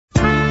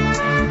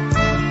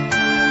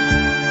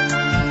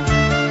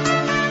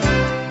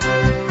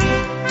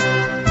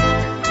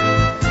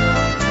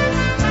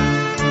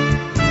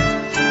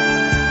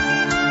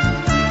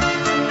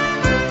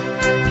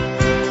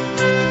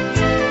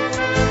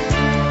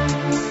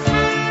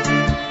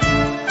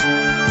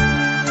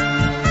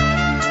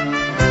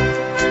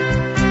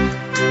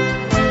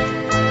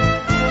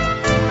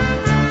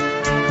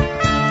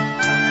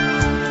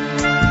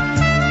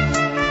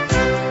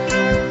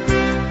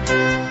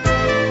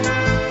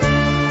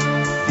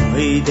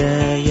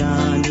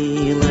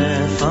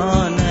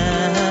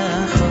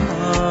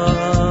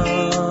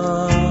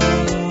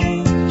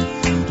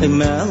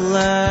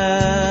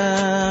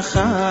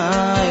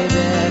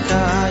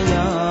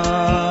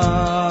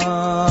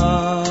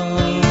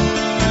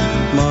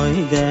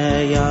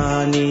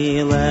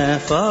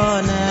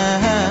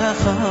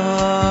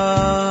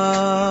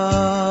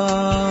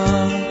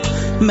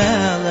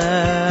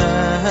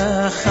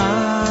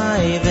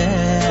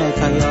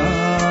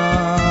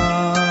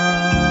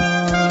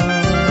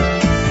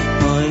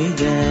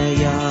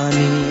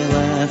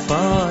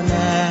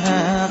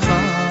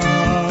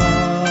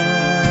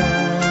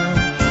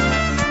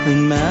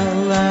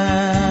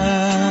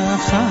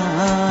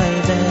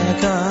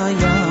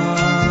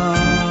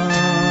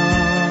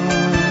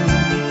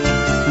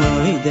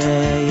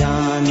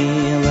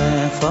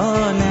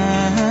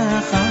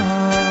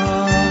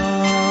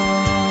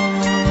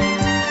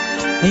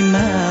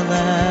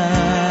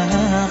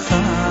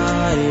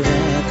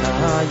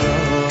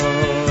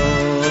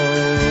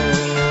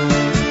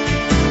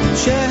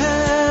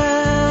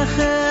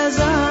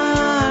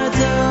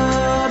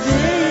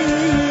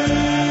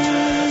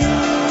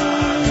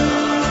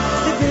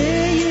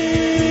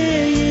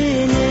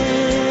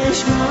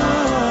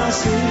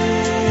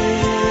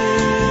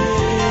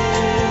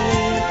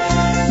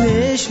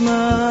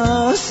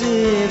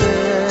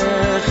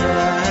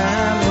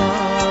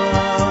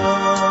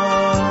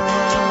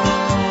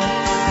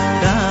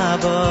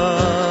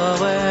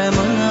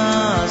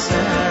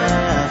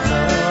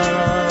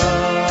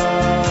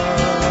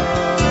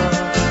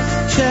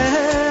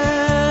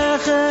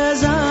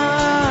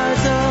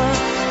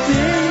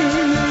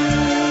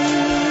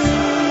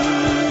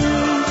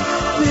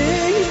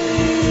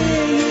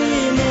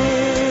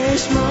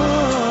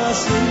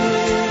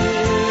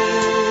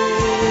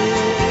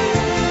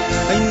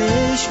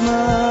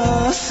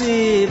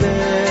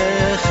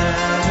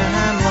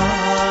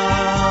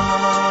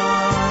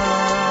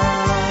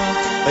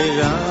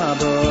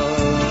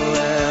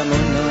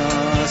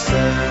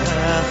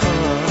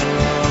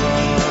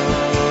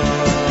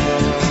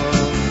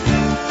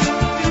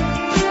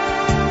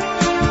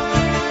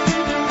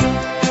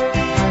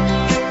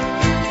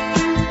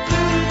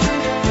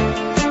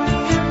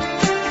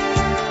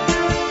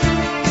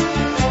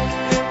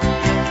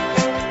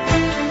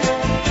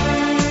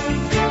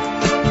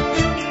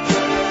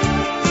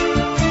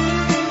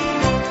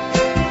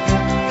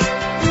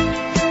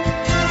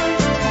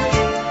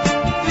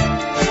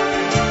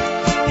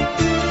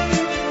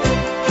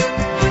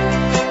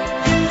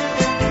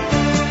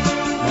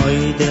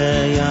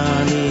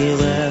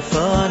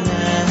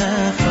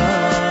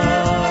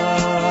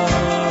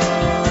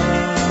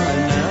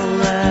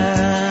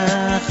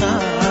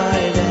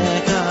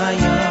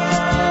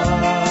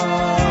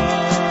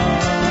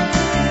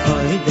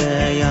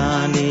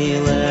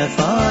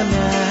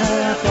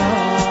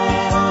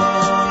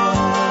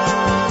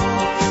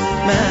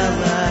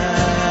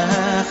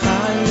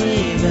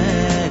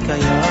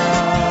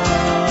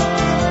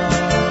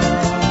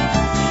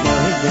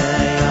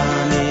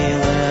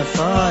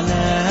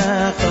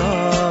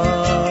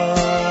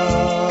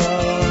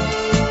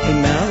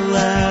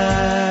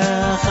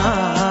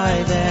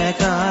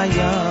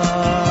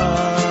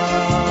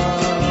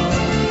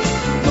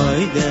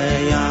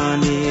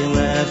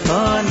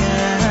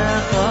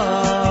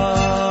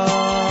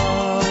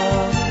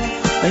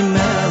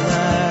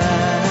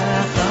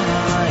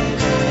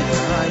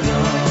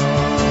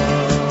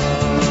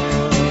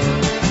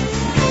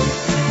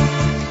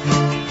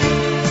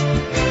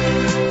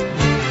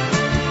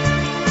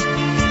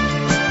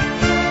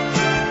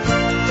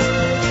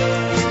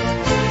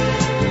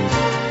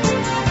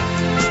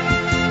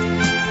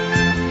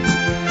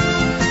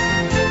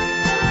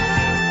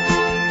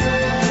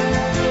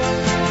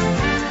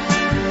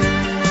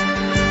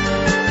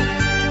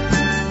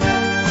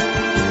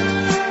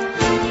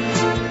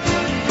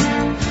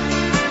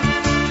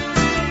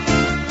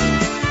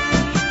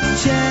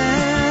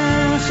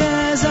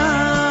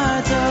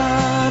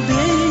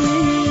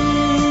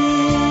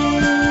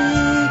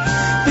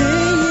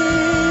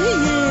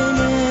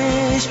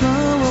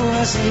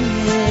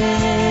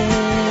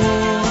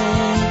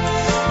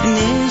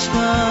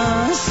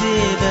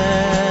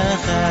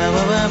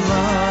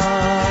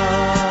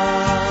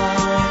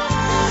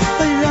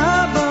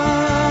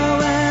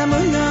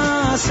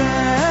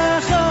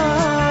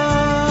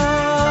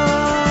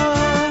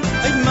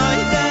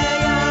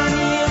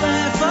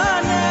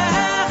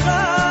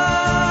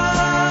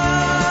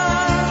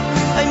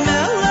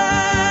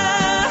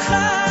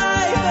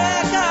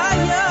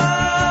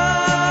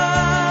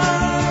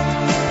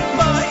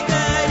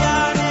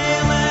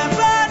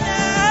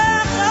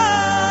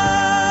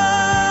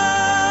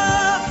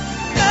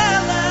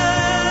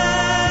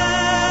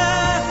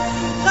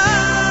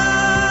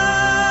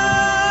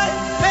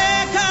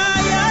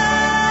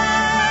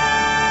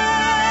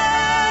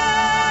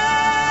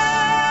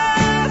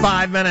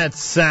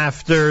Minutes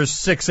after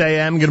 6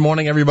 a.m. Good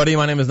morning, everybody.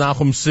 My name is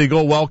Nachum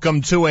Siegel.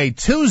 Welcome to a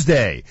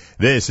Tuesday.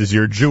 This is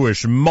your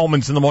Jewish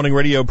Moments in the Morning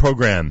radio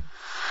program.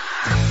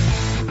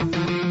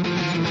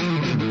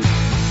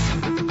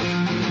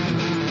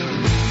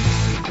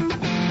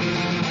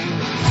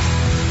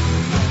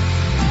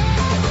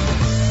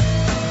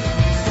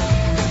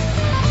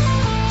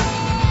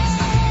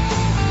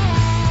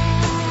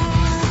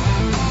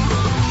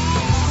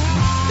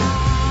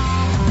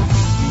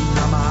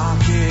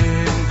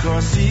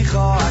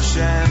 krosicho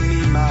Hashem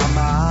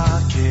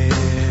mimamakim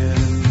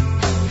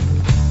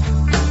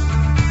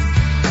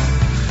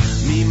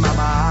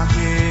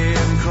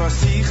mimamakim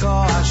krosicho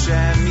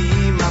Hashem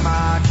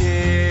mimamakim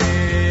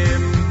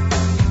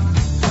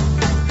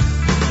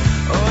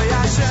oy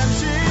Hashem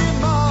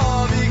shimo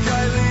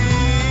v'kaili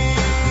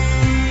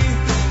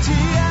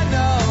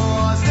tieno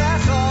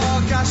aznecho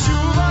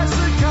kashuv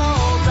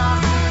azekol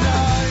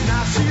tachtinoi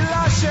nafshi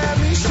l'Hashem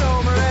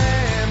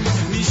mishomerem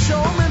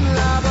mishomen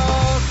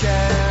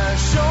laboker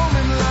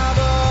shomen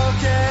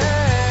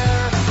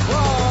laboker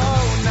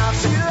oh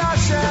nafshi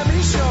l'Hashem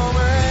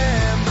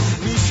mishomerem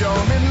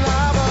mishomen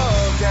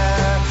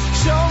laboker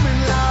shomen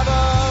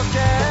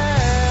laboker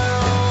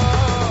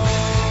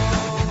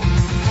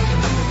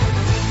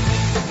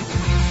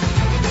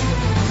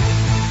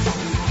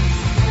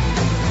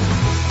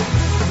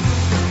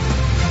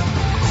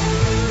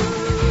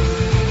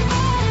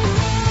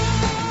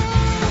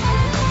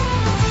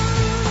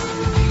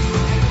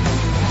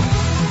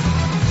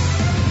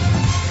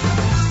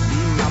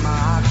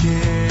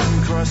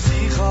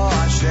Krosicho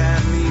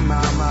Hashem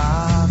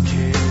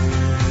mimamakim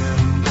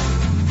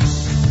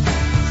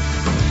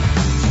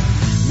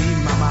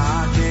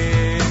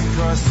mimamakim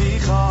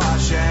Krosicho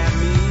Hashem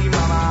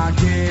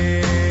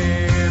mimamakim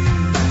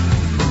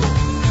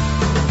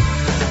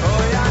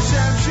oy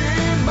Hashem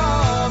shimo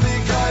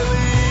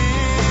v'kaili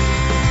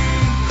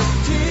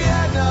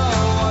tieno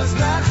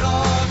aznecho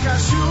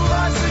kashuv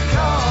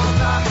azekol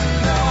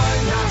tachtinoi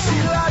nafshi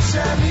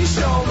l'Hashem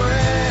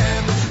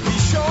mishomerem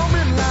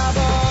mishomen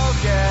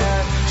laboker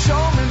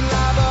shomen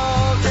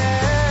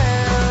laboker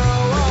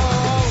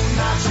oh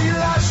nafshi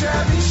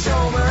l'Hashem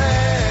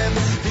mishomerem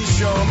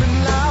mishomen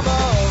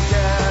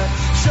laboker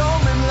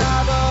shomen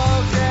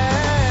laboker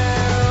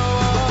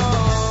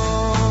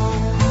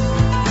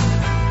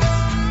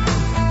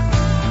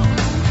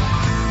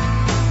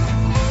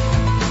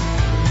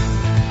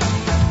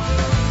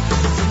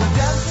from the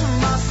depths of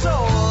my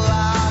soul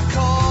I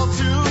call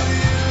to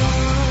you.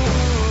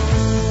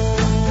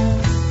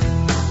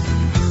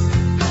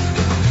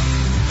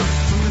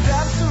 From the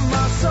depths of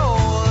my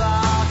soul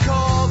I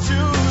call to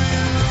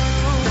you.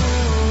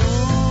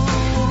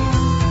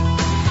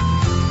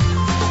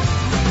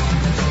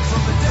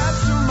 From the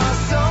depths of my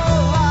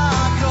soul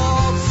I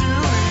call to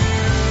you.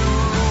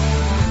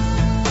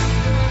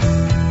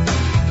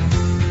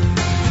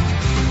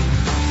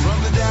 From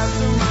the depths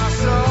of my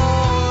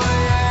soul,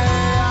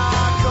 yeah,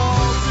 I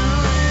call to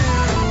you.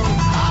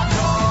 I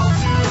call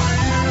to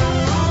you.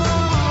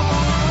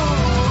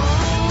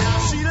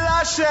 Nafshi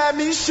l'Hashem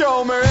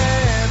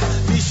mishomerem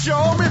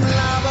mishomen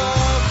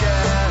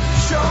laboker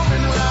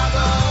shomen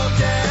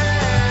laboker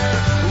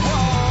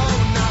oh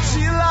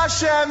nafshi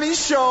l'Hashem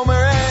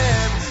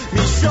mishomerem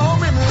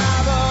mishomen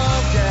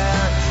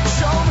laboker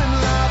shomen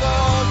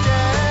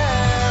laboker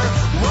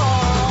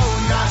oh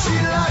nafshi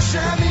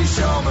l'Hashem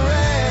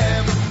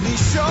mishomerem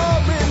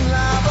mishomen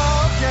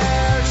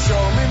laboker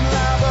shomen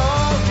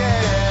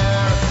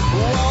laboker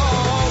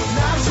oh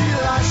nafshi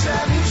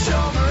l'Hashem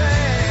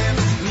mishomerem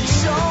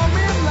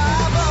mishomen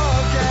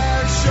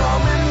laboker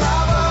shomen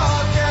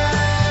laboker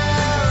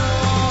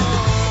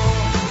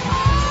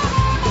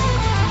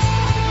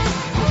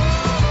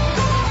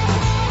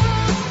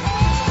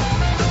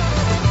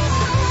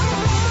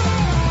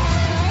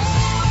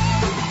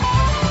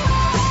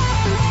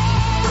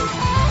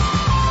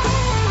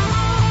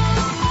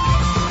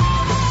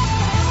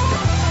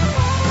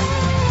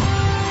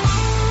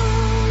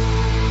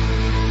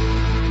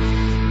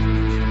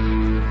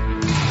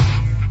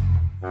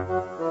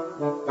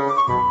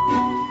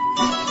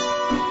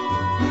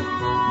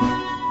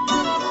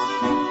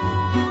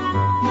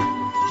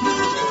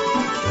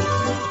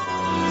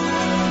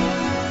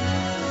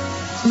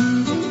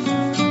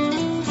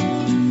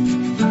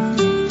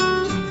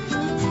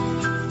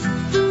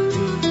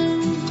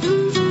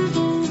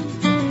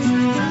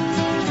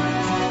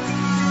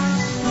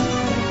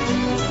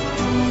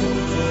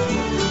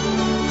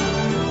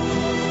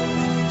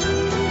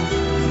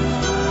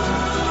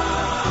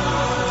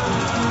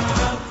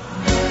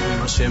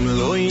Hashem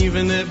lo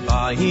even the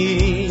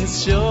bayis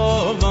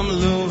shovam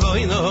lo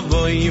voy no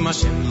voy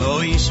Hashem lo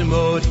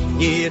yishmor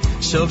yir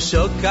shov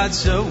shokat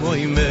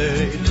shoy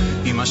mer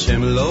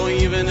Hashem lo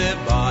even the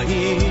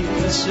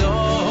bayis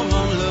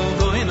shovam lo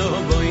voy no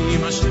voy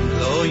Hashem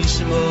lo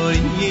yishmor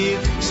yir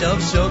shov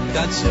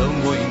shokat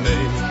shoy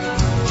mer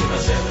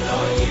Hashem lo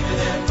even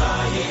the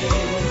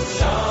bayis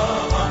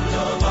shovam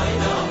lo voy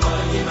no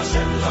voy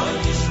Hashem lo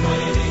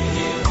yishmor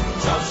yir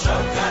shov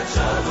shokat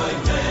shoy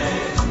mer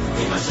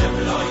Hashem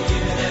lo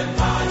even the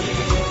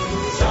bayis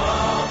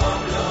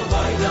shovam lo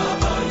voy no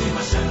voy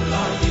Hashem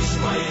lo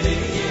yishmor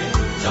yir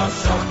shov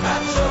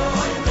shokat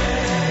shoy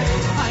mer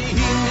Ay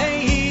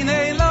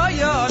hine lo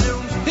yanu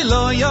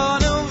lo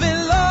yanu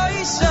lo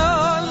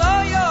yishon lo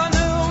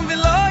yanu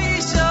lo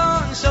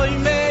yishon shoy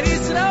mer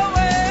is no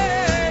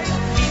way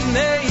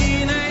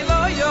hine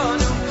lo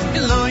yanu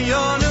lo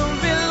yanu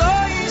lo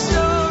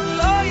yishon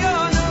lo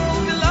yanu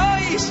lo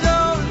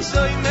yishon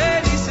shoy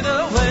mer is no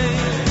way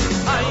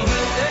Ay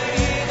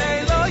hine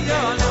lo yanu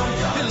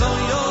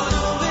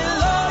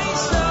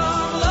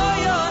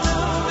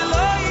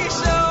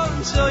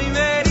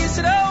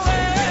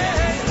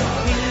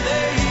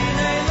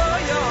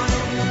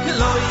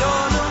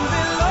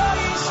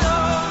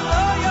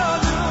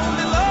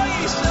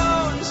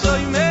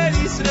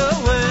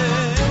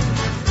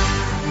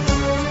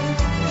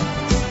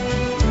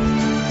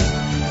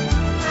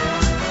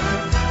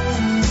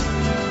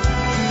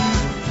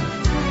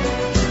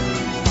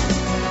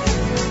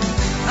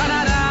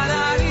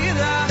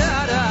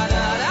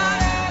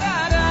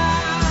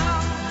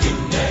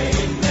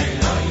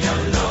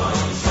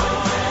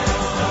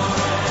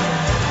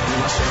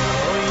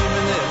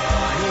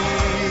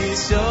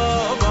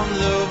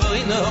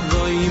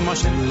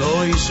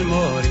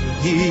shmori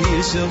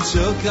yishel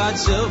shokat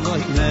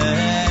shvoy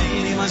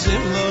mei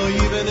Hashem lo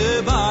yivene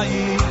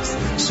bayis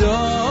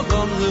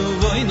Shalom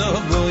luvoy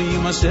novoy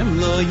Hashem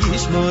lo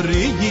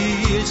yishmori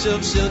yishel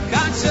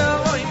shokat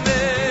shvoy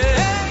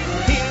mei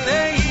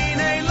Hine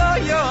hine lo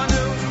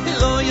yonu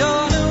v'lo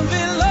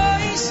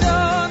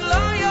yishon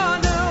lo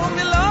yonu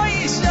v'lo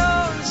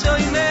yishon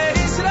shoy mei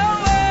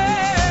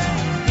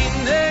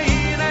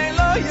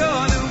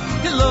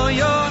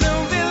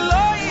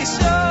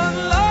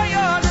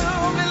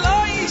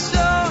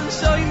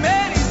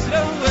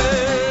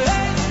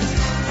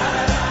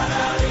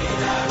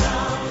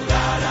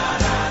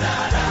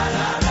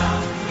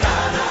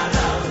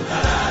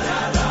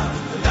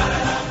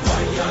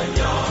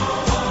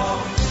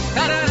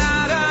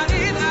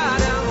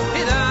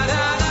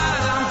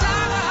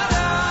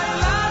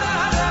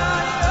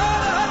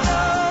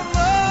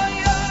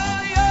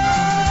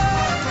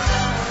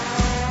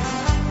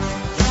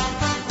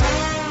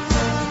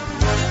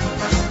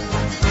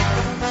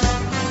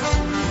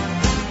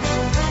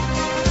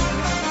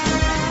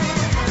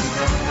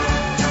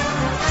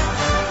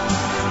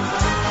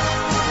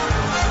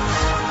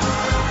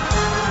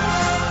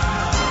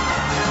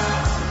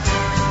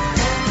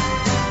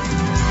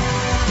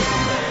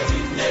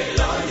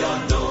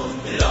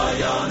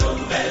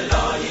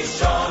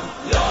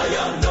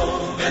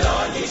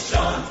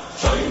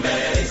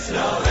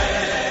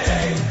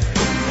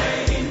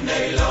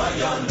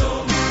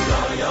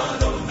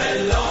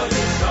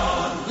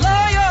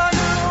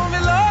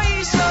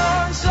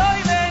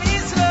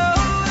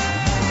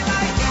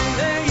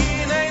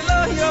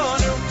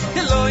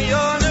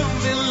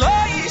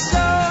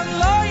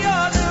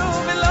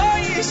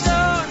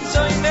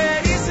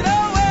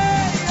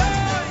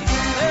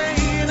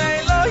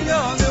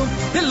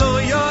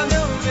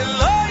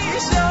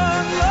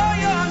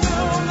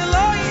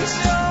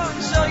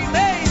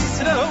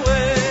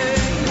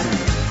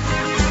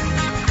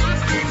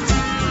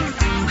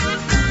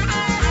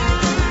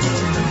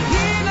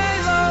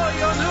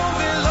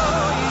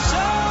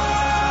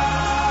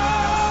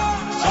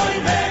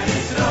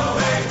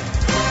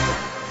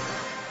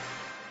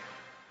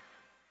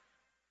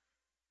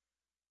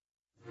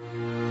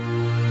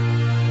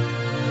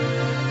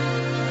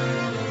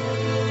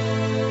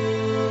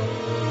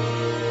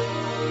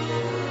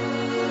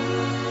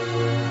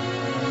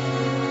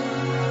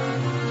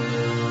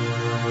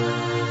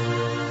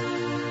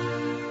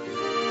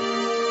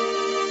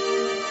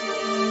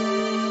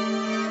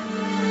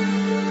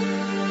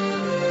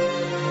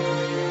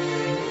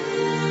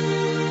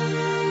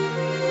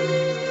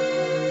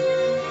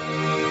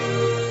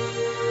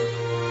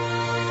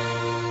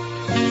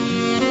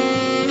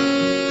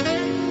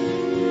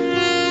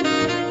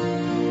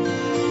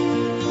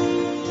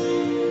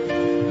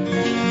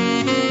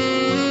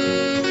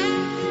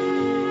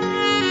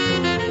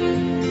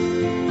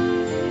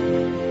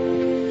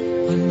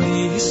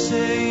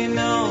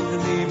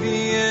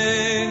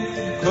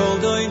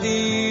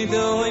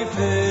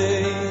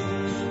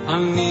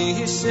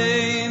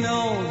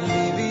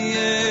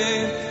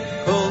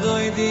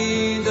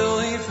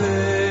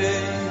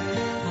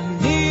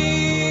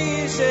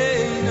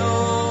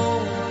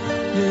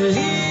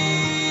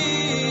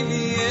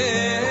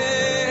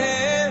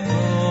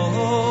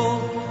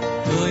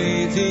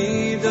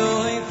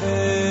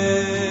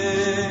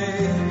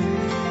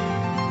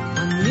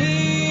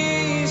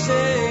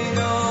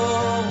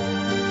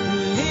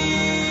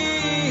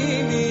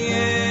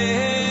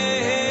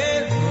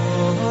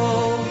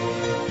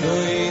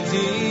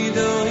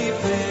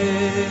Doi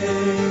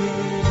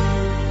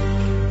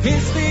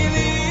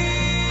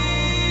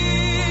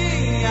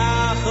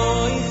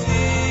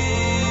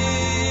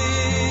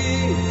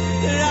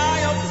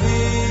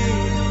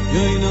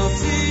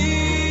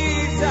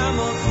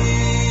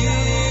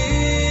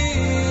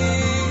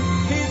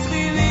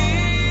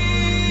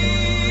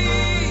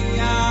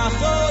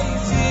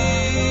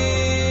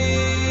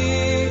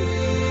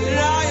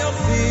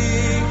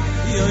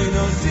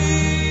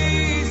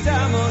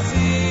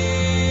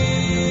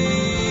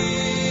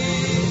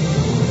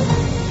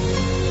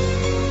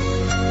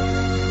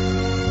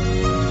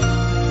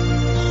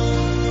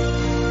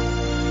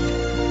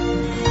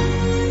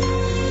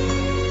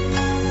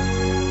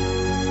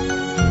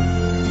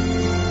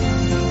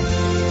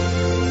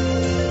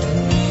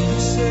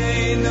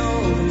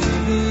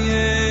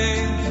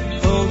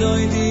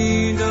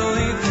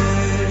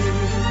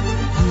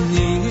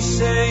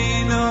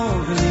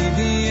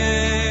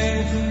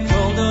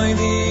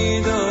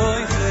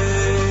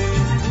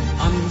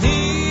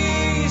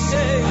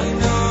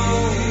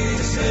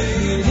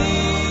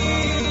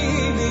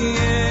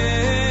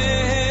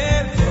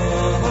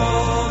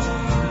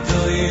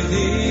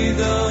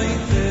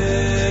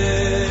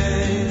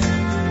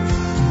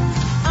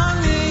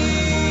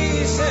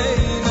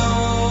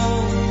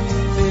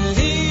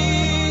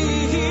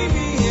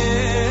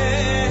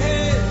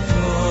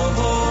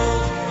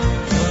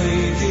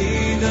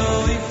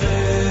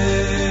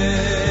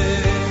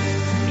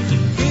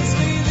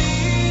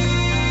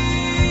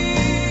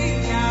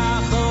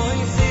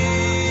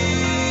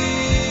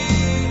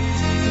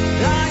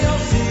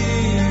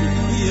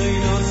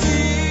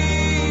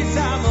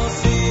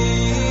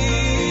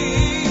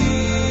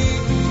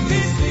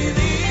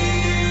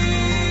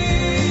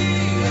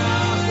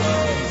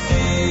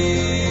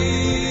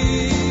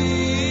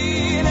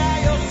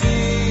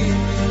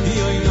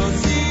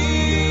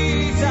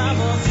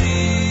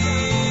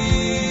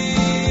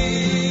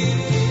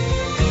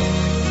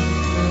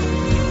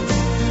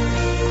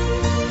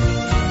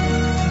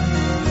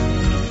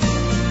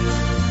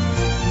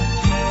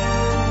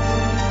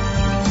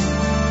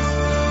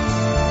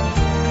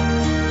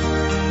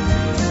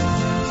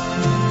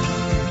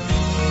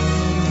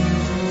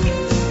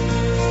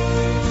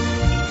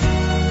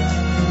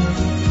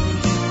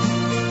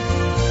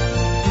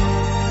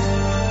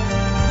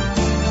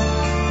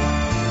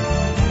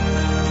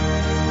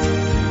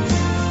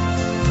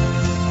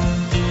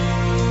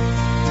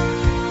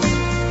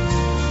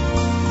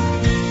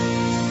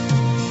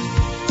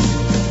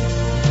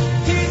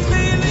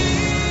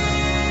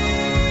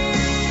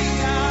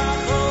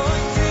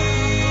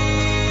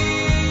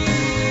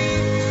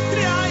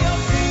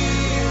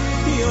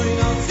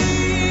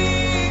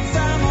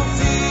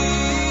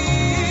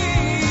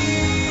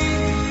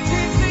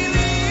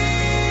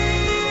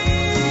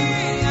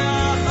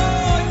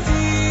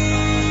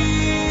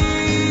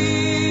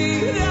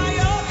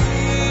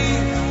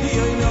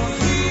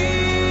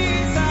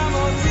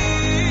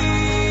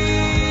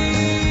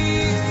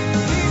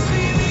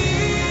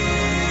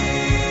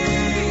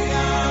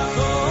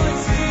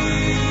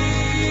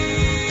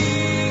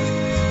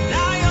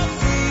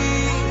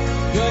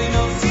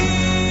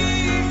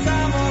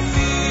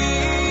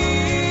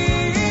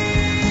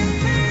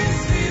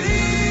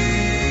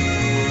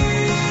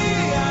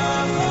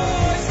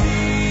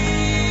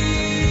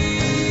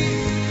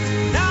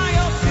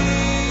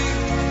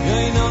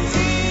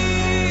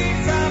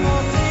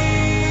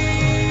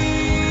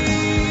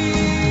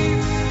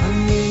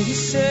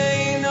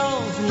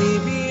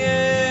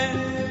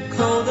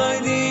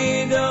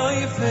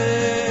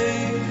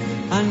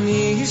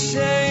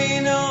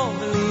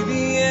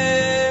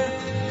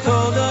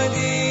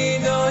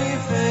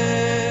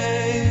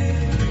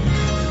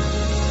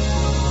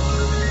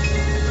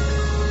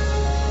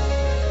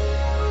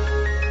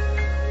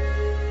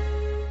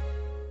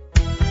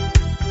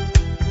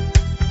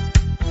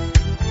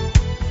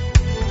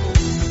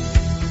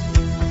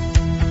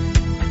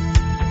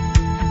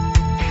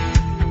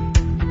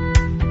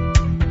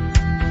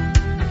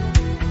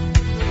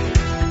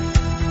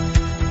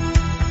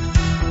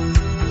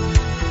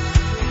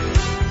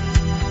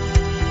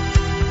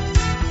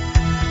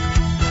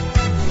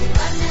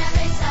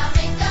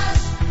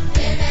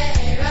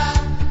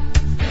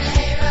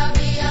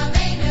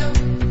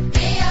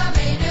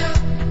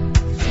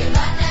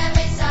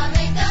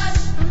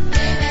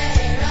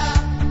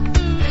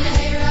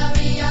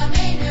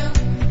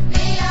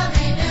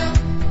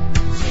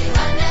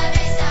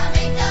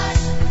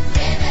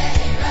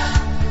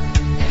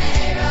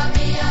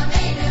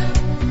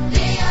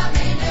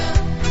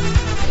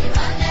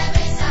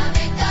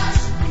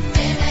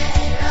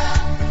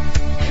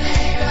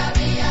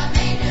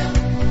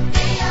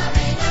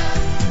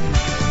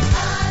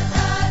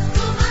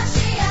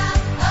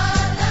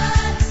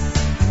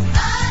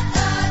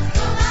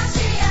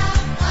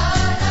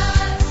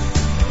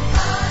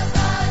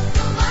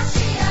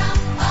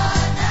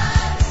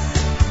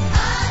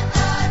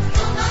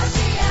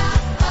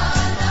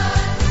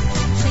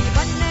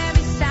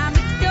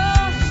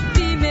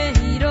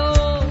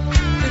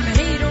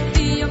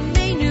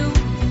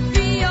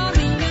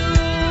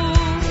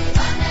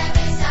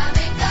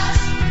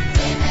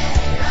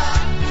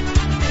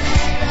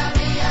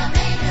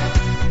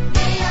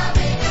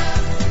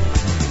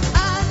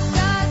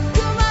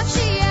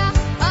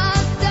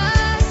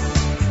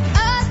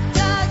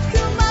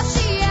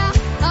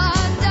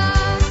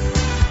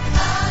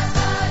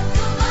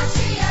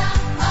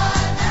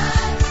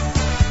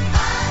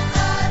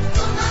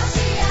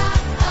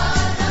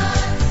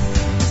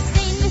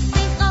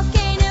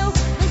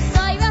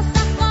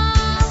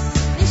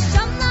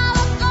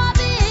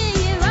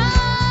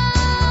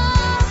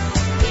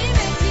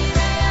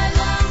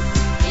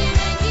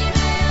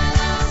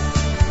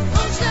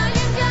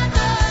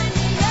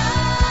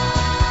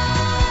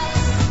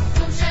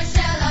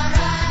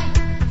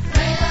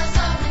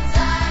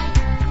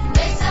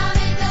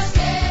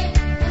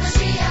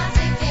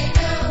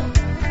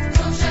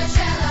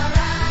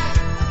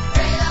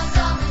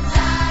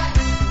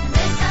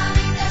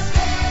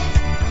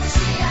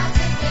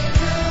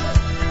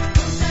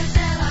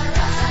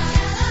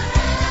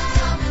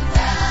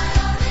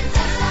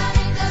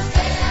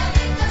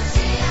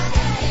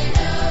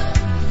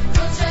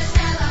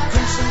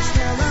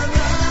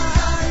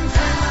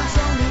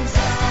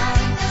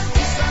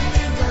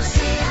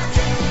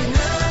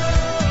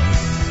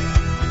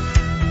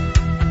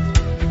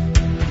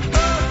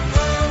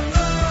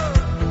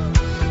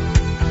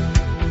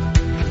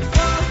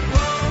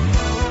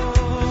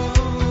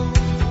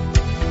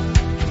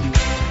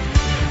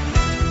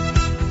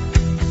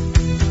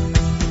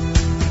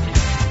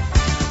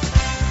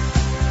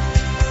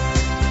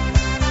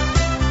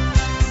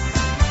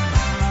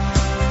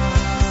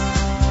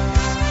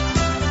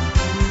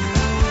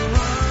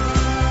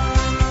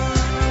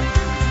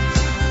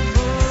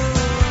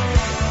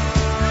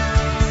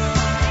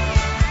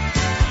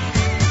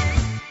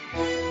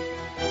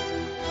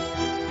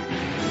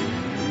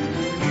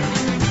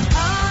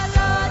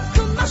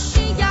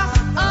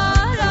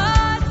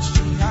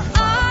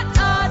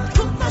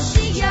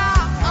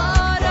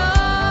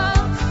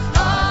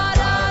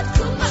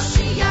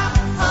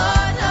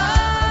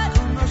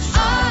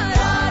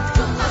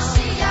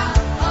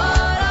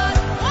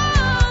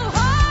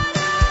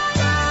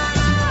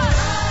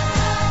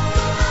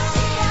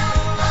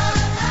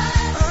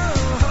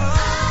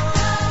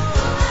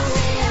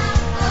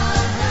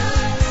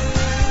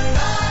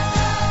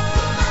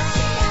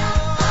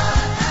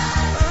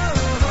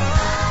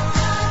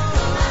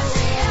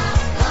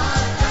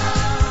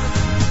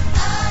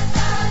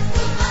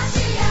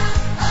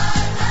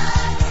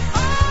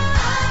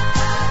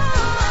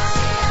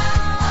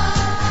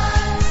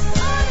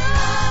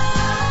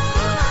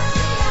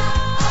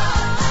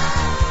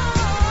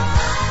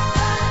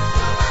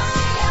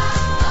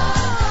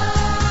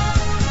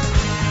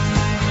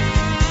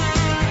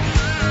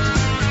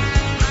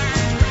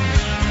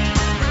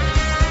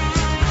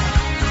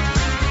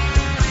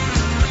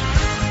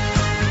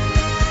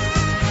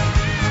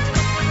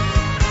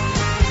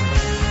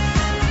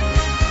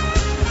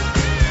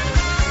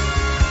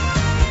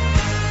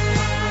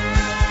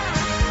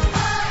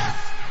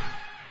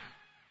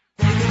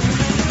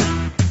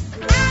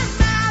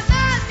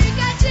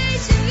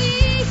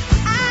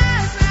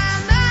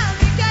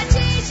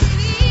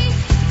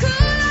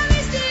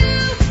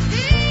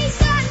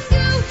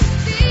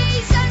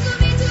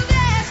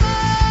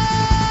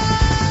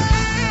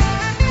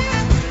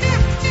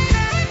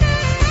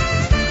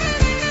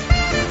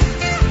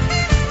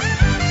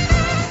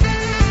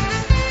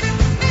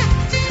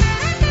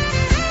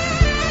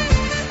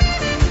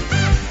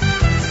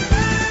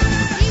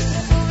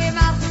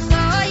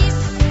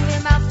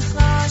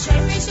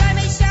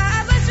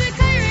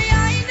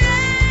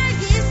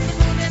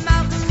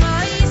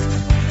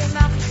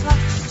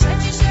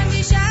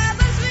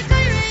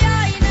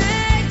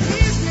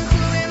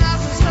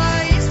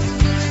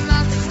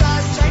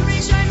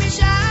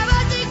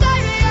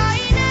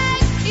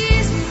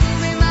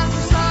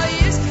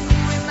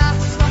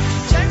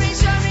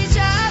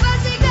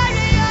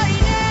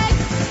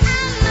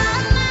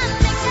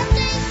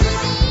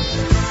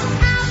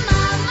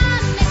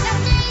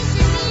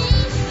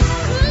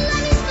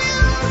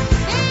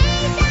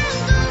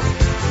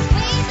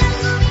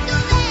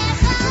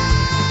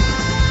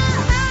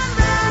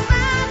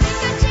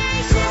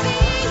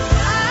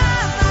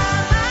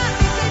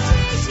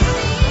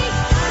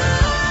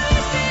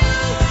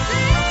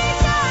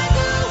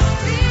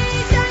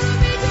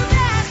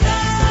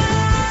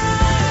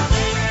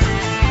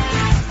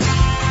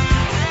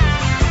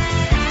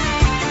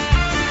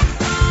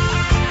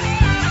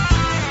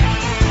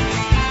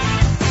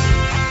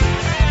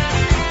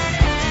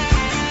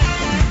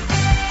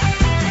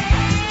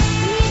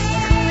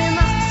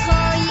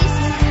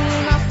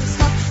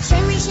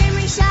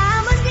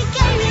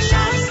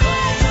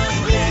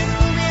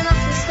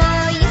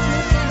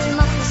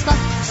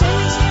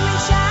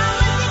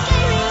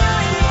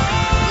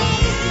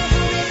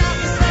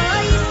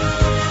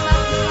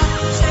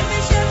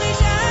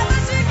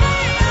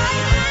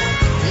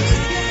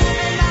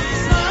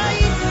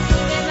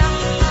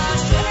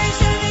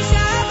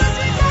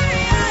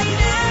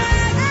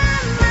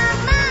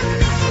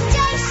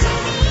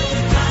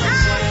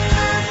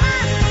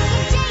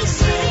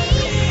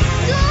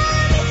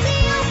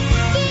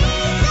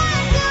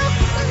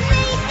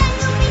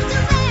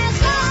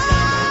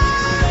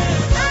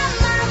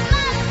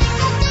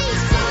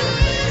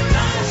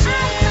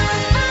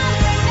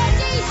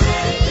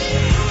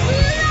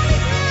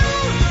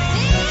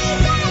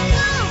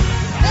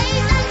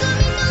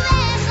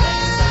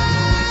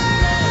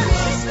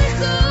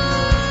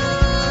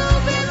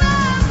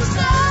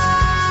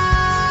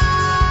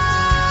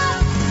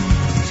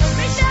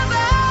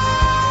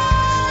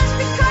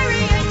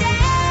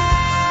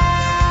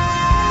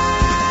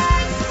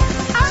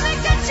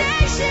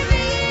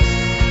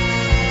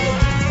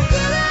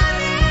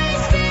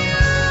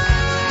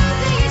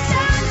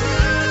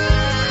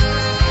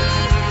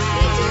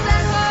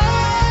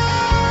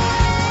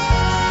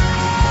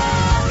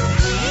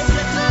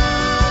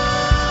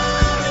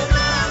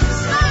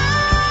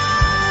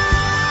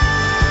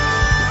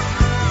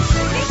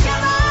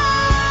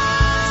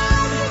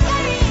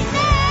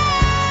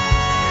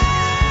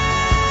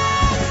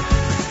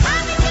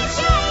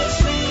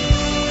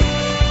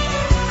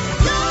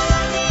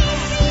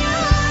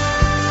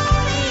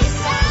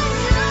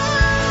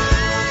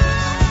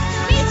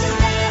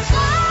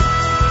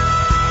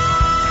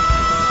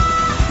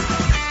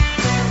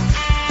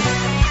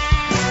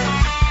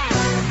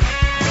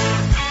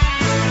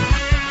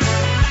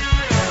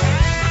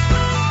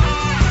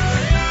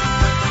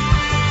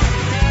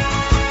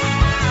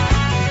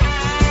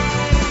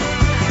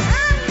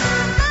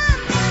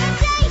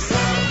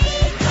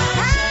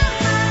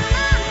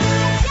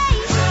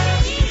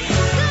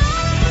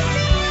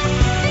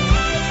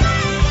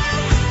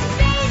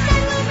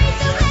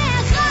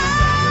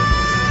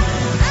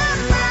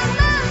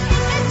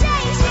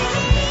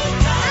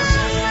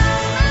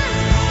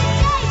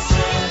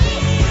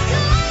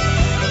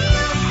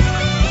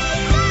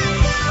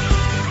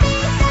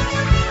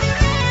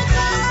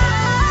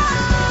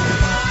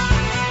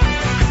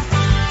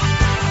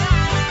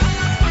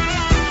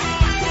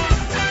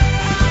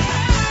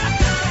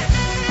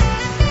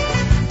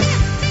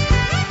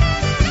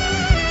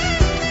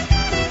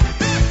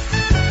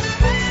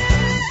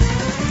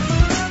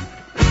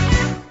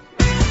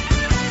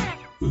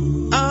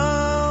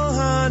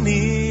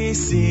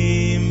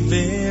הניסים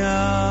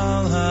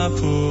ועל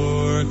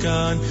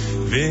הפורקן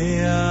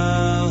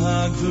ועל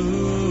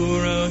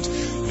הגבורות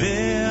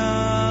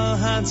ועל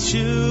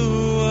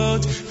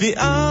התשועות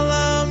ועל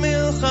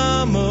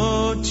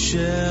המלחמות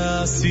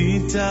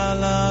שעשית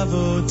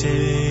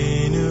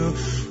לאבותינו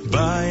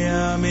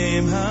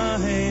בימים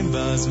ההם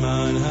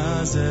בזמן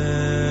הזה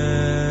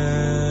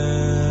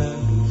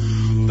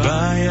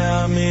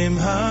בימים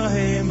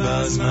ההם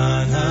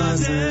בזמן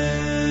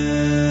הזה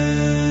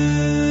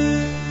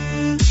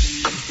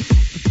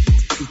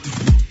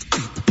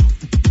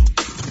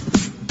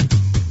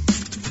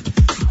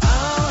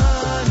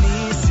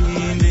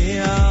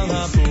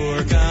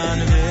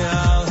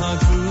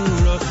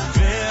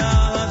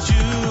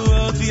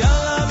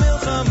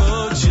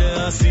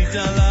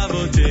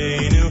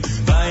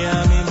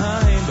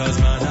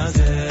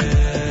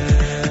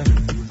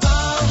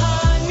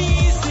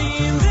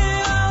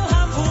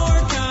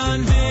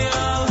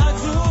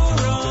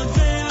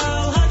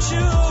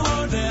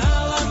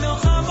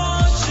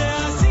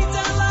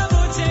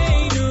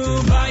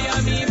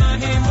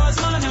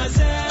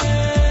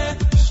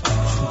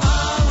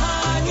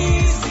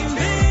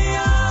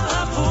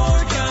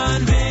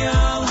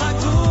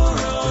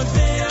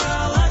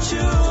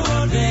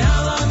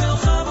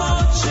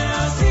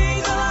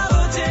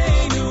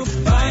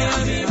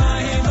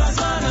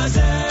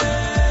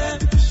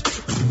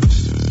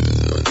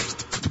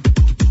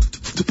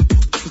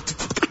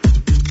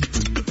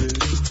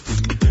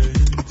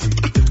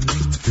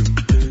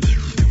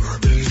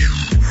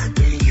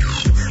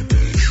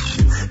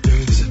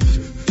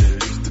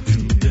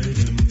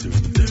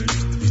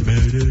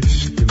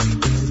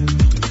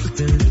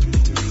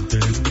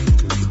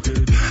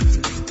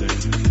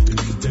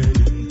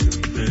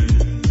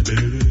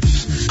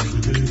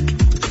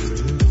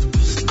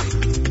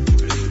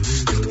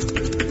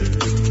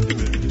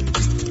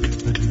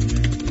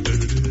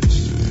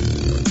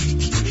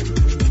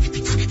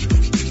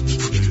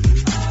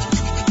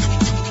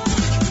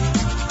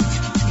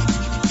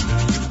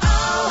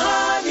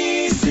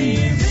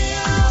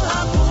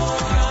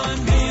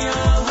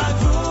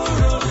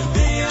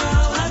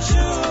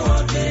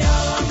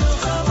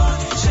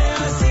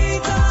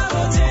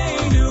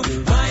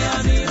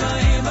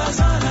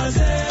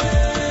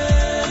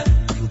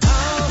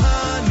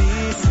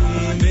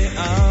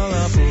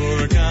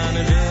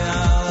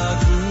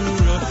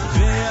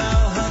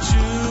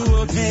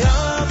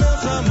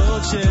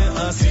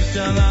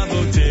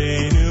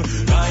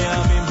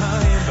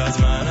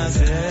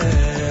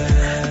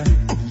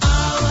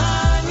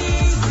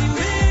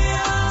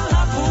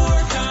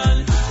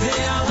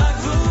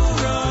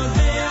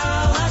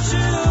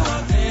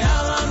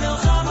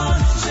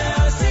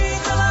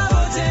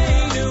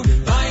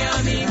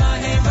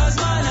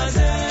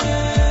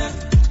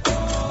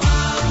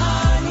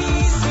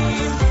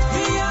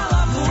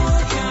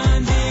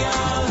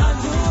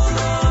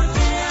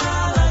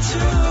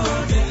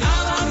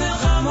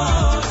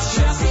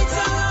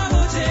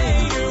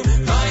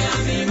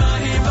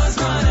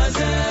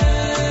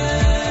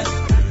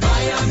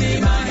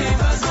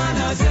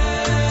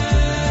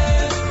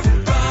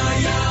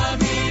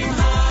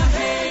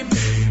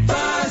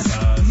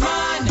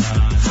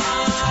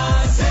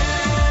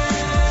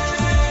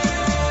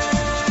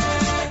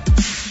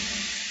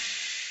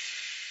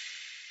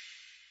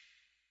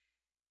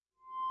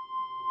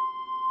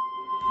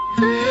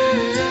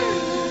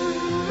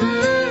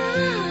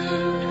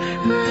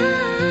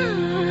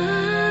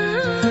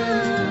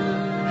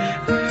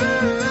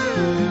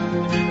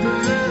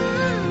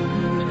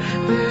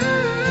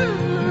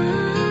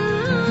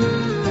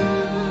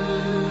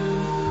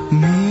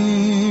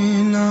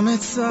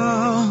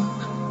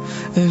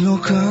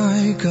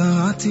אלוקיי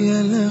קראתי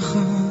אליך,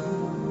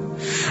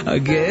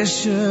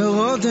 הגשר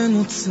עוד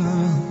נוצר,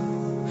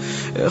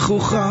 איך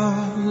אוכל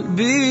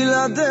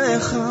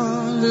בלעדיך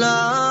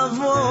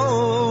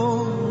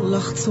לעבור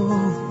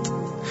לחצות,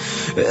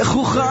 איך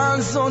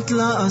אוכל זאת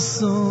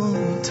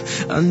לעשות,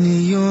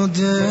 אני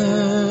יודע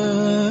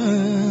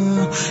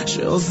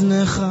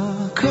שאוזניך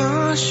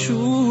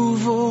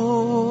קשובות,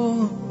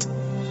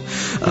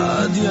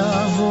 עד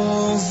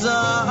יעבור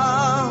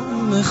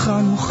זעם איך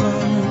נוכל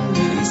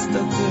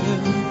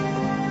להסתתר,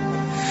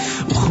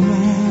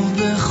 וכמו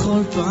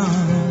בכל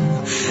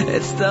פעם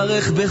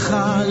אצטרך בך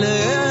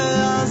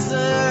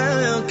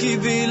להיעזר, כי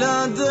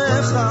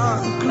בלעדיך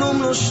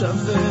כלום לא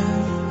שווה,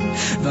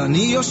 ואני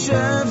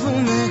יושב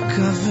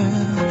ומקווה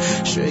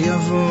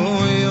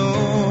שיבוא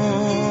יום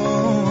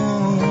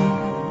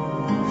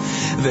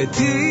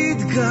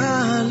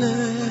ותתגלה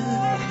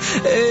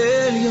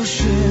אל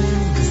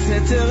יושב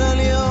בסתר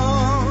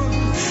עליון,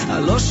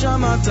 הלא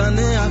שמעת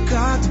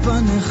נעקת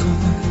בניך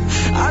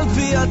על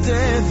פי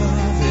הטבע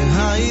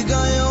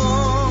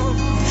וההיגיון,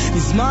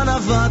 מזמן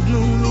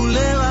עבדנו לולא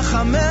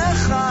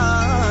רחמך,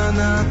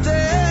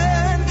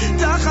 נתן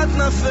תחת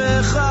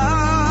נפיך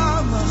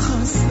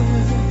מחסה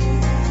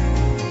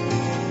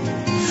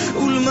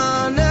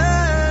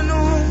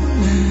ולמעננו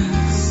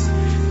נס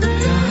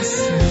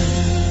תעשה.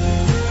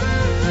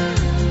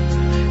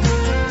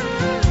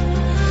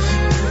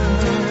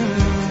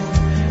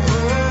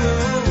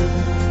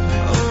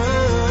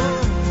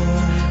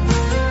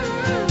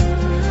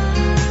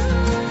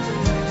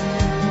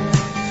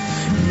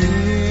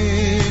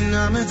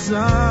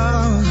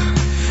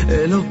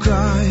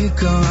 אלוקיי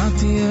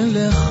קראתי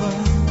אליך,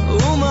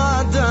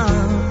 ומה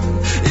אדם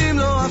אם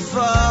לא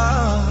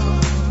עפר,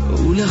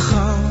 ולך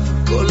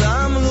כל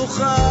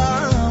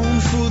המלוכה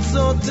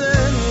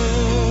ונפוצותינו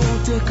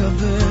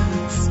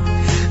תקבץ,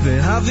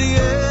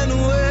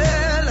 והביאנו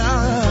אל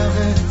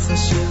הארץ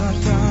אשר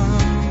אתה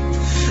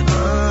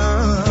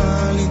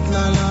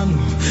ניתנה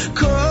לנו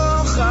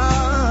כוח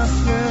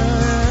חפץ.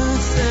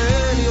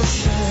 אל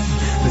יושב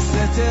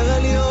בסתר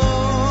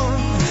עליון,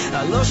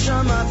 הלא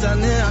שמעת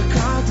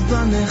נאקת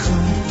בניך,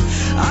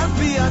 על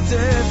פי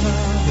הטבע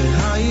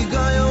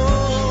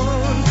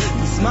וההיגיון,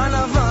 מזמן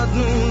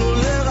עבדנו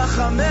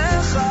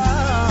לרחמך,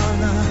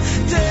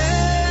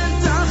 תן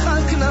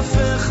תחת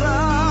כנפיך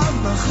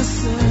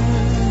מחסה,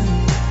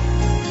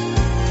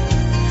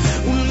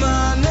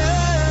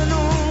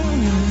 ולמעננו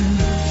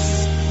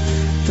נס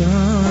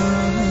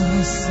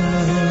תעשה,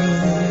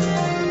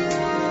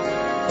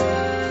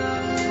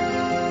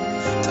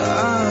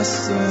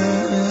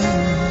 תעשה,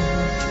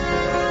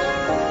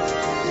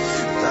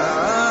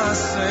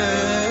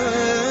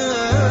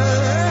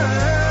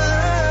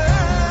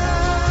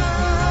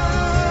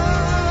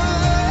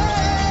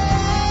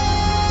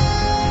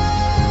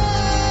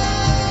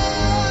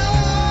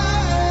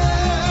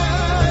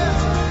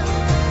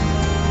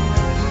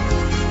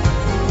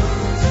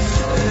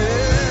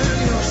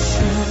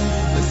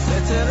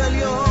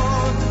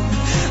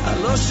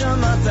 לא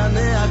שמעת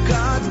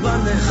נאקת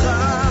בניך,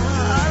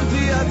 על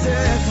פי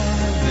הטבע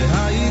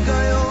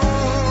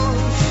וההיגיון,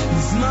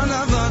 מזמן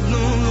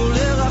עבדנו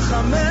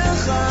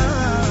לרחמך,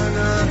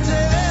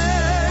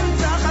 נתן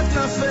תחת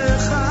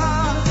כנפיך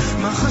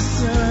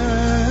מחסה,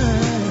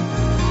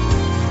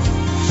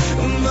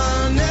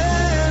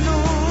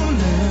 ומעננו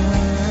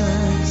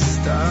נס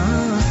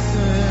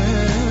תעשה,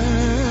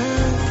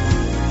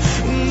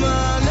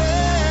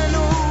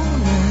 ומעננו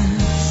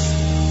נס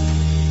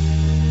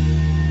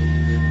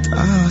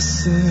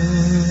תעשה.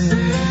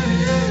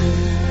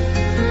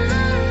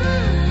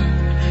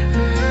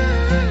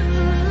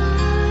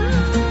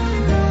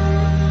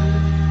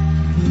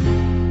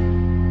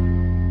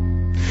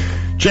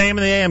 JM and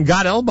the AM,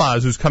 Gad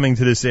Elbaz, who's coming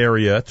to this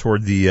area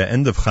toward the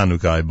end of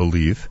Chanukah, I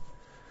believe.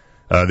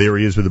 There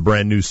he is with a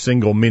brand new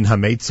single, Min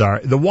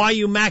HaMeitzar. The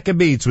YU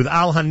Maccabeats with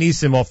Al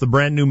Hanisim off the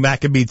brand new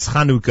Maccabeats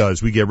Chanukah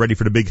as we get ready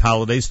for the big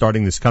holiday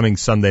starting this coming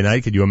Sunday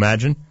night. Could you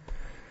imagine?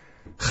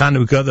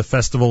 Chanukah, the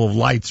festival of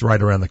lights,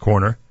 right around the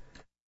corner.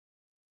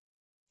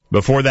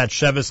 Before that,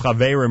 Sheves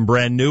Chaverim,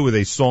 brand new, with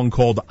a song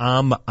called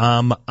Am.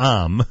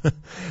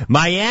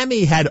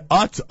 Miami had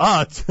Ut.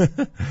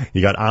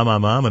 You got Am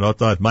and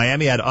Ut.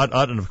 Miami had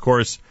Ut, and of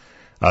course,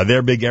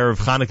 their big Erev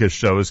Chanukah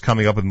show is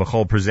coming up with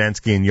Michal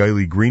Przanski and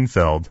Yoeli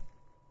Greenfeld.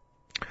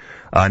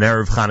 An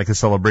Erev Chanukah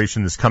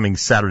celebration this coming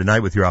Saturday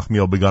night with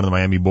Yerachmiel Begun and the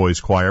Miami Boys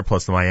Choir,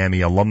 plus the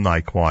Miami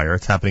Alumni Choir.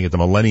 It's happening at the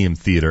Millennium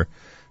Theater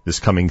this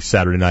coming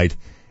Saturday night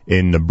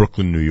in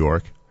Brooklyn, New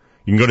York.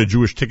 You can go to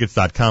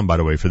jewishtickets.com, by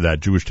the way, for that,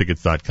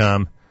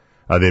 jewishtickets.com.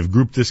 They have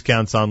group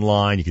discounts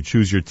online. You can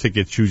choose your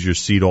ticket, choose your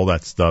seat, all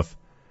that stuff.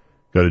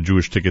 Go to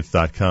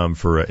jewishtickets.com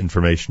for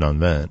information on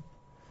that.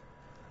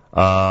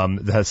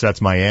 That's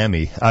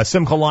Miami.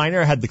 Simcha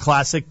Leiner had the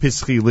classic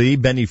Pischi Li,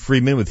 Benny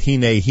Friedman with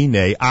Hine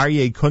Hine,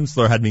 Aryeh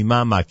Kunstler had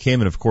Mimam Makim,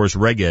 and of course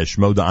Regesh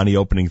Modani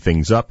opening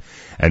things up.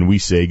 And we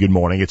say good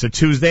morning. It's a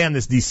Tuesday on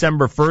this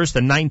December 1st,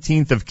 the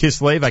 19th of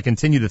Kislev. I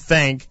continue to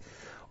thank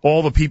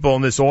all the people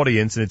in this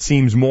audience, and it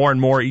seems more and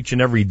more each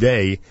and every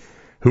day,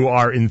 who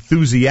are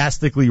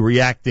enthusiastically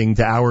reacting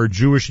to our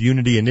Jewish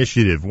Unity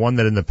Initiative, one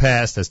that in the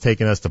past has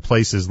taken us to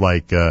places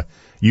like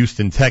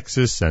Houston,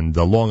 Texas, and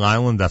Long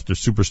Island after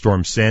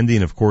Superstorm Sandy,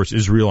 and of course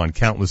Israel on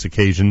countless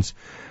occasions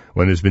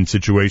when there's been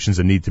situations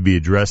that need to be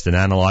addressed and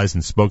analyzed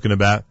and spoken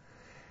about.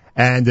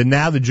 And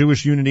now the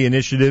Jewish Unity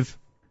Initiative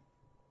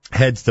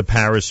heads to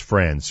Paris,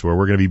 France, where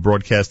we're going to be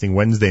broadcasting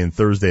Wednesday and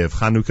Thursday of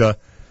Chanukah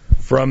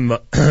from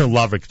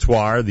La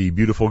Victoire, the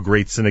beautiful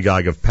great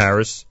synagogue of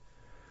Paris.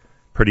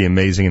 Pretty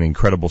amazing and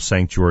incredible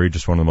sanctuary,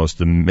 just one of the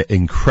most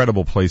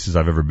incredible places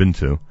I've ever been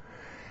to.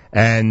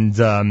 And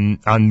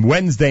on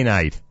Wednesday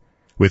night,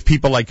 with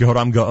people like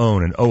Yehoram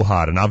Gaon and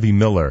Ohad and Avi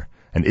Miller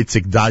and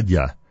Itzik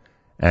Dadya,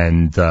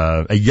 and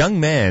a young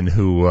man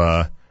who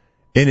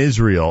in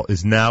Israel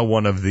is now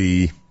one of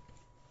the,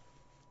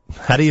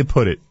 how do you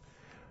put it?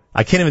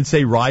 I can't even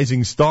say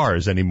rising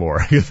stars anymore.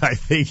 I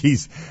think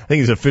he's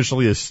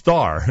officially a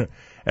star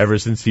ever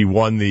since he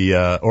won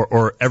the,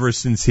 or ever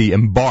since he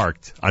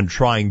embarked on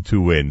trying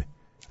to win.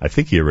 I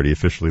think he already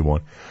officially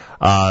won.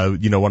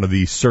 One of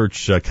the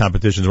search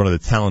competitions, one of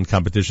the talent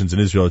competitions in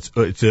Israel. It's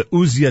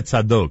Uzia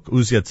Tzadok.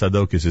 Uzia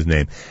Tzadok is his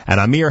name. And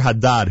Amir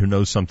Haddad, who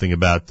knows something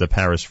about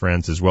Paris,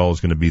 France as well, is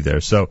going to be there.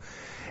 So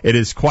it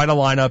is quite a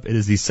lineup. It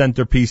is the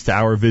centerpiece to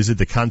our visit,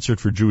 the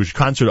Concert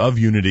of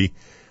Unity,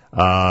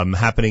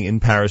 happening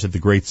in Paris at the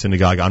Great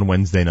Synagogue on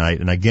Wednesday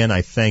night. And again,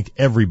 I thank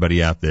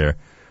everybody out there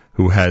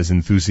who has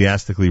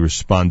enthusiastically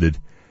responded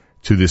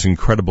to this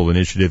incredible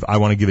initiative. I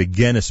want to give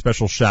again a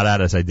special shout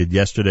out, as I did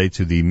yesterday,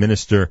 to the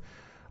Minister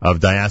of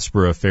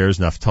Diaspora Affairs,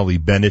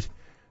 Naftali Bennett,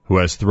 who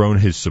has thrown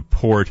his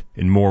support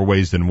in more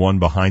ways than one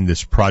behind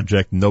this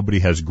project. Nobody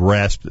has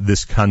grasped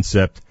this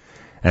concept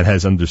and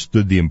has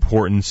understood the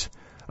importance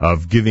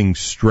of giving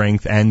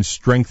strength and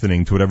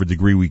strengthening to whatever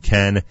degree we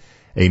can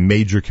a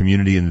major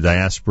community in the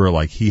diaspora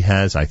like he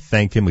has. I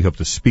thank him. We hope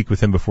to speak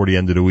with him before the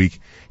end of the week.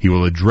 He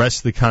will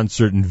address the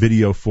concert in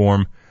video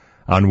form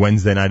on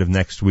Wednesday night of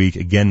next week.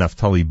 Again,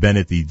 Naftali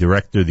Bennett,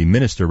 the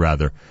minister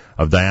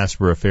of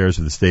Diaspora Affairs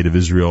of the State of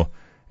Israel,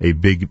 a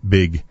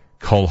big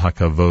kol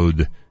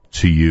hakavod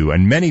to you.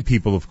 And many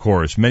people, of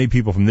course,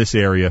 from this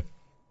area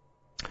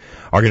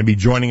are going to be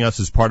joining us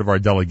as part of our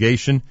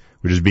delegation,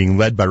 which is being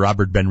led by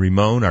Robert Ben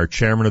Rimon, our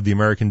chairman of the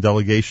American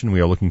delegation.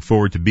 We are looking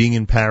forward to being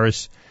in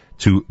Paris,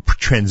 to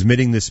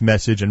transmitting this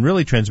message, and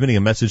really transmitting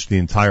a message to the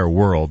entire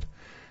world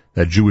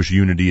that Jewish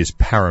unity is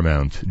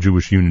paramount.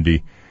 Jewish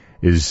unity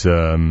is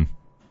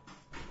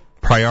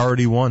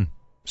priority one,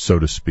 so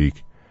to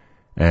speak.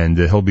 And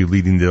he'll be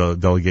leading the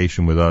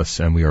delegation with us,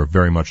 and we are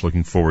very much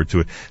looking forward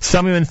to it.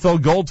 Assemblyman Phil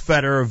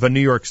Goldfeder of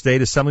New York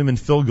State. Assemblyman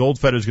Phil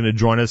Goldfeder is going to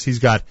join us. He's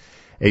got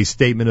a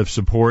statement of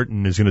support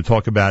and is going to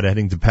talk about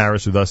heading to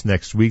Paris with us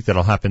next week.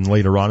 That'll happen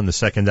later on in the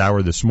second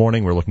hour this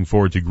morning. We're looking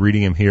forward to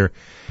greeting him here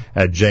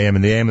at JM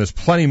and the AM. There's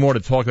plenty more to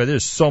talk about.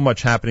 There's so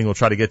much happening. We'll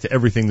try to get to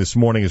everything this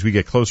morning as we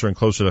get closer and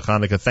closer to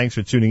Hanukkah. Thanks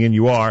for tuning in.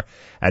 You are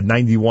at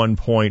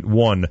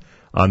 91.1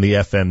 on the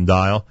FM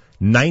dial,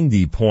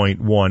 90.1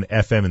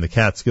 FM in the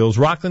Catskills,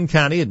 Rockland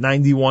County at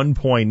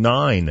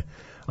 91.9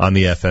 on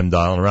the FM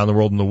dial, and around the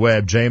world on the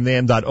web,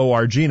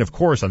 jmam.org, and of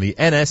course on the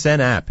NSN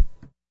app.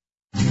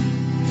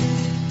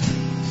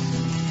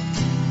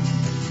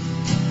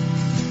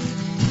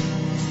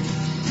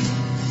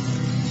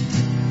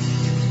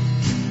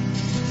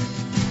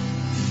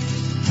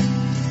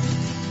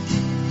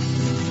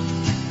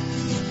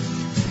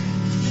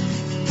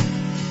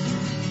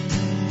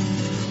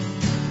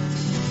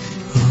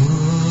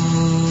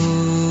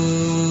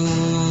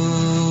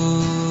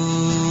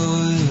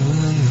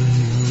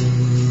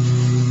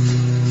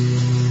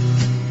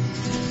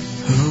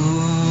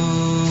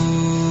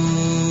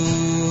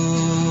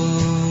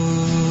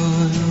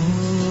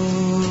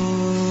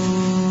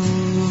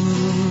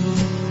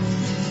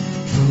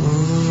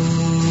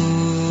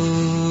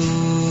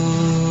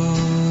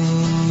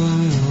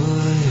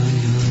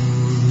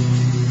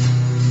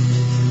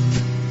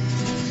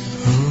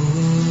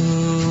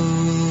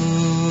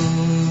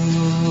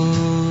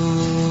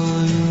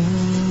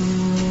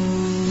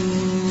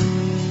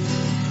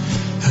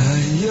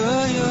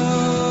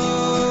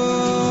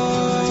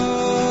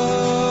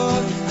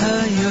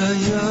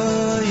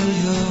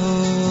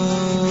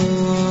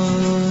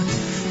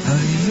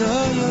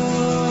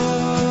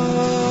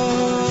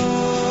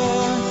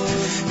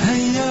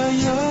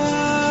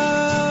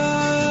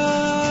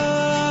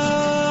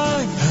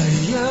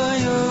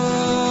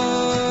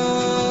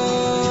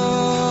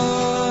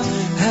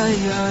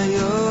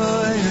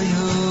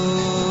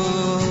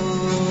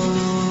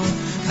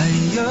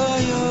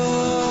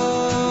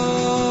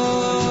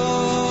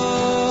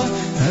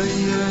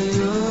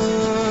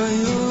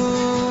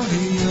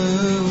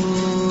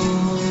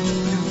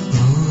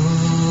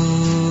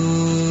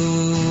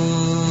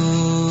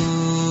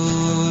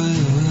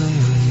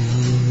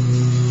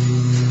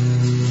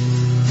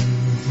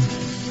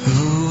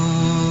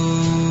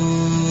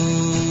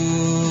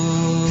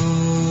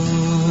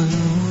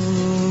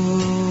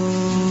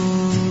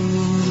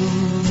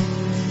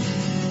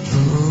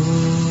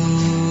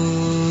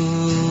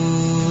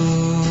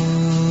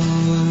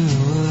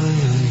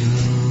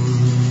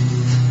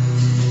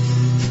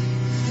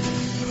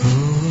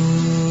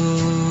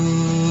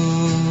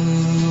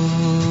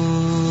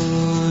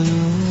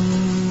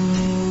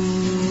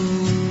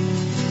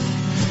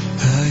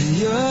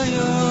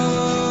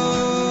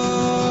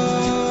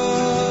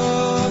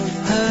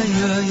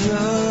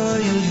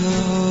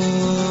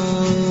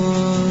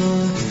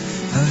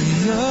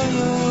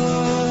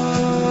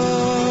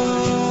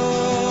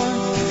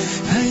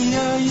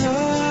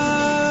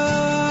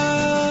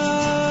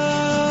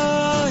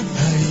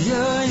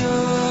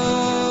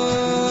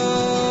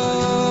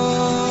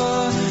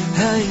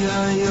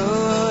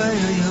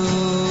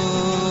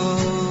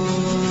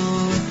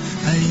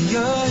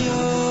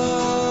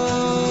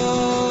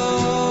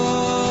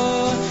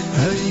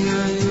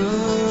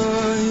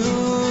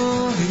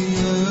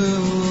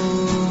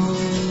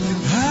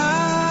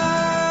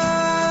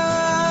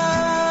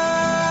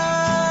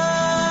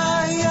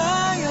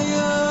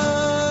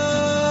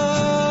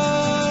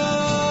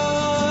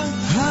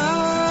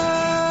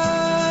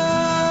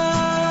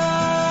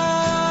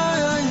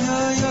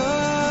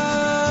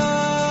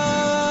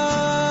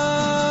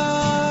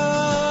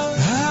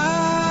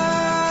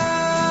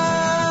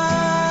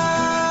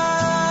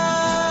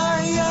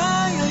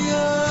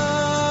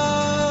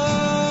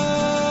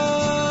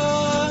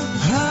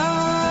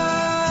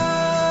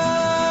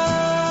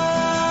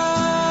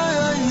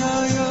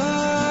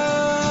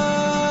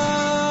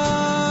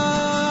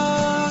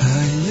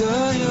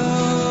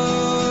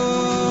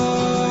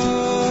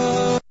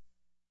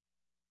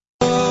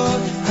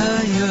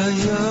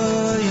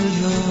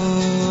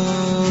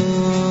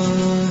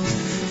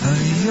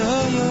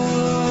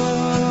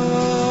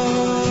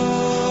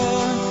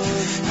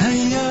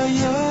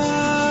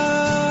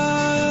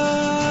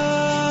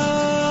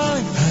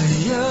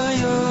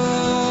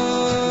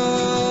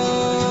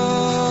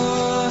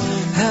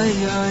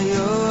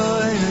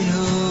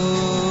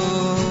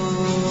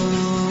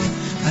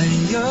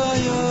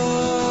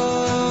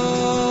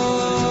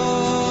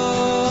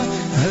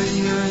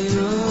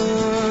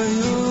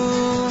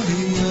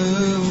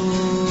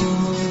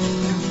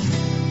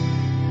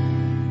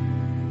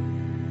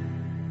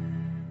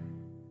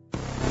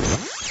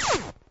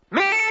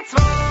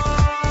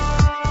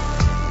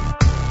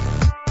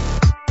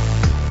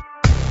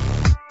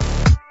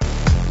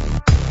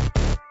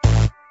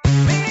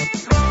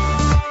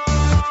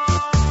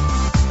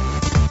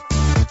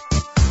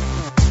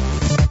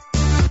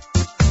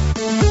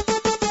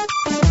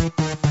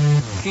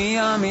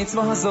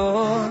 המצווה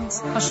הזאת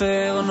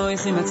אשר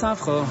נויכי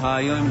מצווכו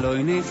היום לא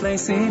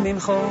נפלסי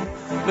ממכו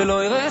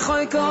ולא ירחו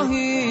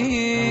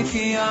יקוהי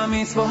כי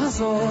המצווה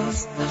הזאת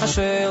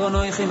אשר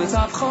נויכי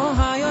מצווכו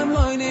היום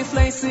לא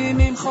נפלסי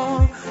ממכו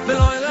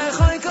ולא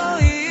ירחו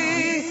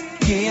יקוהי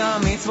כי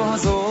המצווה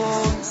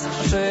הזאת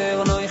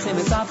אשר נויכי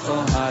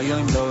מצווכו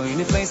היום לא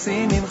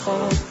נפלסי ממכו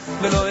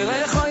ולא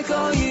ירחו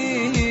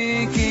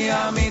יקוהי כי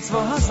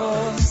המצווה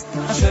הזאת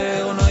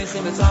אשר נויכי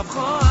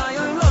מצווכו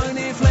היום לא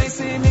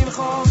נפלסי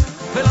ממכו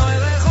ולא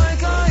ירחו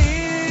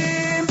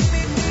יקוהים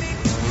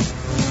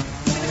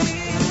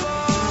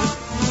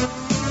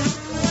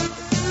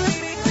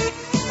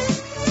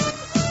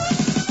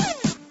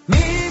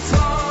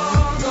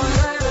מצוות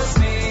גוירס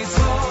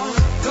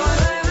מצוות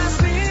גוירס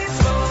מצוות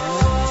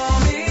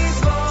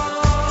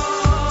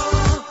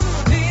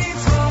מצוות מצוות גוירס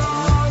מצוות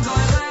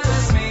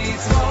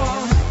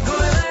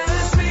גוירס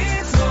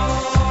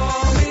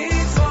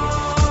מצוות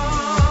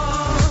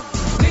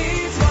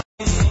מצוות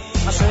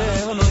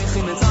אשר לא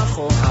יכין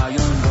לצווכו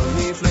היום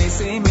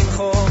נפלסי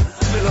ממכו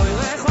ולא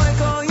ירחו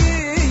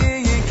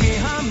יקוהי כי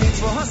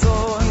המצווה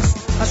הזאת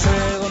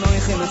אשר לא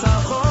יכין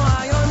לצווכו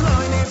היום לא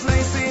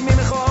נפלסי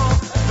ממכו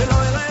ולא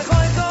ירחו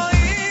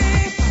יקוהי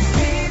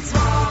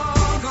מצוות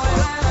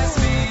גוירס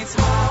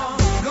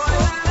מצוות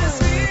גוירס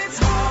מצוות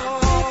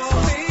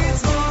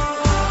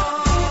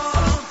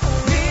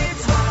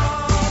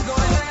מצוות מצוות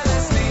גוירס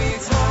מצוות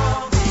גוירס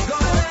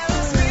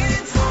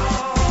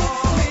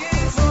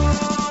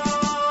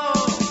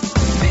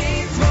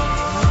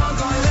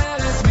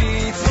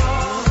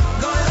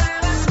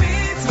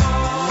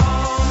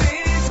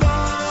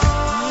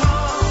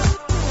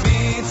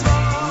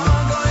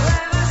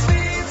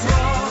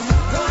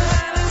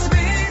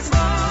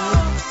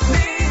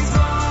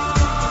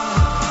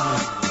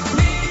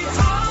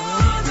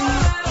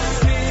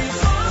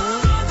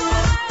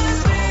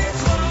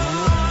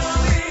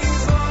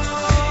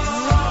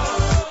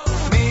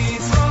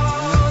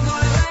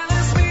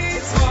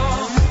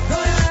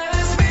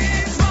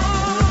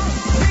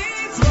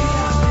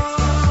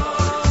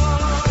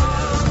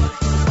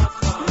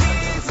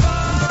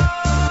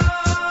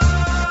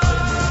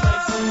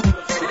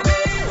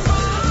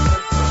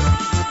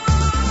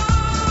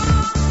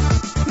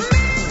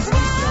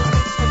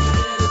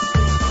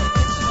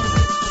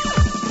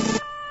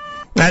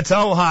That's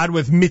Ohad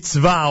with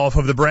Mitzvah off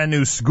of the brand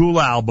new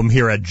School album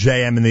here at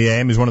JM in the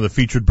AM. He's one of the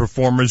featured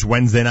performers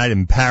Wednesday night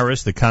in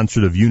Paris, the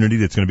Concert of Unity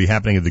that's going to be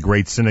happening at the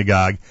Great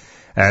Synagogue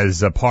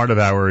as a part of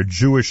our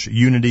Jewish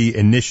Unity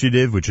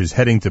Initiative, which is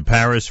heading to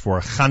Paris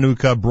for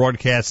Chanukah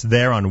broadcasts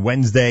there on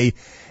Wednesday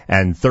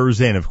and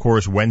Thursday, and of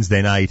course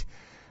Wednesday night,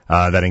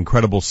 that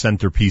incredible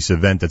centerpiece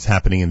event that's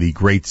happening in the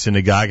Great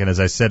Synagogue. And as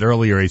I said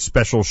earlier, a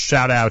special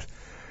shout out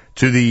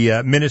to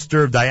the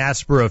Minister of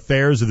Diaspora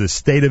Affairs of the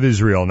State of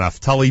Israel,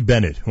 Naftali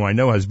Bennett, who I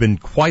know has been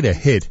quite a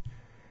hit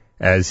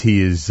as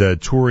he is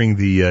touring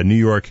the New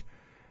York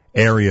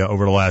area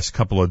over the last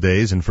couple of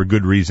days, and for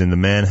good reason. The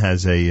man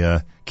has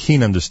a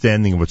keen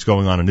understanding of what's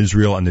going on in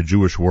Israel and the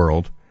Jewish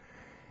world.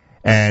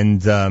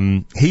 And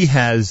he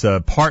has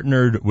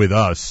partnered with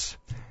us,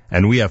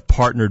 and we have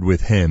partnered with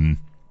him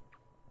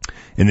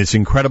in this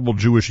incredible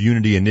Jewish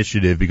Unity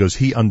Initiative because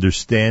he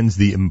understands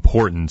the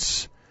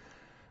importance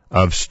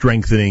of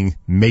strengthening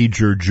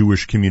major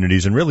Jewish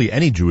communities and really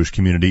any Jewish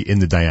community in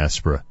the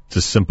diaspora. It's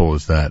as simple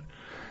as that.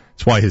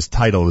 That's why his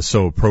title is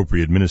so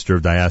appropriate, Minister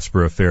of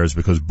Diaspora Affairs,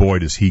 because boy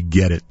does he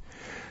get it.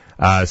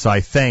 So I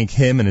thank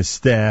him and his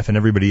staff and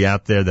everybody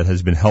out there that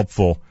has been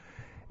helpful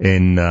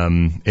in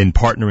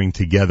partnering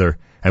together.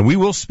 And we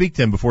will speak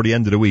to him before the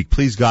end of the week.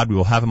 Please God, we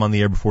will have him on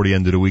the air before the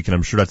end of the week, and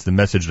I'm sure that's the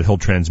message that he'll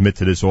transmit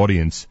to this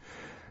audience,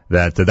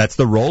 that that's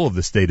the role of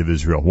the State of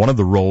Israel. One of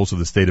the roles of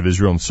the State of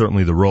Israel, and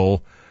certainly the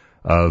role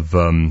of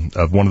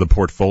one of the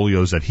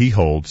portfolios that he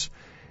holds,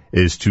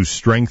 is to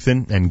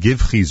strengthen and give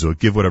chizuk,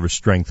 give whatever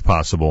strength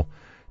possible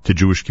to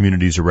Jewish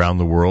communities around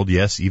the world,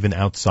 yes, even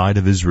outside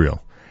of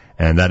Israel.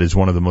 And that is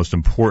one of the most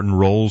important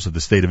roles that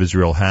the State of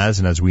Israel has.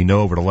 And as we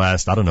know, over the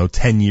last,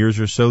 10 years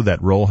or so,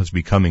 that role has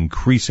become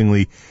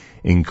increasingly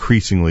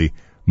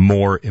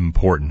more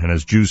important. And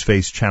as Jews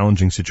face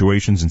challenging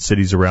situations in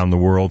cities around the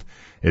world,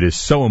 it is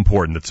so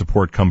important that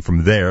support come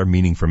from there,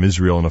 meaning from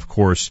Israel, and of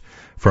course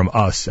from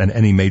us and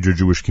any major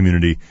Jewish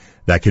community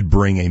that could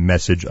bring a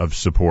message of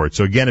support.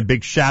 So again, a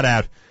big shout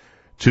out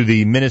to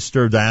the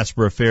Minister of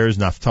Diaspora Affairs,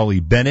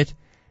 Naftali Bennett,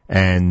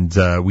 And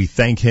we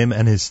thank him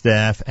and his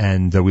staff,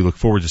 and we look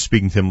forward to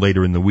speaking to him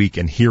later in the week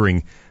and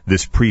hearing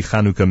this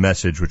pre-Chanukah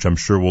message, which I'm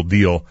sure will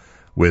deal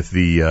with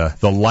the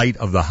light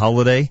of the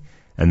holiday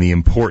and the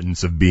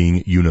importance of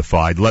being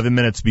unified. 11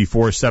 minutes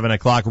before 7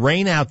 o'clock.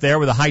 Rain out there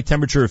with a high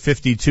temperature of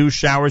 52.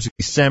 Showers in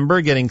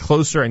December, getting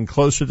closer and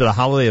closer to the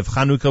holiday of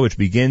Chanukah, which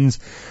begins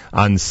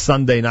on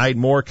Sunday night.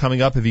 More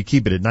coming up if you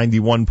keep it at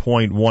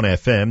 91.1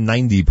 FM,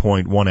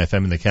 90.1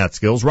 FM in the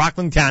Catskills.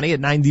 Rockland County at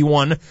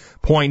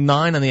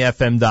 91.9 on the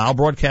FM dial,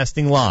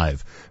 broadcasting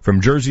live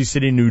from Jersey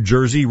City, New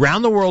Jersey,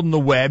 round the world on the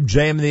web,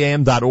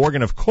 jmandtheam.org,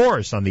 and of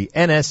course on the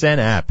NSN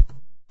app.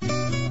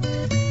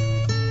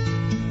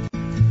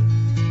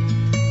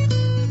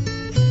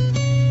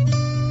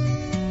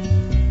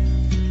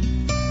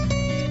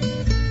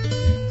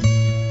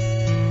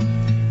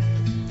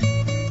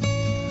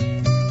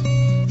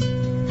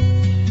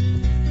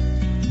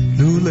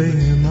 Lule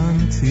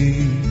Manti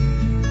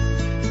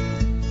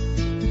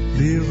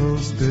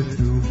Liros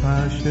Betu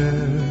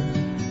Hashem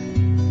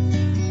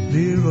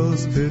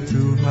Liros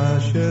Betu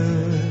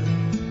Hashem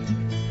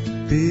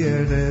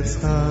B'Eretz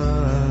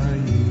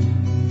Chaim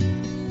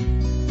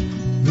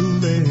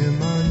Lule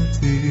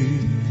Manti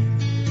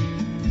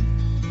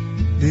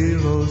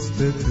Liros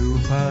Betu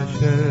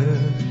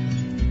Hashem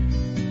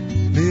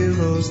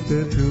Liros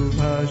Betu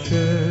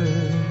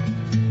Hashem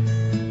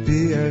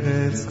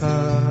B'Eretz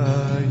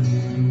Chaim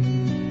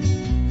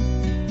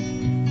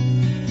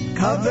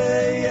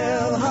Kavei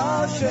El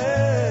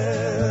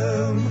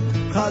Hashem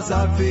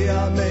Chazak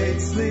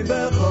v'yametz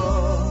libecho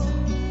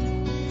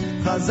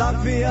Chazak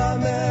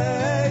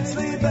v'yametz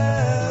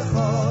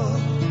libecho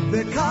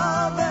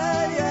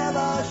V'kavei El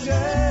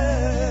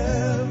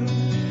Hashem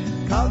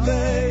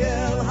Kavei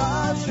El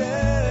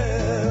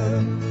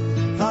Hashem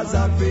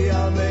Chazak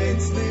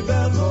v'yametz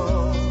libecho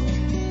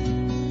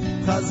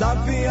Chazak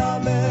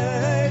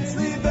v'yametz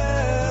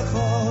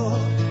libecho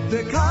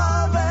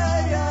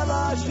V'kavei El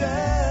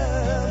Hashem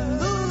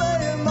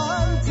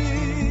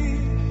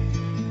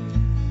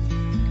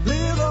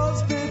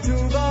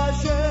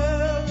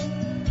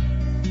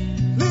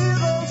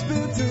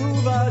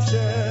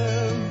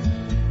Hashem,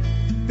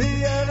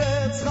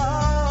 B'Eretz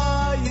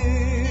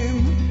Chaim,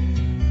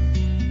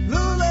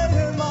 Lulei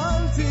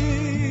Hamanti,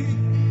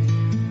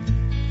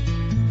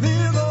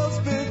 Liros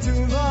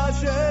B'Tuv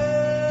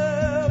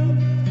Hashem,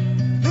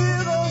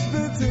 Liros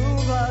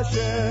B'Tuv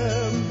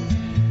Hashem,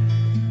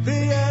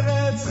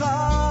 B'Eretz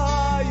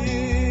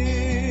Chaim,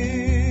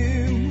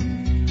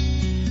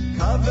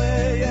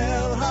 Kavei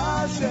El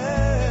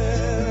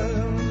Hashem,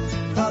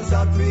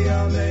 Chazak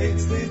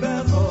v'yametz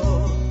libecho.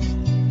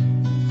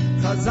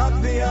 Chazak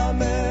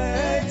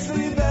v'yametz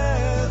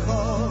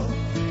libecho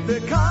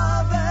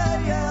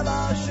V'kavei El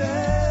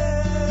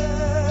Hashem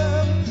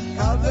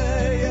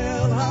Kavei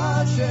El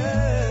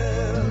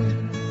Hashem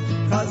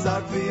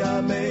Chazak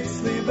v'yametz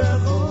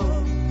libecho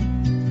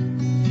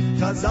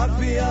Chazak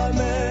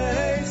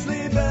v'yametz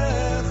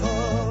libecho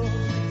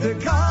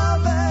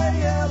V'kavei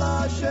El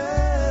Hashem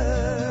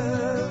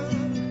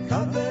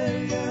Kavei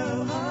El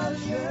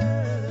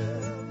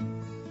Hashem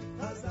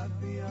Chazak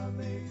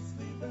v'yametz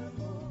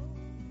libecho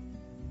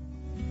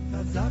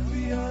Chazak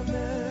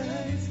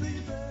v'yametz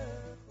libecho.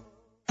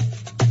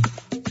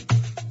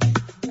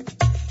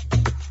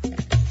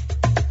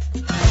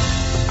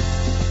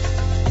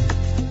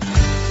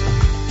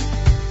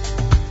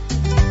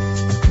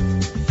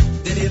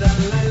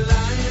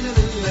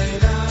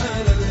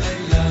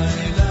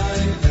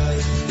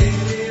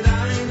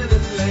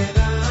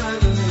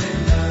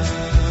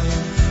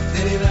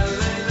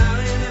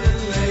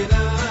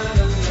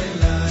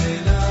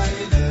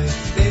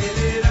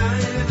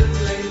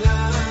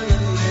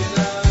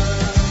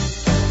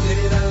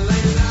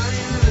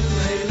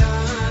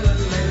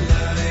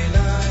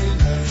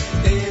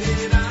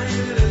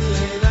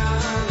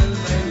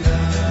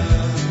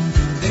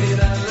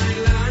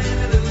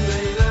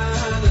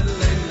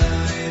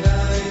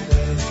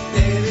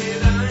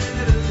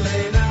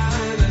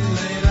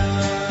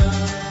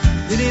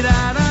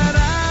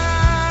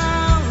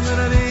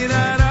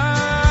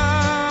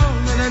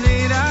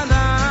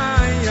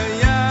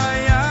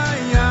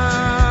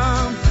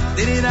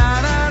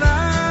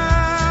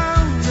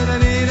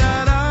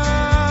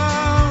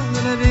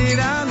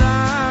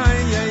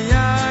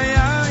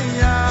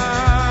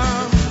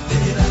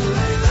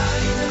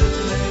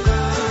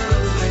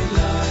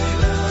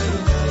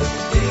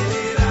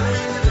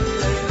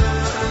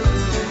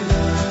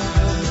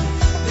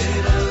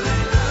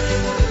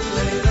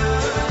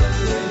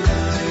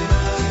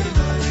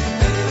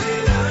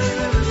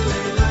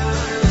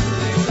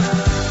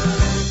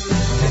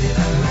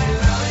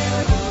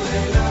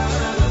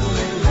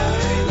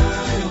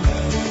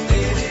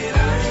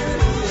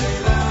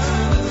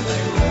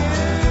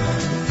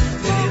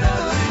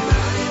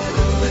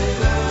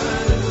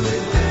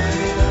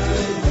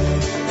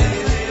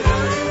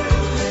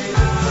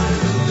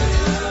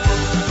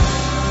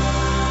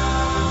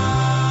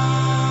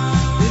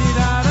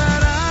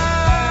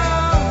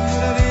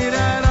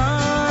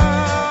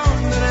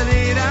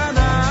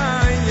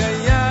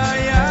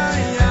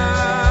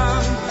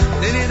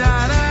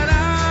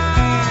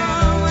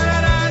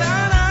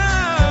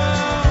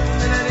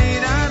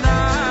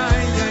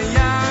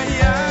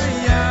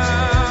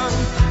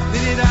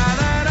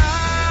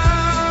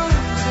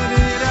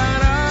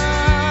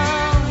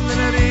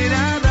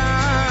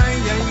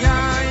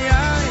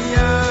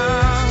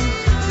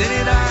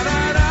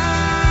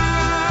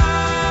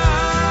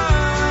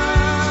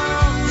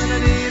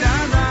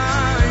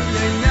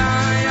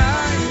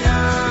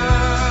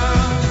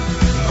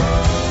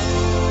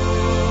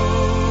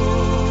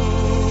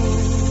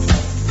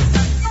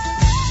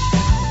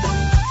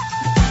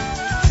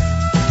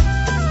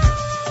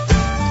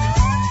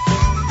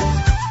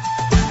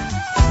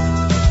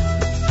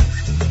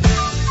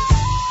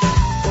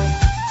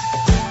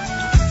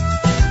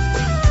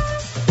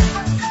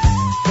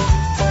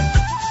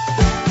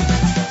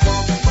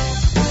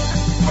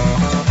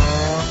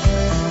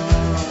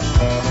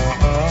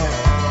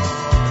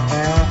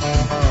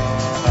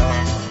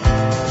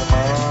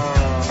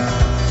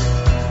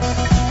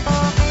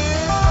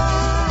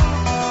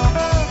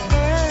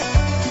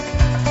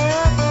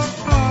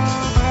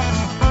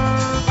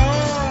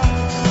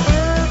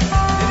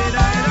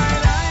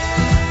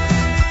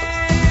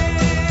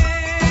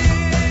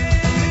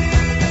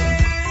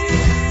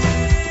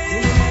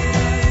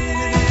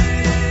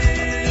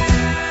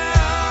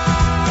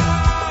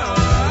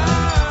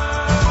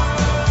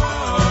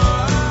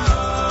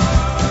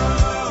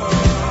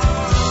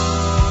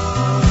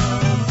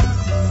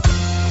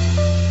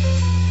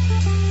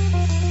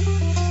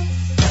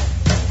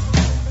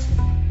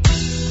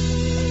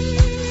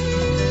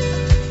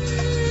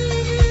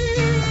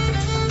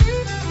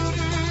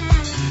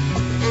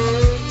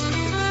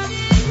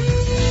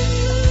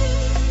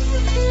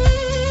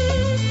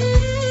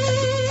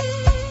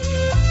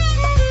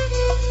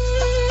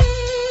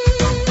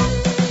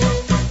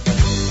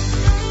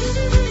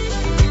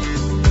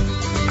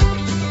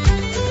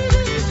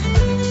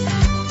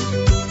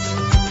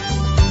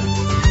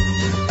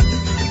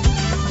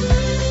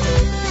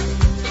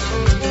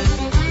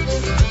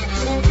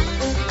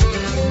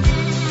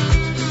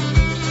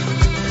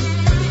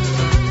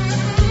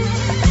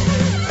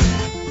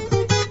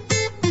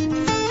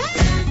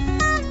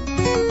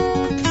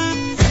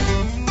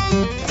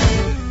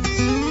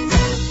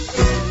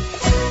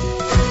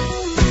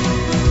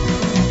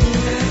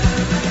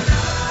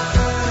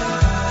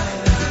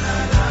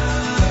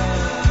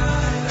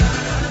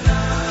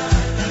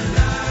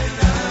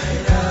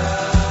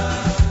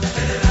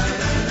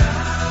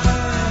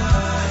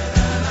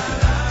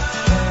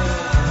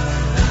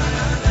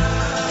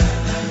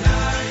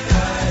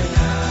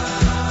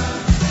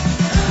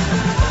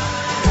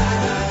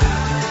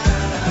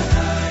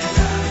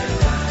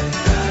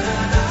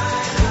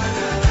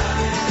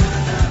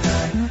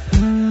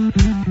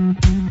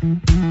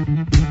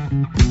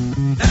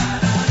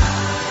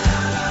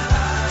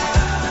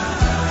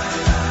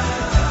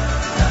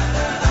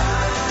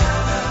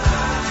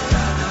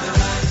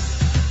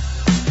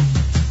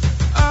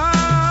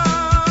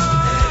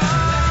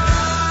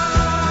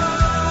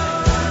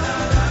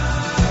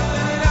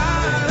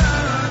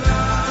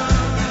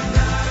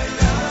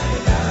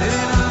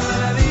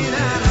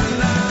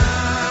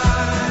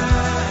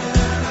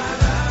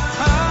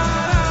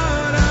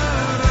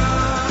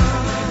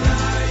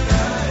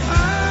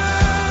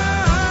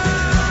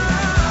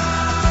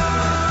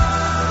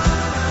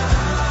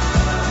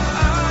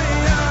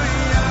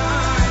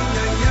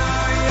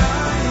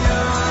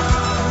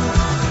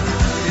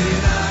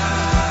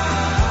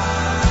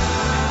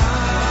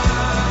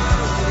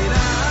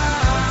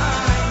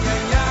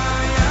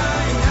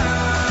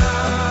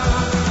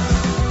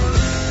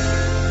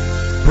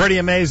 Pretty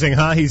amazing,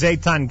 huh? He's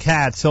Eitan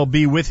Katz. He'll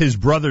be with his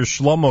brother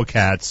Shlomo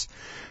Katz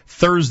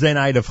Thursday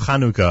night of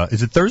Hanukkah.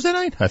 Is it Thursday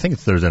night? I think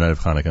it's Thursday night of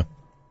Hanukkah.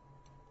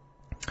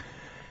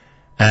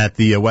 At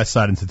the West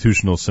Side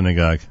Institutional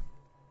Synagogue.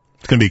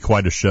 It's going to be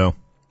quite a show.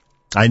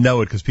 I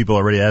know it because people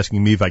are already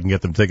asking me if I can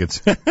get them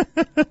tickets.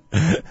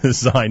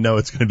 So I know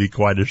it's going to be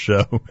quite a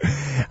show.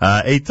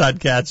 Eitan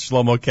Katz,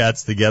 Shlomo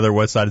Katz together,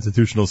 West Side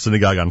Institutional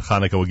Synagogue on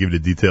Hanukkah. We'll give you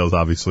the details,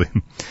 obviously,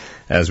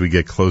 as we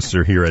get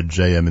closer here at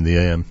JM in the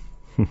AM.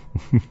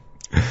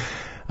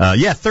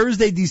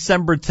 Thursday,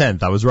 December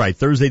 10th. I was right.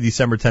 Thursday,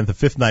 December 10th, the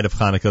fifth night of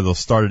Hanukkah. They'll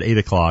start at 8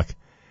 o'clock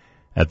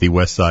at the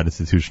West Side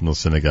Institutional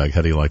Synagogue.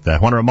 How do you like that? I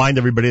want to remind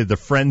everybody that the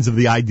Friends of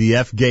the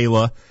IDF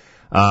Gala,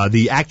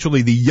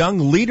 the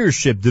Young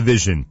Leadership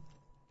Division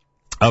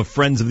of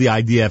Friends of the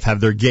IDF have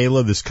their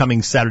gala this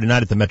coming Saturday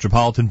night at the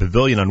Metropolitan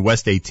Pavilion on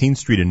West 18th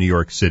Street in New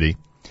York City.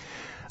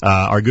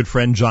 Our good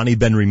friend Johnny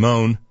Ben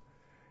Ramon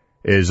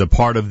is a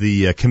part of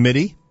the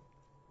committee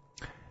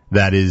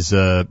that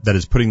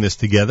is putting this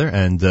together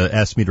and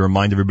asked me to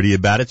remind everybody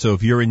about it. So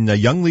if you're in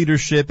young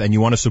leadership and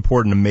you want to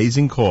support an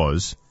amazing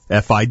cause,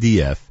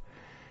 FIDF,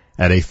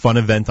 at a fun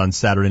event on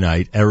Saturday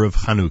night, Erev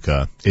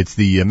Hanukkah. It's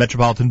the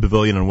Metropolitan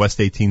Pavilion on West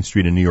 18th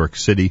Street in New York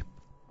City.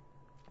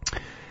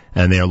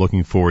 And they are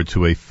looking forward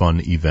to a fun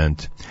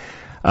event.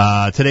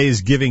 Today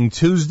is Giving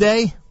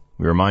Tuesday.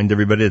 We remind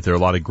everybody that there are a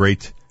lot of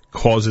great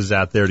causes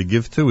out there to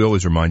give to. We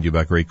always remind you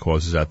about great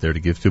causes out there to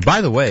give to.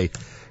 By the way,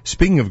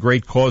 speaking of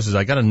great causes,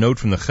 I got a note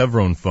from the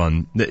Chevron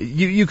Fund.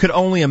 You could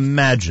only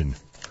imagine,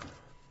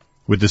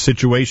 with the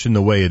situation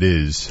the way it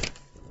is,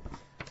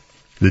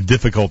 the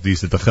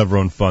difficulties that the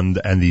Chevron Fund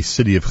and the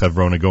city of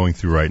Chevron are going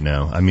through right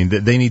now. I mean,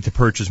 they need to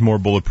purchase more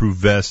bulletproof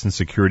vests and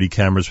security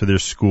cameras for their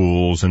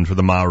schools and for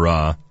the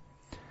Ma'ara,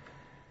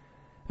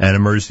 and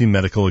emergency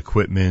medical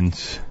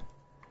equipment.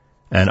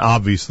 And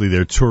obviously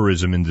their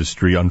tourism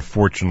industry,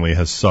 unfortunately,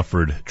 has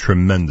suffered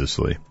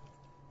tremendously.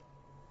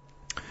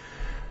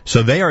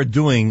 So they are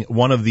doing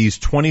one of these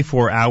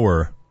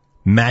 24-hour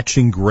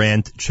matching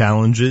grant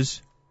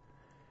challenges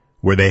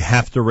where they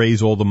have to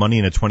raise all the money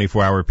in a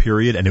 24-hour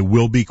period, and it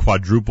will be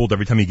quadrupled.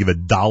 Every time you give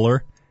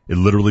 $1, it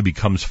literally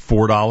becomes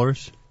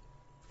 $4.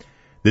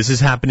 This is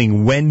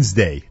happening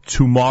Wednesday,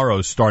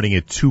 tomorrow, starting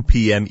at 2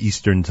 p.m.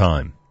 Eastern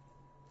Time.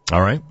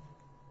 All right?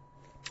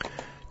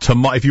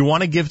 If you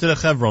want to give to the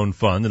Chevron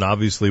Fund, and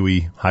obviously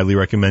we highly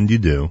recommend you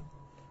do,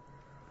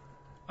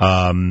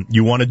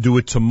 you want to do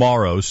it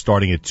tomorrow,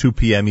 starting at 2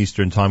 p.m.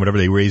 Eastern Time. Whatever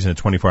they raise in a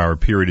 24-hour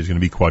period is going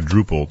to be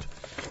quadrupled.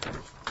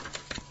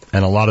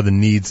 And a lot of the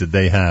needs that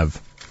they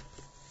have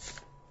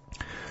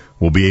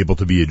will be able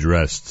to be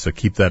addressed. So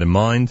keep that in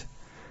mind.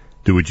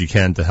 Do what you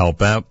can to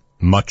help out.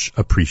 Much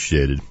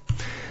appreciated.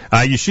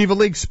 Yeshiva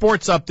League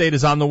Sports update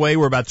is on the way.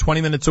 We're about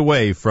 20 minutes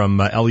away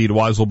from Elliot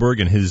Weiselberg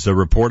and his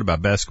report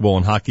about basketball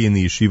and hockey in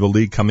the Yeshiva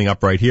League coming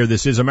up right here.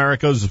 This is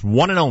America's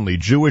one and only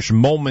Jewish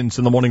Moments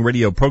in the Morning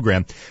radio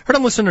program. Heard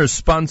on listeners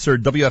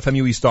sponsored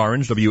WFMU East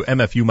Orange,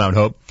 WMFU Mount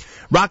Hope,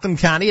 Rockland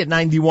County at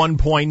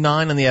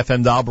 91.9 on the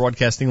FM dial,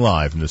 broadcasting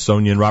live from the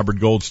Sonia and Robert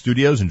Gold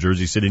studios in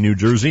Jersey City, New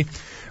Jersey.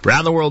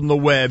 Around the world on the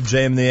web,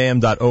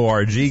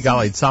 jmtheam.org.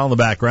 Galei Tzal in the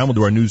background. We'll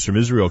do our news from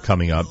Israel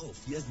coming up.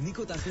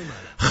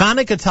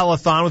 Hanukkah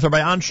telethon with Rabbi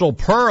Anshel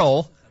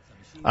Pearl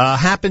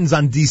happens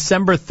on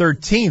December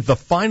 13th, the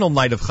final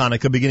night of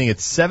Hanukkah, beginning at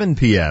 7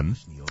 p.m.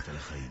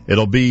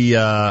 It'll be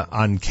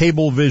on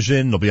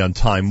Cablevision. It'll be on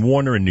Time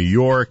Warner in New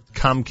York,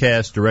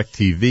 Comcast,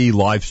 DirecTV,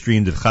 live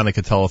streamed at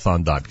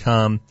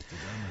HanukkahTelethon.com.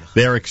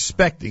 They're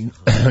expecting,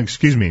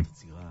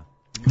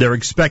 they're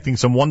expecting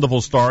some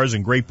wonderful stars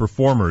and great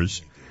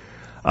performers.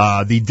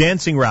 The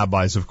dancing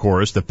rabbis, of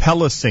course, the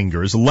Pella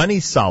singers,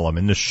 Lenny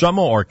Solomon, the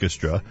Shama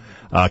Orchestra,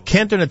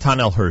 Cantor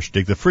Nathaniel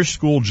Hirschtig, the Frisch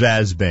School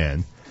Jazz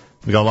Band.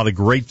 We got a lot of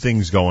great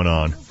things going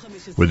on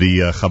with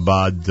the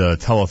Chabad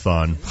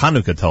telethon,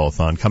 Hanukkah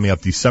telethon, coming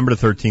up December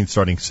 13th,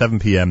 starting 7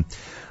 p.m.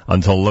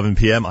 until 11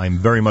 p.m. I'm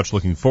very much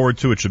looking forward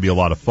to it. It should be a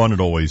lot of fun. It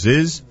always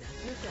is.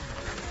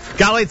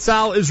 Galei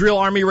Tzal, Israel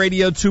Army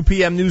Radio, 2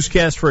 p.m.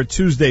 newscast for a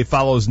Tuesday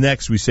follows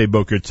next. We say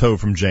Boker Tov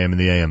from JM in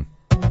the AM.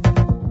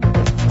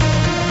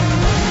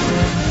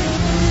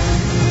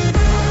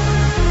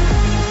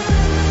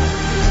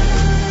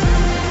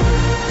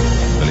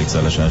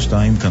 צה"ל השעה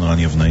 2, כאן רן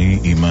יבנאי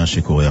עם מה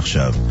שקורה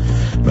עכשיו.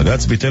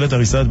 בג"ץ ביטל את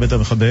הריסת בית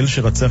המחבל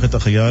שרצח את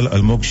החייל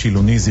אלמוג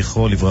שילוני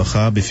זכרו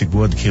לברכה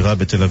בפיגוע דקירה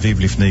בתל אביב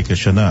לפני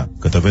כשנה.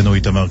 כתבנו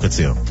איתמר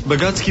קציר.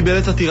 בג"ץ קיבל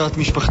את עתירת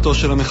משפחתו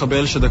של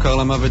המחבל שדקר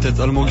למוות את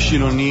אלמוג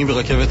שילוני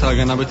ברכבת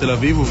ההגנה בתל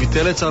אביב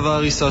וביטל את צו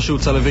ההריסה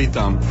שהוצא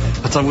לביתם.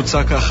 הצו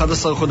הוצא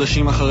כ-11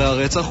 חודשים אחרי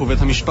הרצח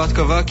ובית המשפט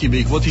קבע כי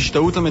בעקבות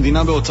השתאות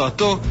המדינה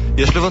בהוצאתו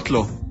יש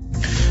לבטלו.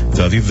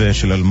 ואביו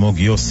של אלמוג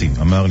יוסי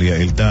אמר לי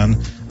אלדן,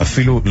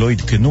 אפילו לא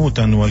עדכנו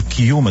אותנו על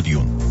קיום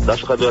הדיון.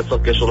 אף אחד לא יצר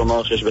קשר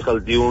לומר שיש בכלל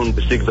דיון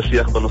בשיג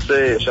ושיח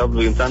בנושא. ישבנו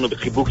והמתנו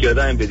בחיבוק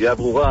ידיים בידיעה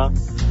ברורה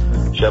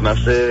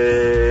שהמעשה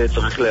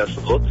צריך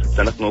להיעשות.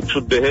 אנחנו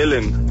פשוט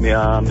בהלם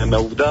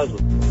מהעובדה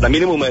הזאת.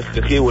 המינימום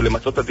ההכרחי הוא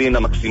למצות הדין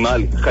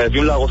המקסימלי.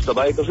 חייבים להרוס את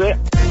הבית הזה.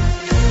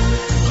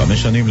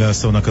 5 שנים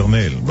לאסון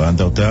הכרמל.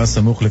 באנדרטה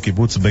סמוך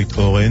לקיבוץ בית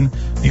אורן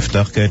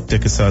נפתח כעת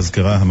טקס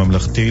ההזכרה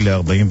הממלכתי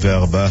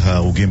ל-44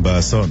 ההרוגים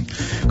באסון.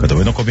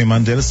 כתבנו קובי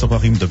מנדל שוחח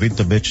עם דוד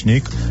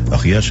טבצ'ניק,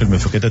 אחיה של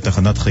מפקדת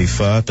תחנת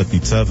חיפה, תת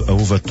ניצב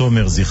אהובה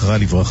תומר, זכרה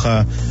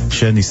לברכה,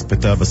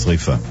 שנספתה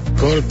בשריפה.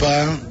 כל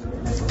פעם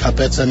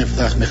הפצע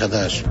נפתח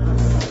מחדש.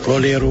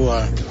 כל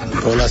אירוע,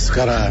 כל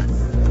הזכרה.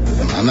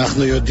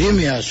 אנחנו יודעים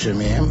מי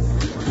האשמים,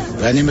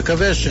 ואני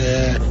מקווה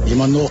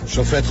שימנו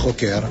שופט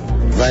חוקר,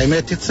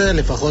 והאמת תצא,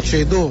 לפחות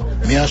שידעו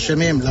מי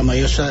האשמים, למה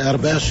יש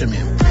הרבה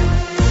אשמים.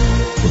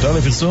 הותר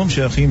לפרסום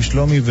שאחים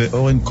שלומי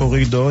ואורן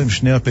קורידו הם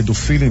שני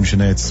הפדופילים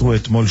שנעצרו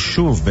אתמול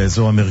שוב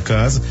באזור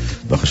המרכז,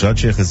 בחשד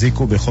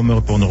שהחזיקו בחומר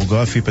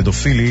פורנוגרפי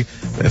פדופילי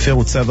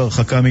והפרו צו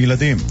הרחקה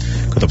מילדים.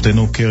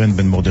 כתבתנו קרן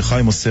בן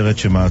מרדכי מוסרת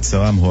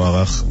שמעצרם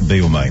הוארך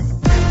ביומיים.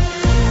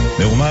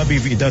 מהומה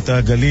בוועידת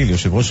הגליל,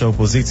 יושב ראש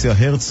האופוזיציה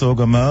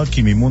הרצוג אמר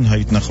כי מימון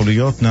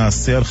ההתנחלויות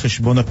נעשה על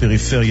חשבון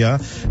הפריפריה,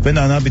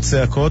 ונענה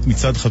בצעקות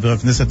מצד חבר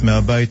הכנסת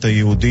מהבית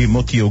היהודי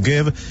מוטי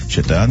יוגב,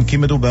 שטען כי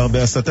מדובר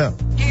בהסתה.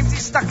 אם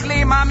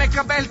תסתכלי מה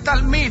מקבל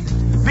תלמיד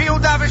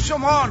ביהודה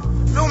ושומרון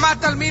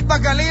לעומת תלמיד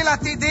בגליל,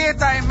 עתידי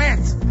את האמת,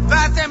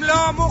 ואתם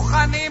לא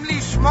מוכנים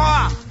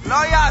לשמוע. לא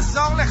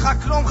יעזור לך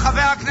כלום,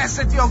 חבר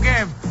הכנסת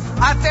יוגב.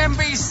 אתם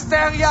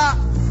בהיסטריה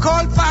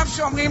כל פעם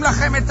שאומרים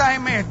לכם את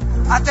האמת.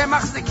 אתם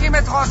מחזיקים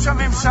את ראש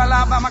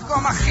הממשלה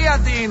במקום הכי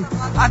עדין.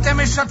 אתם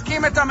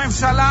משתקים את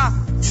הממשלה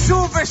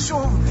שוב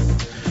ושוב.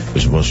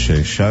 יושב ראש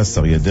ש"ס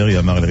אריה דרעי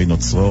אמר לרינו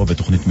צרור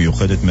בתוכנית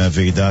מיוחדת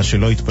מהוועידה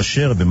שלא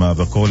יתפשר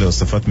במאבקו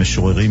להוספת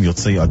משוררים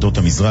יוצאי עדות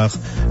המזרח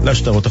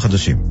לשטרות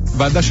החדשים.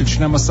 ועדה של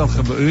 12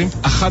 חברים,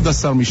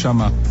 11 משם,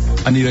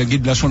 אני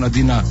אגיד לשון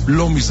עדינה,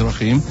 לא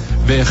מזרחים,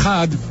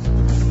 ואחד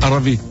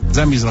ערבי.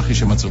 זה המזרחי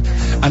שמצאו.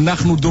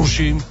 אנחנו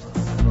דורשים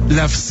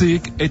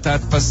להפסיק את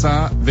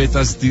ההדפסה ואת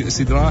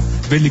הסדרה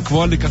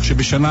ולקבוע לכך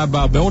שבשנה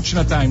הבאה, בעוד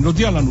שנתיים,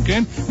 נודיע לנו,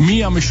 כן?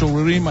 מי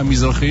המשוררים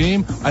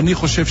המזרחיים. אני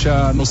חושב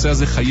שהנושא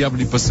הזה חייב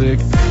להיפסק.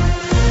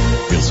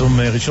 פרסום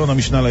ראשון,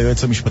 המשנה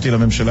ליועץ המשפטי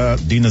לממשלה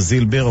דינה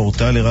זילבר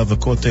הורתה לרב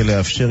הכותל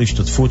לאפשר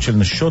השתתפות של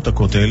נשות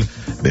הכותל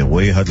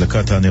באירועי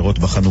הדלקת הנרות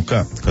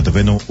בחנוכה.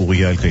 כתבנו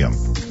אוריה אלקיים.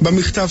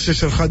 במכתב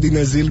ששלחה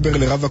דינה זילבר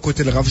לרב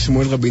הכותל הרב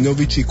שמואל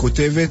רבינוביץ' היא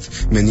כותבת: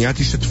 מניעת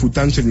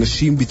השתתפותן של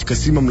נשים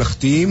בטקסים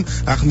ממלכתיים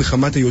אך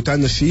מחמת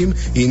היותן נשים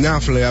אינה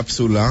אפליה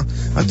פסולה.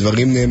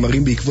 הדברים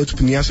נאמרים בעקבות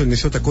פנייה של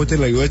נשות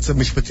הכותל ליועץ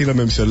המשפטי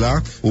לממשלה,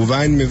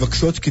 ובה הן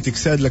מבקשות כי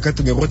טקסי הדלקת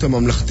הנרות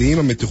הממלכתיים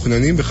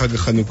המתוכננים בחג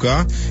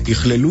החנוכה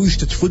יכללו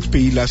השתתפות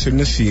פעילה של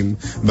נשים.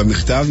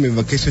 במכתב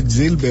מבקשת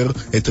זילבר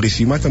את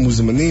רשימת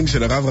המוזמנים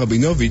של הרב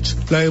רבינוביץ'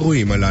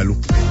 לאירועים הללו.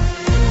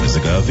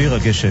 מזג האוויר,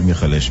 הגשם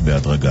יחלש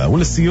בהדרגה.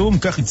 ולסיום,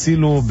 כך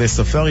הצילו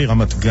בספארי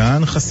רמת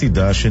גן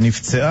חסידה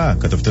שנפצעה.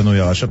 כתבתנו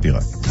יערה שפירה.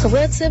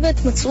 חברי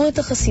הצוות מצאו את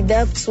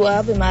החסידה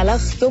הפצועה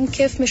במהלך יום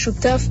כיף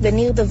משותף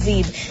בניר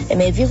דוד. הם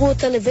העבירו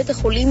אותה לבית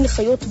החולים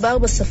לחיות בר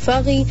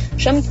בספארי,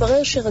 שם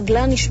התברר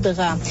שרגלה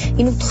נשברה.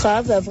 היא נותחה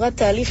ועברה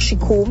תהליך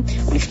שיקום,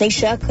 ולפני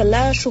שעה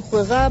קלה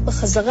שוחררה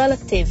בחזרה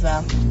לטבע.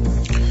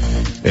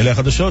 אלה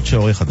החדשות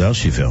שעורך הדר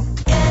שיפר.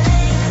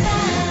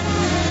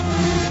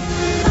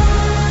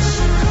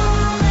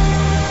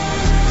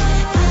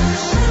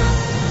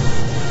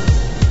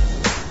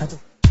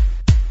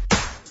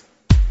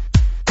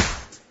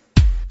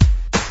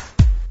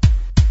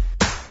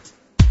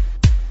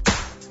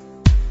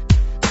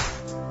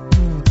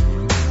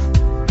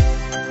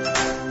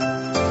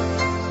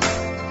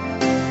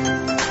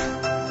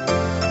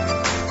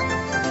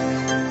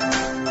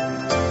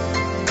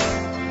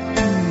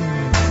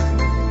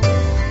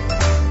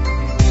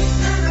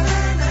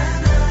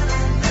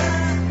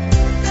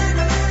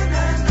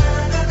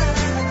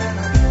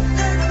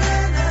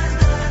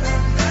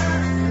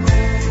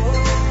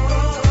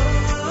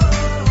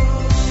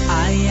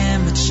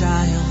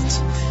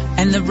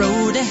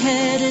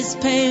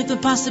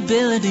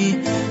 Possibility,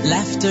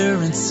 laughter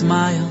and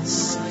smiles.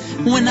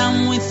 When I'm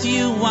with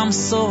you, I'm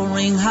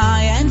soaring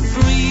high and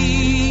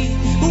free.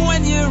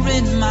 When you're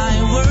in my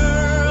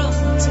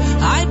world,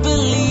 I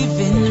believe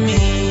in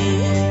me.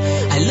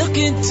 I look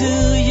into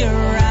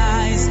your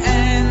eyes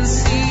and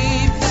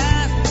see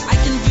that I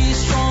can be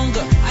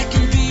stronger, I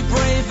can be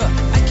braver,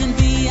 I can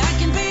be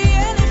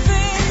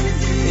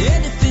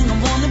anything I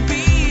wanna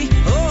be.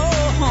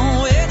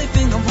 Oh,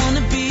 anything I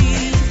wanna be.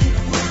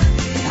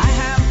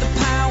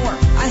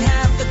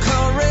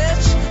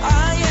 Courage,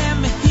 I am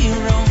a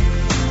hero.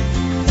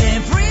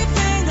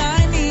 Everything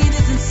I need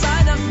is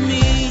inside of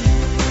me.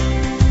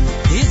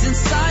 Is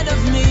inside of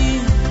me.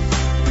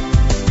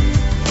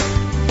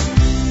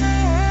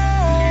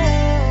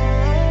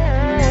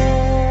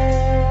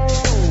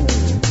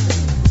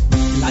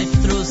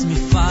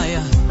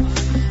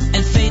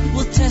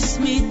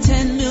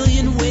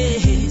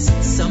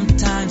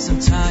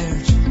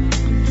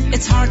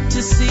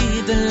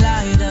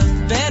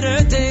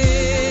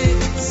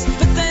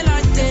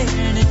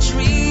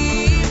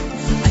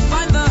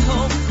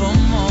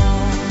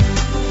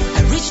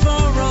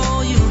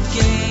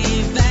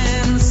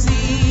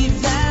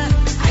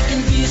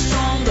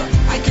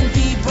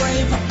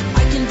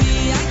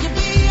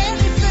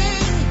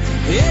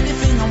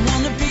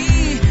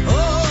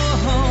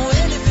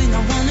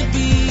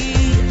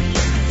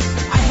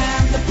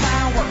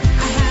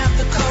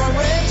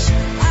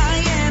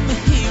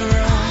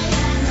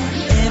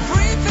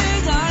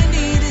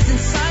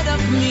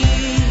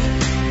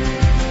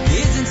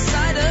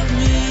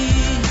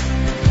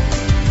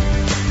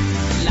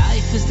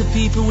 is the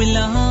people we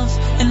love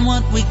and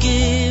what we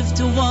give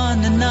to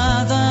one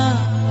another.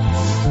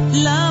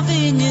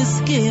 Loving is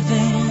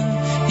giving,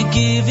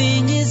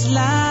 giving is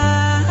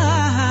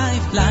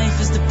life.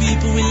 Life is the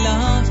people we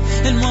love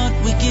and what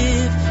we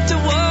give to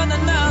one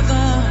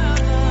another.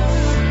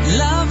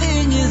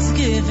 Loving is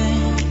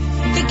giving,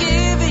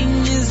 giving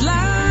is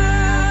life.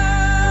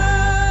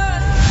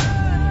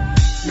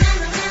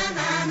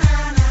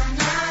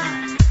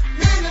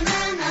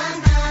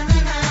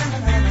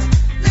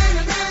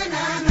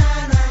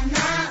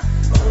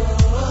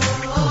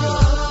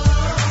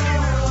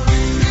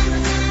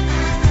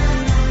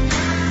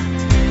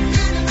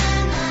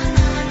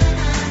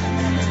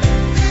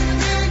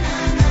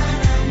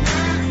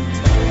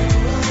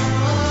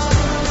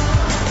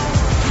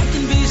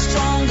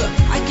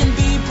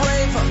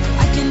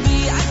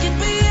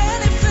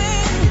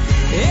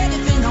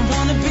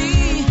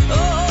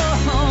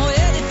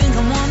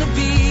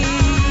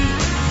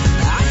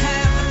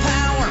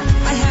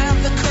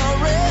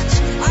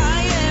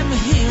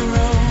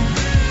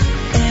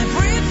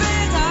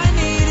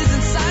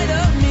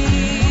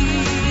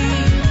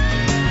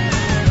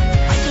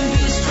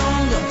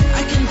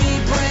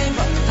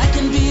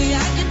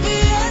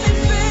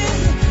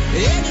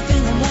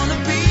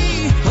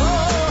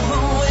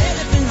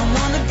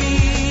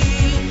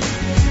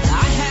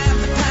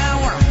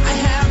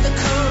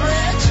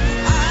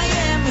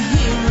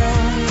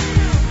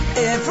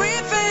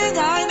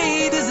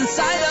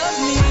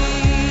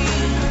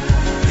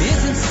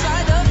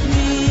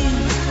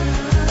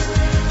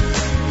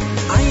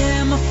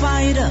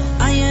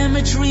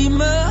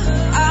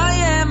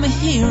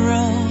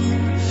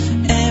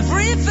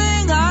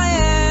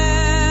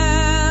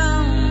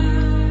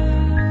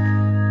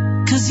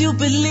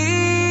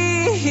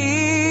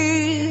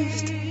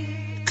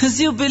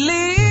 You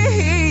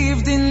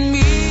believed in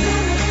me.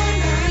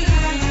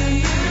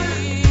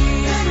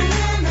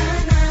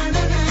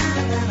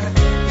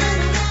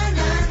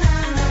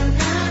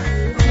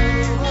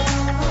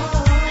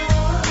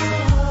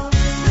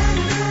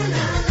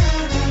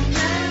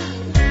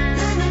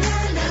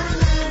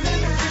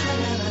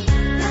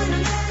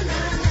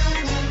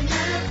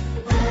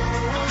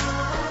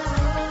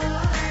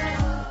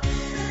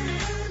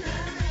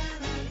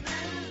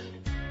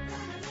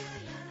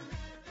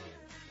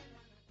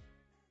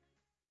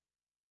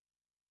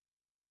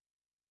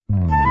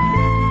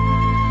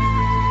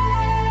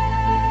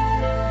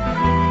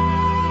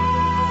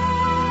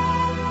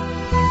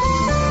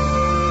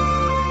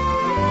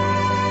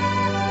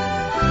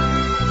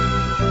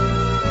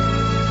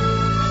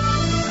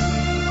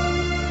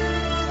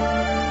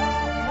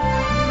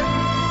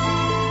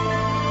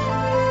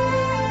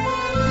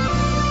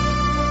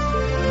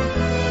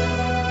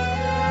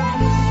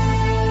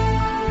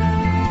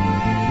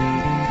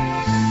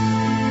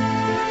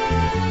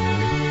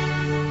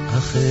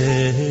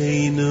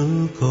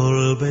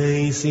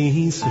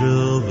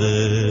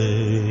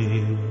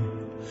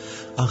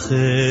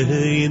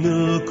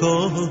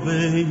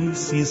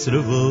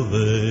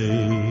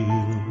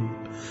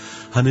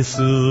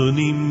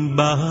 הנשונים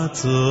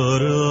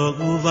בצור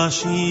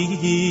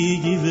ובשיגיביה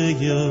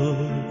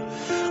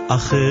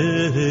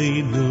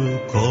אחינו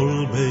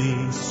כל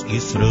בית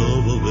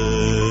ישראל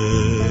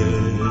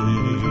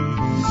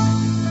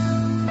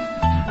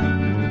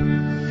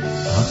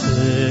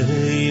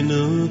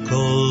אחינו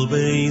כל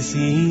בית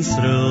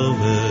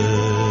ישראל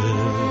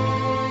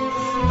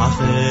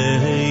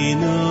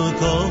אחינו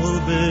כל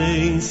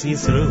בית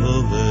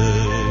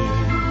ישראל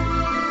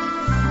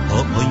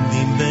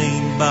Oindim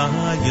bein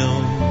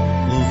bayom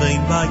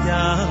uvein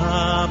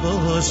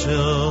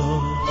bayabosho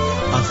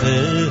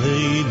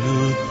Acheinu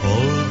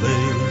kol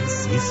beis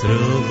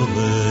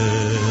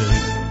Yisroel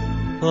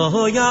O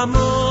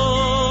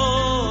yamotoi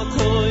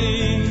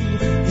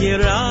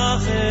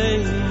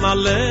Yerachem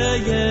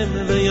aleim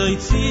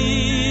veyotzigei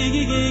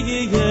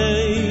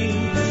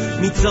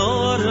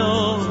Mitzoro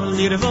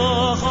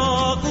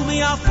lirvochok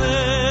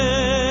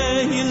umiyafeilo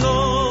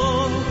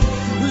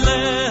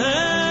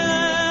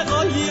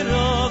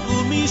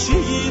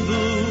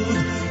Shibud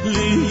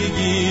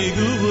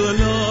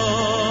ligigula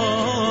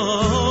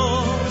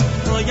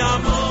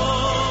Oyamokoi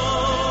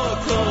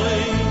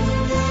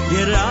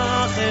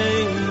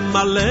Yerachem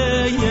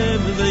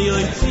Maleyem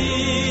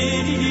Veyotzigei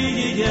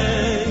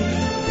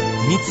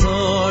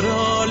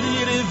Mitzoro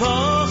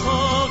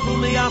lirvachok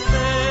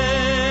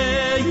meyafeilo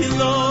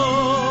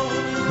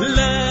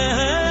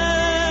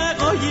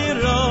Lego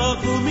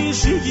Yeraku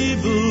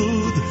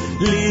Mishibud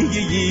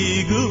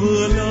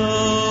ligigula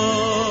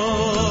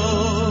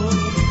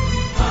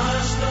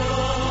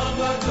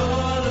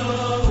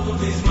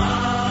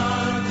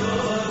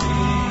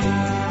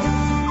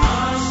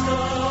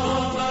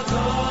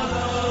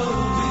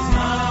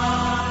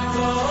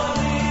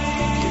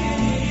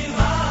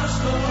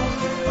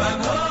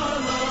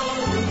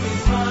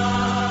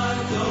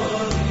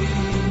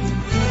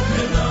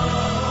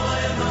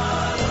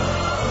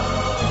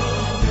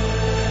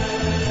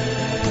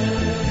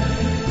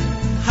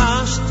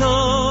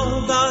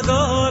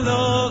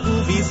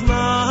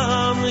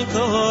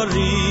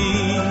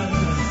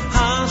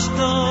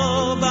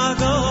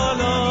Bagolo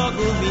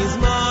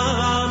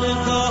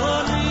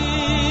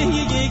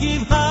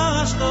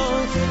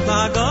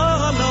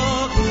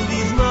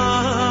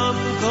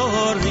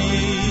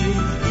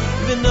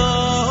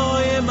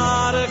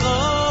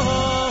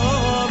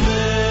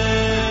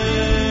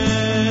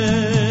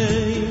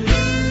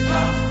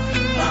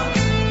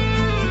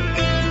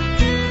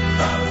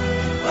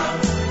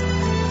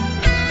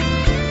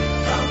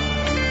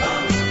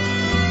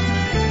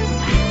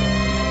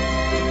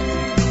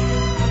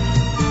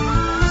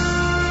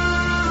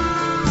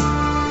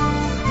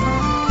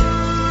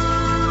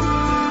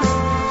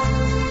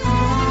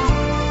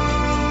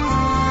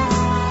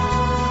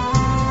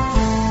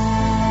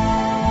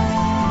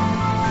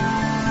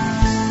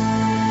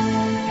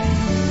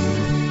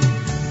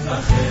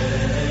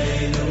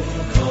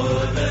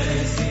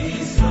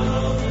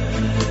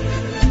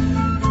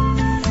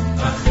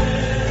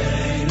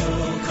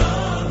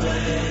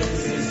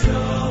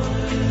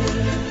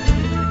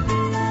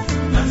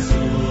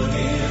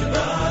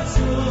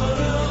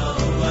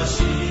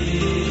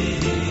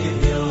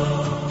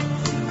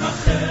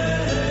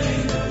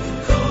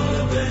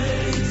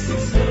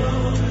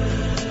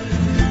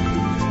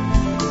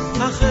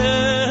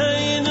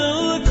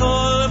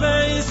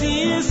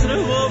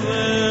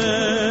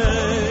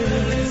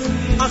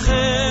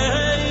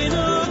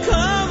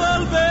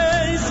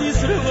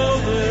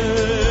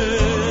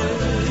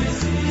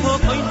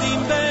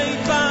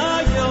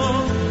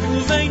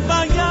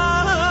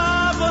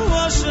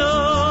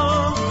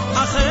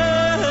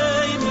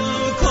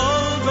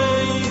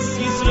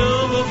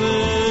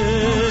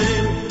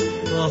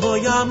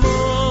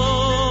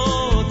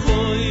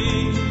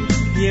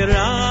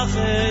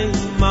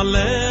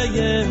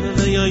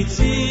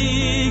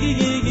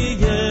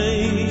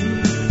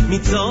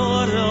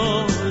Mitzoro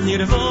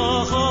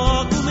nirvocho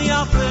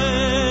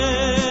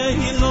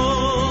kumiyafeilo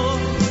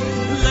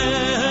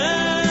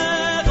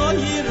Lego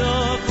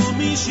yiraku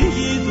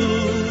mishiyidu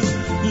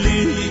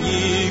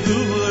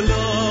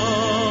liyigulo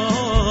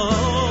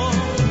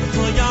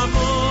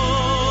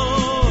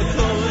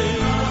Oyamotoi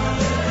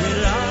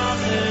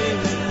yirachem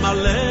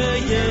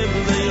maleyem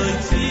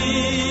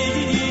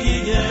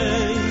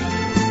veyotziyei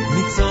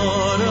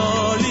Mitzoro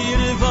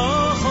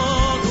nirvocho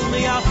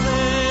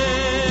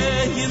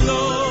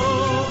kumiyafeilo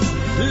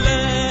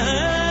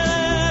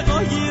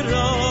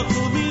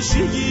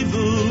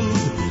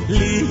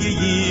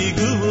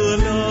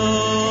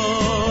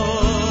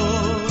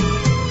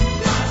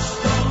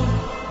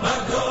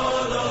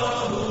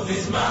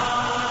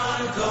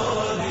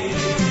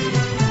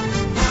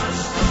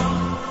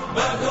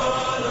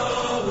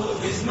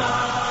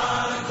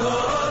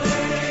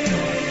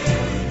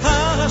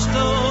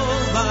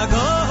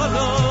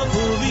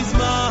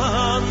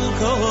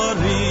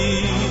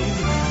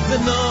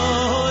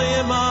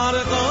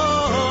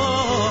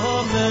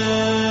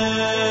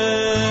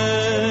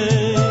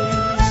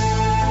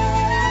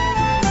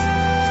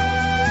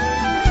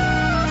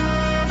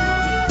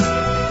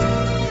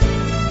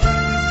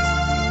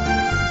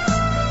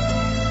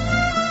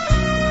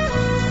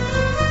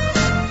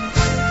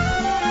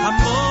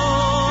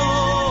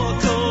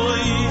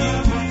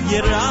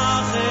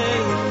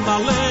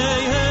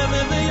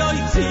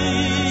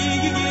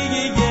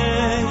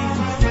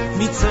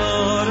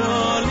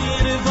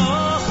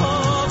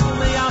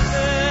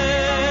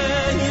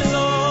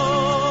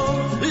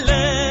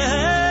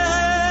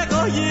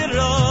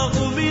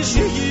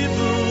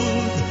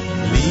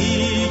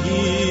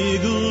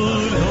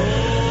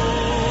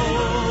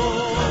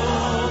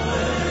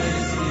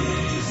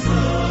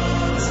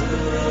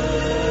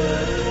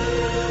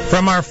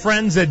From our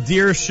friends at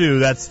Dirshu,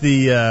 that's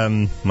the,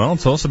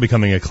 it's also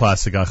becoming a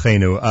classic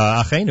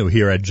Achenu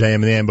here at JM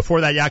in the AM.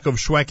 Before that, Yaakov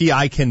Shweki,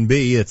 I Can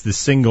Be. It's the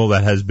single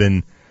that has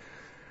been,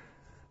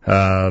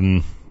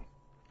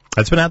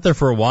 it's been out there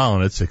for a while,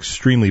 and it's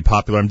extremely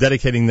popular. I'm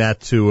dedicating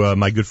that to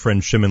my good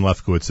friend Shimon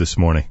Lefkowitz this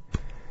morning.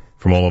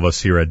 From all of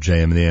us here at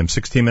JM in the AM.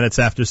 16 minutes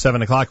after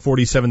 7 o'clock,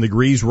 47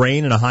 degrees,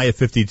 rain, and a high of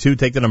 52.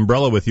 Take that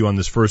umbrella with you on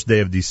this first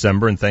day of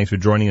December, and thanks for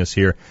joining us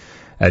here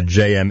at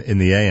JM in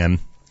the AM.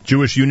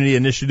 Jewish Unity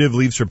Initiative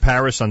leaves for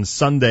Paris on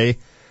Sunday.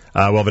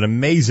 We'll have an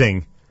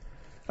amazing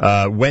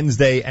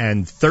Wednesday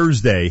and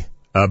Thursday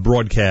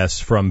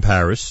broadcast from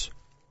Paris.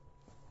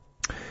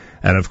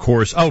 And, of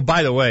course,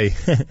 by the way,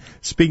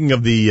 speaking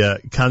of the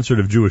Concert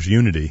of Jewish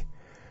Unity,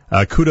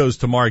 kudos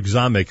to Mark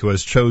Zamek, who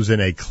has chosen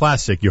a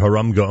classic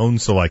Yehoram Gaon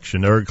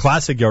selection, or a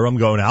classic Yehoram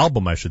Gaon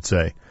album, I should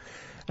say,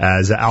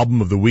 as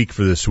album of the week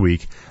for this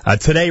week.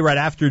 Today, right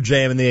after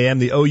JM in the AM,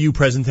 the OU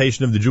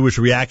presentation of the Jewish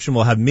Reaction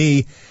will have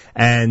me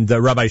and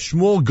Rabbi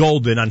Shmuel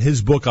Golden on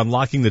his book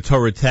Unlocking the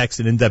Torah Text,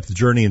 an in-depth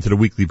journey into the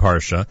weekly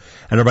parsha,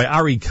 and Rabbi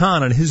Ari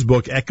Khan on his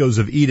book Echoes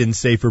of Eden,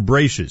 Sefer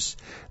Breishis.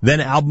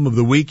 Then album of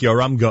the week,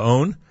 Yehoram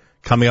Gaon,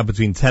 coming up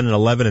between 10 and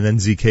 11, and then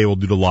ZK will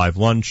do the live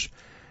lunch.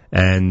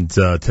 And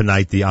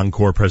tonight, the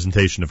encore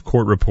presentation of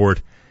Court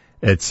Report,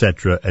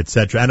 etc.,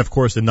 etc. And, of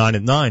course, the 9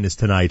 at 9 is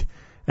tonight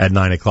at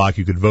 9 o'clock.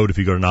 You could vote if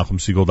you go to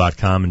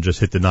NachumSegal.com and just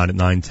hit the 9 at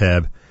 9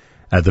 tab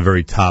at the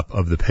very top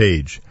of the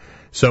page.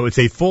 So it's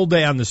a full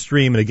day on the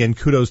stream, and again,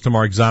 kudos to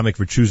Mark Zamek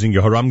for choosing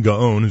Yehoram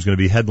Gaon, who's going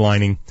to be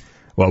headlining,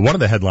 one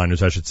of the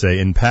headliners, I should say,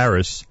 in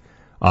Paris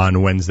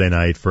on Wednesday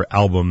night for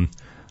Album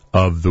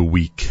of the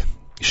Week.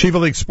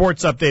 Yeshiva League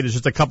Sports Update is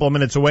just a couple of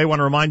minutes away. I want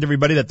to remind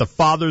everybody that the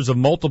Fathers of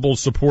Multiple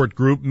Support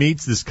Group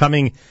meets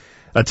tonight,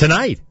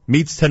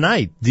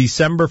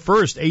 December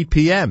 1st, 8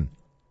 p.m.,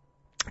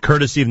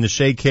 courtesy of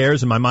Neshei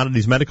Cares and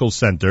Maimonides Medical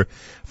Center.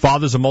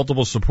 Fathers of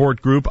Multiple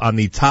Support Group on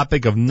the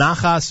topic of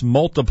Nachas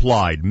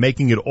Multiplied,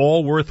 making it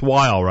all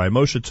worthwhile, right?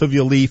 Moshe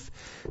Tuvia Leaf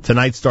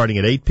tonight starting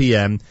at 8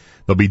 p.m.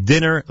 There'll be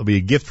dinner, there'll be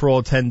a gift for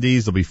all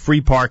attendees, there'll be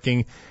free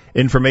parking.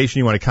 Information,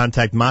 you want to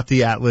contact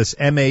Matti Atlas,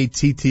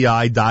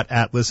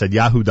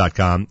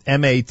 matti.atlas@yahoo.com,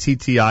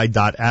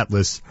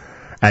 matti.atlas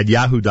at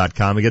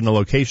yahoo.com. Again, the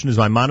location is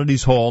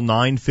Maimonides Hall,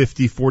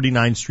 950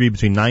 49th Street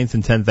between 9th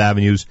and 10th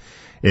Avenues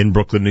in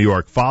Brooklyn, New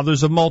York.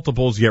 Fathers of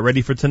Multiples, get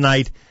ready for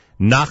tonight.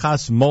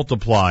 Nachas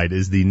Multiplied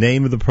is the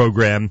name of the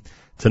program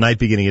tonight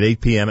beginning at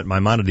 8 p.m. at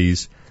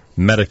Maimonides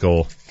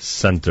Medical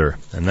Center.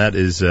 And that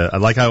is,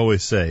 like I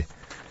always say,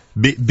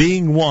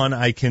 being one,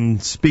 I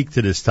can speak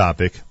to this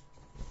topic.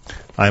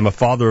 I am a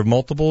father of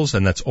multiples,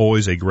 and that's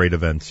always a great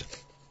event.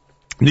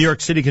 New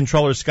York City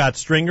Controller Scott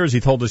Stringers, he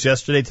told us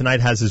yesterday, tonight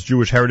has his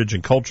Jewish Heritage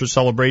and Culture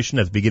celebration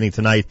that's beginning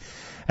tonight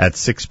at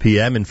 6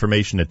 p.m.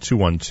 Information at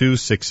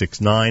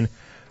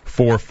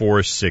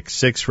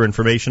 212-669-4466. For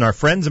information, our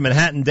friends at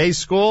Manhattan Day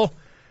School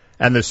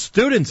and the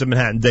students at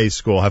Manhattan Day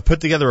School have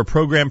put together a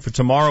program for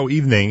tomorrow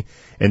evening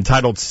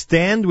entitled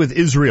Stand with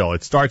Israel.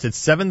 It starts at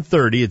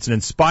 7:30. It's an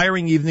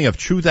inspiring evening of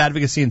truth,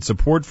 advocacy, and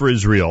support for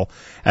Israel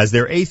as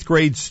their 8th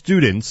grade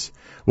students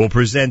will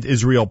present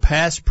Israel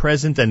past,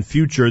 present, and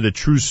future, the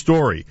true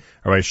story.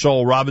 All right,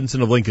 Shoal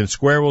Robinson of Lincoln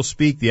Square will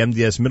speak. The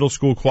MDS Middle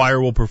School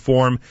Choir will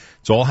perform.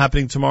 It's all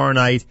happening tomorrow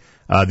night.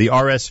 The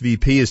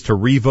RSVP is to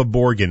Reva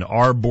Borgen,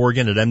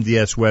 rborgen at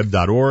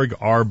mdsweb.org,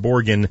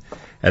 rborgen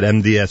at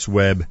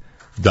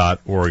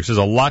mdsweb.org. So there's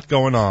a lot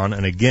going on,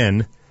 and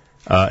again,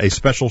 a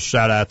special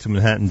shout-out to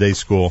Manhattan Day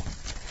School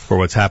for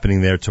what's happening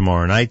there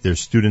tomorrow night. Their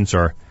students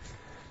are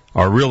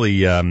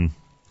really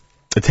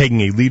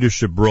taking a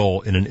leadership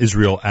role in an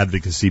Israel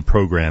advocacy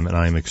program, and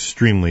I am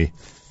extremely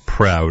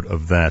proud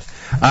of that.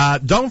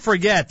 Don't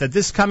forget that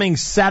this coming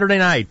Saturday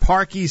night,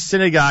 Park East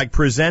Synagogue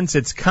presents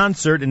its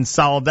concert in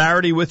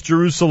solidarity with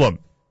Jerusalem.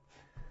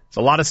 There's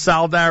a lot of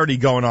solidarity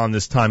going on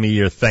this time of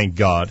year, thank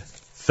God.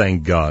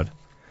 Thank God.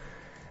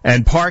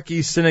 And Park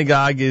East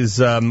Synagogue is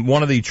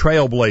one of the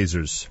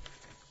trailblazers.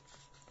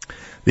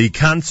 The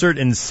concert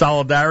in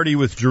solidarity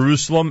with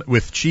Jerusalem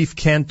with Chief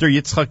Cantor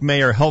Yitzchak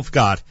Meir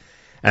Helfgott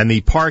and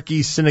the Park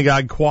East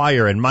Synagogue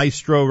Choir and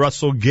Maestro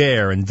Russell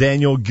Gare and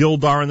Daniel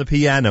Gildar on the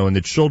piano and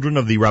the children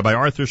of the Rabbi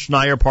Arthur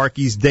Schneier Park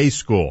East Day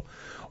School.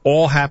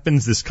 All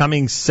happens this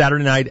coming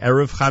Saturday night,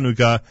 Erev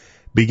Chanukah,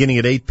 beginning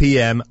at 8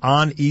 p.m.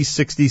 on East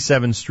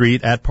 67th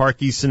Street at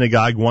Park East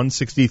Synagogue,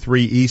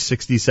 163 East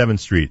 67th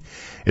Street.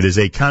 It is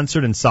a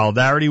concert in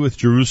solidarity with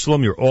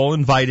Jerusalem. You're all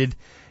invited.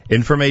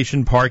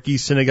 Information,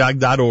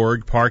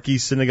 parkeastsynagogue.org,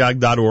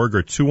 parkeastsynagogue.org,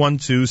 or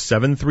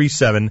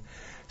 212-737-6900,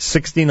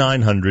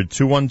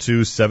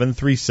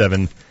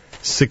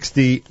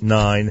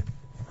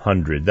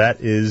 212-737-6900. That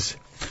is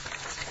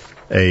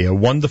a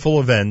wonderful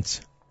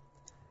event,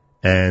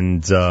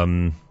 and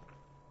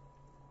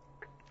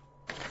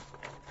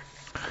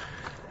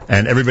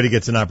everybody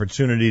gets an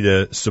opportunity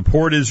to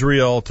support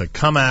Israel, to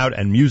come out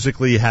and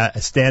musically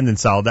stand in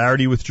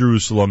solidarity with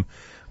Jerusalem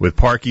with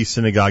Park East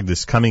Synagogue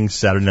this coming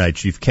Saturday night.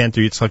 Chief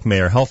Cantor Yitzchak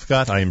Meir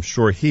Helfgott, I am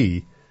sure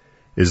he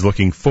is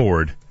looking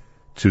forward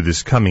to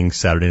this coming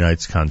Saturday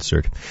night's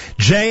concert.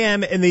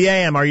 JM in the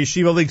AM, our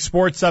Yeshiva League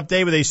Sports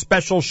Update with a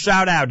special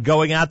shout-out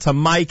going out to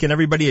Mike and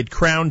everybody at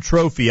Crown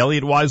Trophy.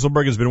 Elliot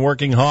Weiselberg has been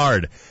working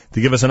hard to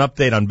give us an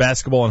update on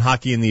basketball and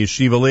hockey in the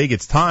Yeshiva League.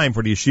 It's time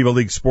for the Yeshiva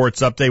League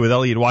Sports Update with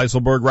Elliot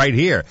Weiselberg right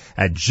here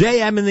at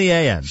JM in the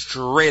AM.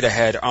 Straight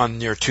ahead on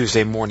your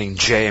Tuesday morning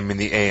JM in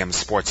the AM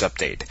Sports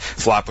Update.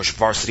 Flatbush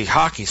varsity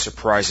hockey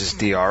surprises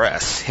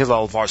DRS.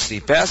 Hillel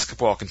varsity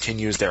basketball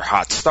continues their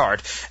hot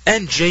start.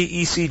 And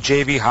JEC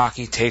JV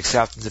hockey takes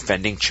out the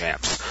defending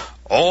champs.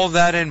 All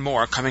that and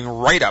more coming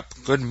right up.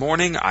 Good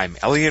morning, I'm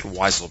Elliot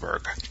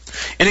Weiselberg.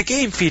 In a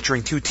game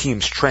featuring two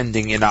teams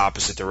trending in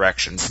opposite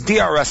directions,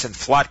 DRS and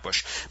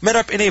Flatbush met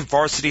up in a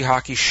varsity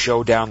hockey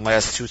showdown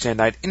last Tuesday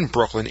night in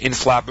Brooklyn in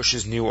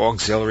Flatbush's new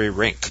auxiliary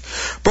rink.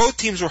 Both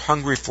teams were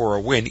hungry for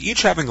a win,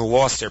 each having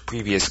lost their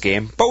previous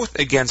game, both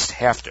against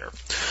Hafter.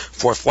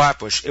 For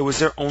Flatbush, it was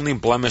their only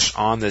blemish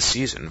on this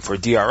season. For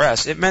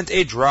DRS, it meant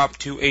a drop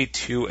to a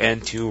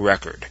 2-2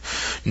 record.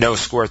 No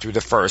score through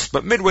the first,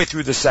 but midway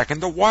through the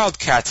second, the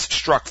Wildcats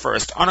struck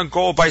first on a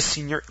goal by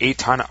senior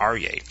Eitan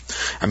Aryeh.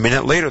 A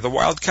minute later, the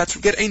Wildcats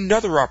would get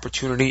another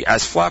opportunity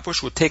as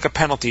Flatbush would take a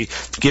penalty,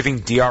 giving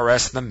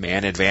DRS the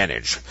man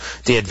advantage.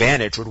 The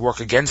advantage would work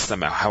against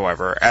them,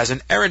 however, as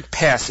an errant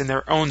pass in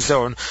their own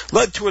zone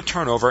led to a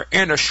turnover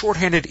and a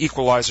shorthanded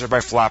equalizer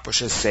by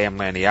Flatbush's Sam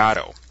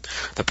Laniato.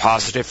 The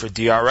positive for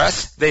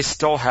DRS, they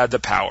still had the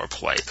power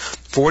play.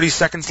 40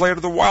 seconds later,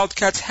 the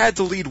Wildcats had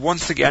the lead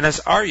once again as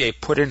Aryeh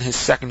put in his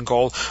second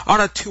goal on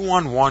a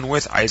 2-on-1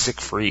 with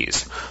Isaac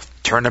Fries.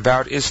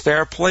 Turnabout is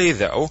fair play,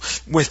 though,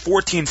 with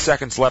 14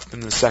 seconds left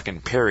in the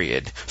second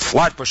period.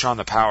 Flatbush on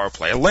the power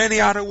play.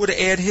 Laniato would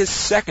add his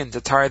second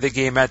to tie the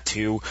game at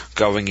 2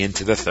 going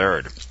into the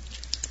third.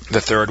 The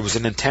third was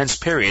an intense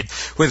period,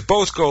 with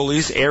both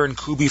goalies, Aaron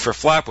Kuby for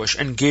Flatbush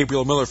and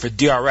Gabriel Miller for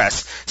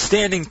DRS,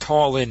 standing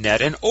tall in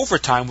net, and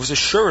overtime was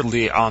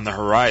assuredly on the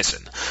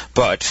horizon.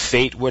 But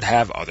fate would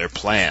have other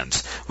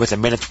plans. With a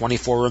minute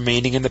 24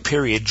 remaining in the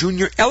period,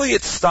 junior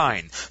Elliot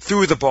Stein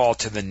threw the ball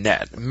to the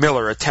net.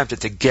 Miller attempted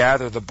to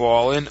gather the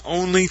ball in,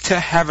 only to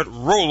have it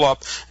roll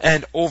up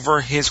and over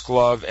his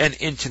glove and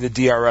into the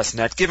DRS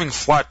net, giving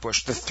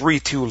Flatbush the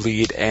 3-2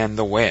 lead and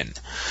the win.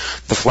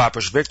 The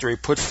Flatbush victory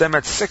puts them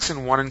at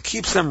 6-1 and and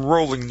keeps them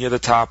rolling near the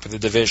top of the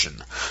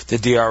division. The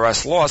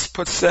DRS loss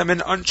puts them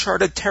in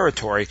uncharted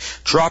territory,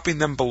 dropping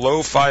them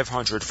below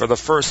 500 for the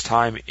first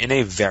time in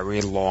a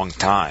very long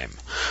time.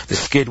 The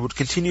skid would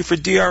continue for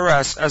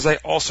DRS as they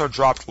also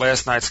dropped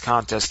last night's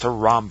contest to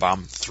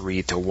Rambam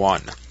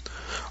 3-1.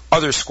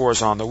 Other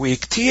scores on the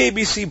week: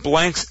 TABC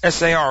blanks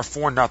SAR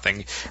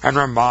 4-0 and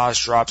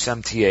Ramaz drops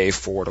MTA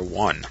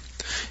 4-1.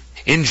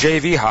 In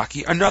JV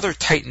hockey, another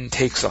Titan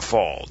takes a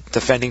fall.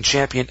 Defending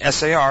champion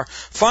SAR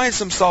finds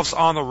themselves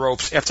on the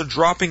ropes after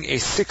dropping a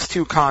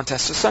 6-2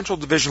 contest to Central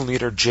Division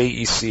leader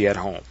JEC at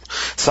home.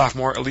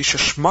 Sophomore Alicia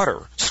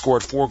Schmutter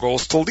scored 4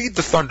 goals to lead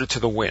the Thunder to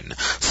the win.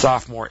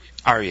 Sophomore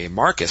Aryeh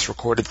Marcus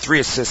recorded 3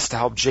 assists to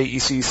help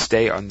JEC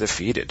stay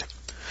undefeated.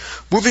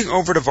 Moving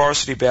over to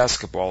varsity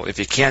basketball, if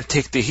you can't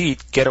take the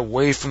heat, get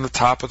away from the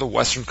top of the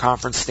Western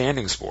Conference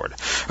standings board.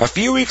 A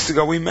few weeks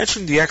ago, we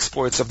mentioned the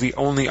exploits of the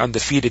only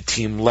undefeated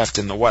team left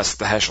in the West,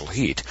 the Heschel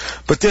Heat.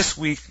 But this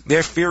week,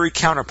 their fiery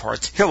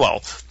counterparts, Hillel,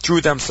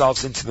 threw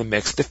themselves into the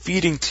mix,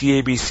 defeating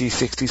TABC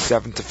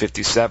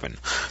 67-57.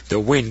 The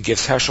win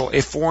gives Heschel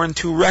a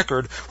 4-2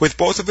 record, with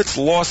both of its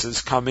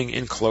losses coming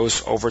in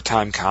close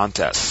overtime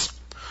contests.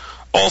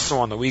 Also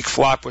on the week,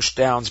 Flatbush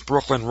Downs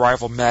Brooklyn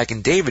rival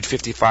Magen David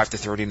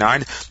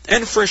 55-39,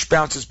 and Frisch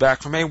bounces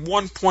back from a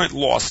 1-point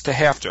loss to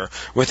Hafter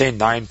with a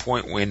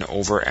 9-point win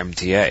over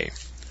MTA.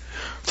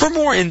 For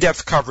more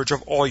in-depth coverage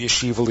of all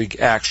Yeshiva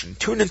League action,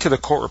 tune into the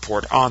Court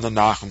Report on the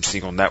Nachum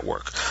Segal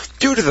Network.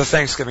 Due to the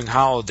Thanksgiving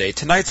holiday,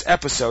 tonight's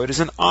episode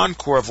is an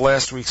encore of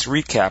last week's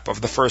recap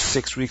of the first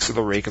 6 weeks of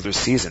the regular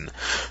season.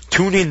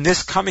 Tune in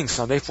this coming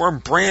Sunday for a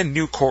brand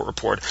new Court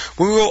Report,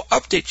 where we will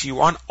update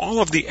you on all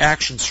of the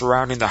action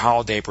surrounding the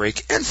holiday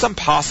break and some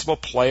possible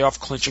playoff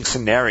clinching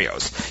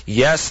scenarios.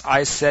 Yes,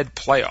 I said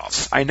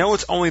playoffs. I know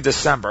it's only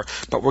December,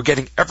 but we're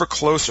getting ever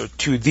closer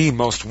to the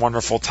most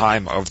wonderful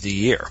time of the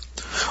year.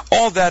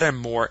 All that and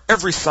more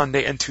every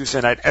Sunday and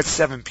Tuesday night at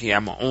 7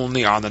 p.m.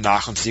 only on the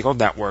Nachum Segal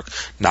Network,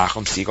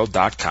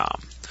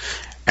 NachumSegal.com.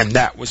 And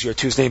that was your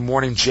Tuesday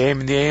morning JM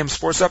in the AM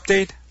Sports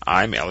Update.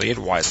 I'm Elliot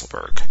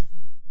Weiselberg.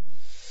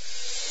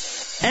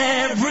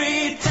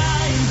 Every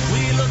time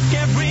we look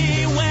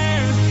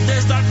everywhere,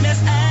 there's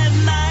darkness at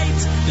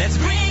night. Let's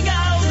bring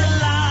out the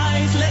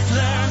light. Let's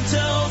learn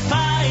to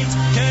fight.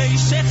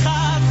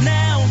 Keishechad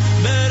now,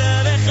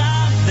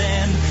 Berevechad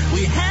then.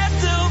 We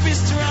have to be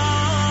strong.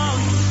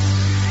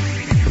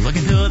 Look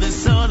into the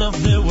soul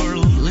of the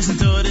world. Listen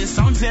to the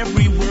songs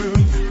every word.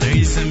 There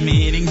is a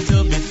meaning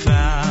to be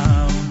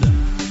found.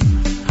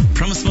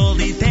 From a small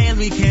detail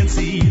we can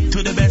see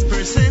to the best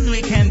person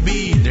we can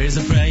be. There's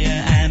a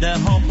prayer and a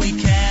hope we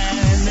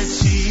can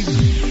achieve.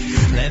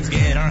 Let's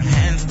get our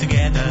hands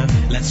together.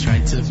 Let's try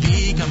to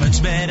become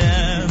much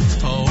better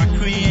for our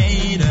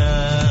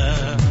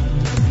Creator.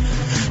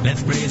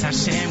 Let's praise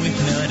Hashem with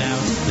no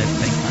doubt. Let's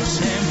thank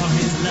Hashem for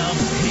His love.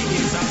 He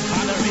is our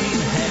Father in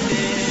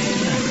heaven.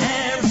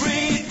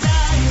 Every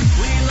time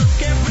we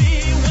look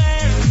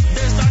everywhere,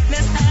 there's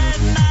darkness at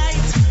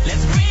night.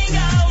 Let's bring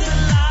out the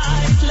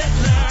light. Let's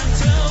learn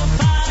to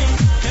fight.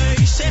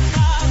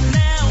 Keishechad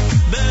now,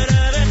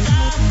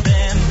 Berevechad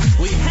then.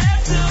 We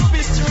have to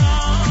be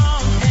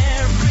strong.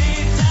 Every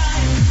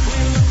time we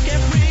look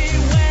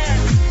everywhere,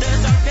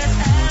 there's darkness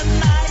at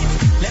night.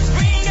 Let's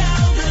bring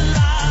out the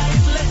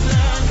light. Let's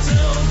learn to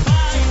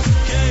fight.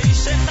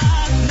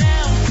 Keishechad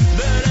now,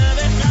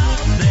 Berevechad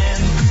then.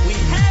 We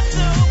have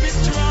to be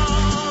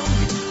strong.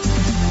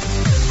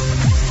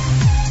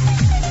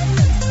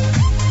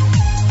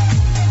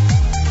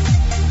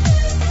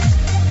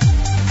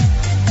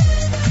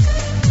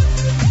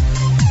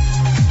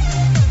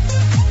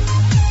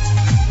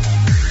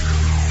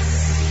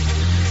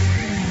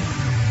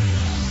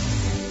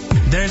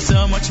 There's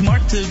so much more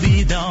to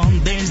be done.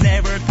 There's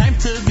never time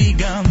to be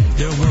gone.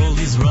 The world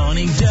is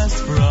running just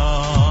for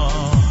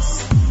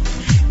us.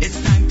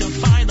 It's time to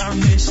find our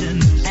mission,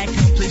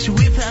 accomplish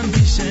with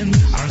ambition.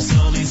 Our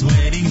soul is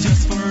waiting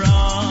just for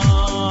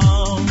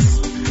us.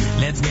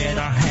 Let's get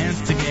our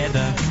hands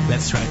together.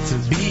 Let's try to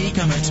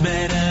become much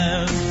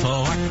better for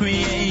our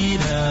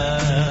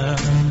Creator.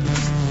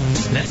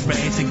 Let's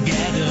pray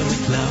together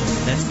with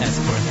love. Let's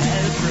ask for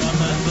help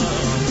from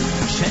above.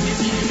 Hashem is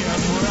here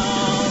for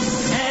us.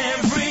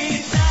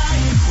 Every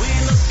time we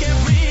look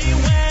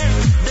everywhere,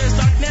 there's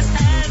darkness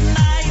at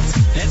night.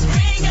 Let's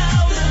bring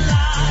out the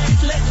light.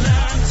 Let's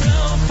learn to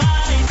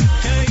fight.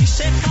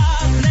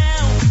 Keishechad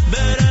now,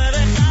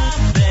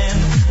 Berevechad then.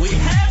 We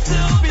have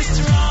to be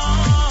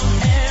strong.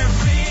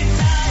 Every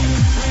time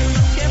we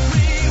look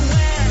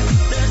everywhere,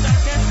 there's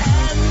darkness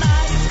at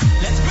night.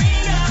 Let's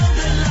bring out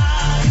the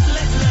light.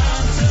 Let's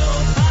learn to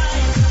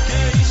fight.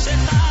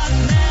 Keishechad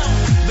now,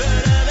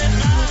 Berevechad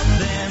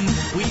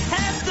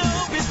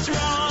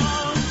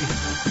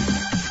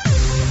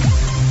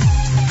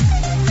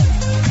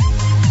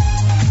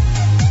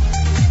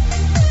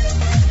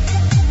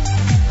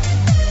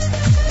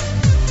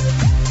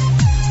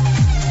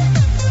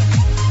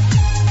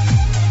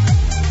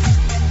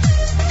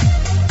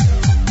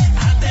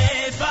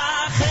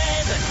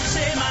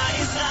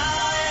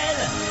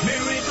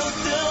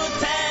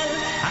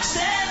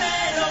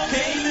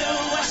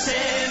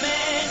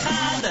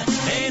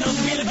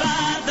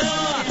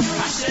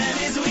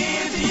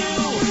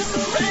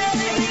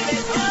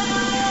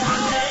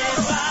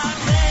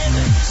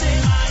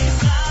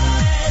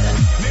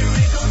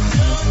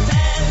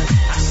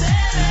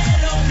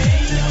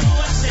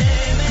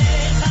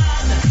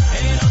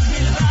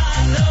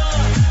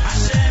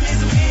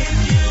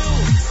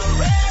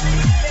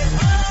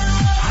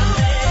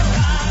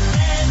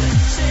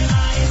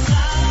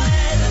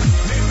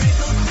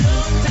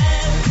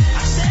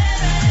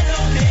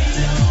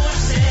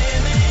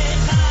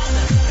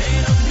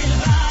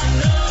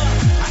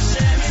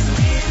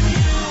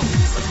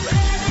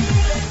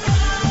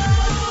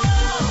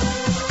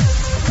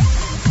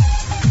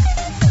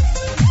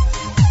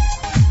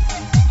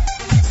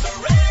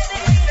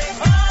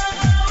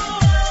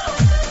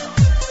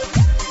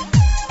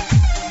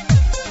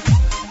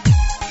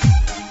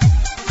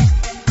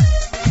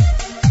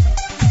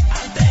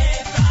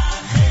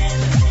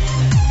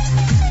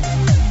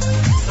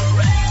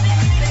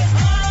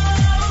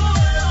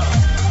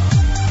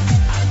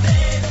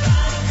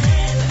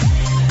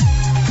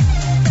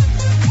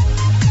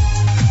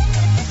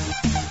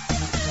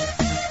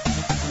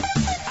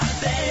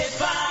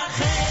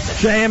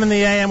JM in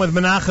the AM with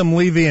Menachem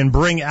Levy and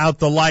Bring Out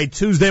the Light.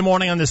 Tuesday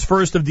morning on this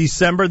 1st of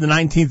December, the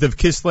 19th of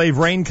Kislev.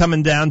 Rain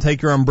coming down.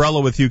 Take your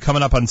umbrella with you.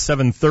 Coming up on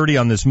 7:30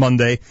 on this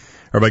Monday.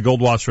 Rabbi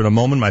Goldwasser in a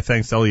moment. My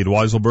thanks to Elliot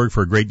Weiselberg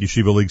for a great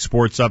Yeshiva League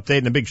Sports update.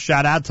 And a big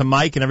shout out to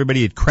Mike and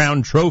everybody at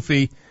Crown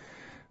Trophy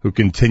who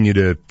continue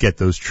to get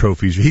those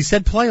trophies. He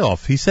said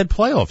playoff. He said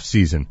playoff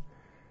season.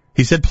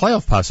 He said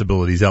playoff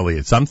possibilities,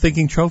 Elliot. So I'm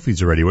thinking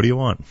trophies already. What do you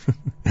want?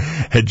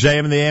 At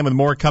JM in the AM with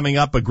more coming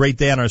up. A great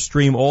day on our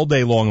stream all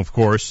day long, of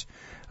course.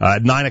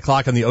 At 9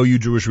 o'clock on the OU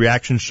Jewish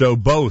Reaction Show,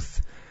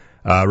 both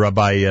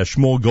Rabbi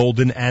Shmuel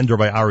Golden and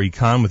Rabbi Ari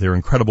Khan with their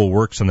incredible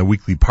works on the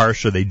weekly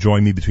Parsha. They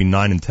join me between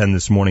 9 and 10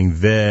 this morning.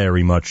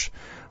 Very much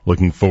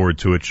looking forward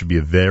to it. Should be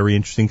a very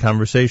interesting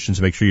conversation,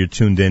 so make sure you're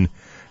tuned in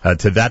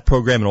to that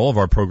program and all of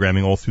our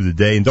programming all through the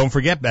day. And don't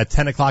forget, at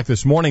 10 o'clock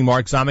this morning,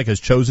 Mark Zamek has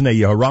chosen a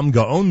Yehoram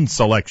Gaon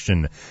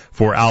selection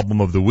for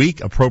Album of the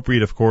Week.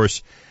 Appropriate, of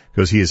course,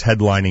 because he is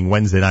headlining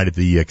Wednesday night at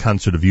the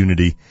Concert of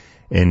Unity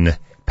in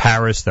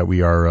Paris that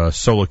we are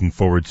so looking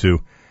forward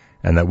to,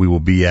 and that we will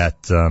be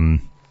at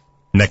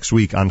next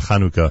week on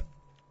Chanukah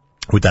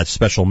with that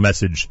special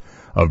message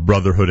of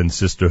brotherhood and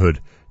sisterhood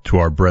to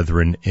our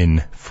brethren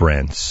in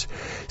France.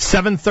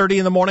 7:30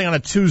 in the morning on a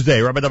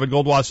Tuesday. Rabbi Dovid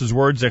Goldwasser's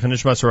words, Zechon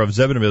Nishmas Rav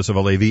Zevin Yosef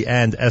Halevi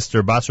and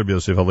Esther Basar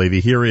Yosef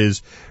Halevi. Here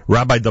is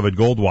Rabbi Dovid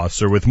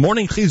Goldwasser with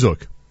Morning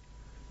Chizuk.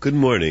 Good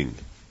morning.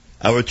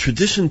 Our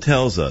tradition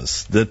tells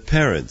us that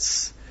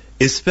parents,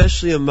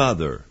 especially a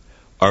mother,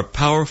 are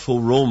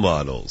powerful role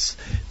models.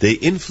 They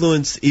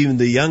influence even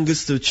the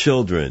youngest of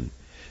children.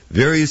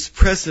 Various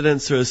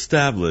precedents are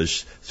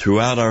established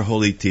throughout our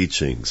holy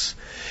teachings.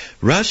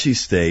 Rashi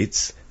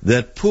states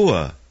that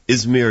Pua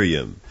is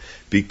Miriam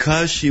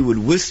because she would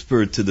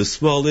whisper to the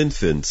small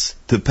infants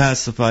to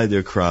pacify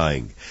their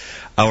crying.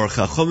 Our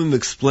Chachomim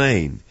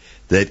explain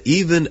that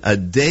even a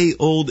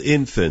day-old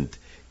infant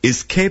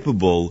is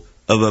capable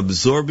of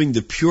absorbing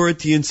the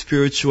purity and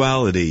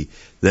spirituality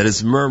that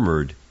is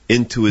murmured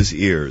into his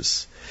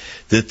ears.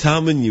 The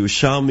Talmud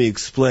Yerushalmi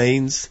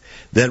explains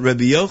that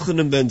Rabbi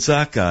Yochanan ben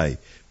Zakkai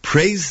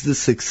praised the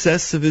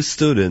success of his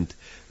student,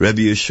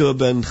 Rabbi Yeshua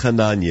ben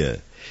Chananya.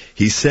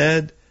 He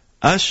said,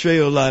 Ashrei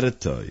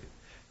Oladatoy,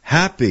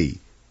 happy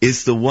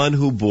is the one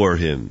who bore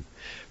him.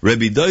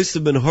 Rabbi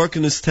Dosid ben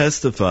Horkanus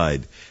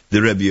testified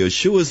that Rabbi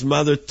Yeshua's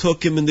mother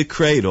took him in the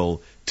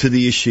cradle to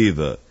the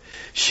yeshiva.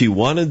 She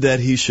wanted that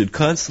he should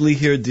constantly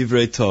hear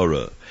Divrei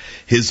Torah.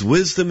 His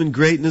wisdom and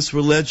greatness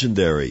were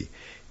legendary,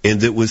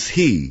 and it was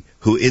he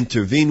who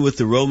intervened with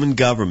the Roman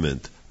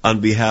government on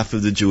behalf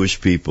of the Jewish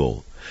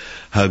people.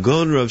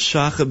 Hagon Rav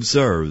Shach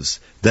observes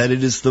that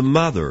it is the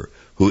mother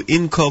who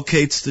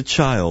inculcates the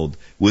child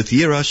with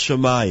Yiras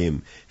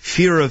Shamayim,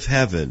 fear of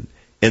heaven,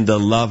 and the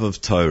love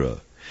of Torah.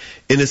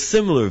 In a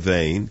similar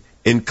vein,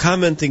 in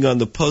commenting on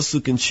the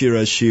Pasuk in Shir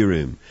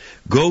HaShirim,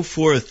 go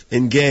forth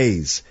and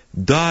gaze,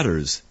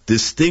 daughters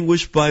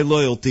distinguished by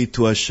loyalty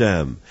to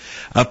Hashem,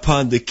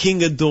 upon the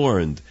king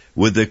adorned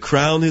with the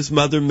crown his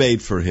mother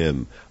made for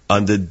him,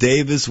 on the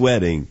day of his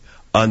wedding,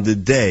 on the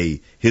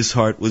day his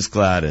heart was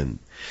gladdened.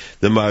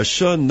 The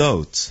Maharsha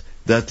notes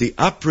that the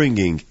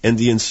upbringing and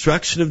the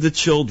instruction of the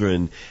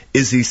children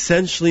is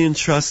essentially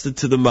entrusted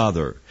to the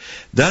mother.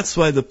 That's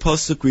why the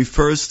Pasuk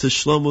refers to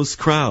Shlomo's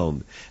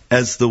crown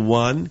as the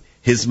one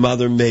his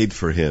mother made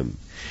for him.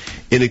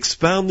 In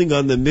expounding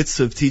on the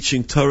mitzvah of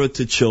teaching Torah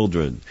to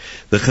children,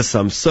 the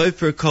Chassam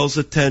Sofer calls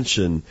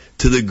attention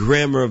to the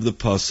grammar of the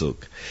Pasuk.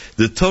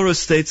 The Torah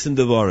states in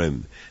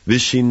Devarim,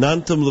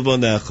 Vishinantam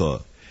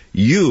levonecha,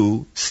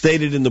 you,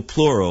 stated in the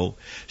plural,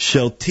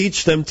 shall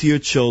teach them to your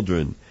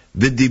children,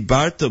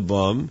 V'dibarta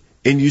bam,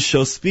 and you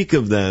shall speak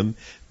of them,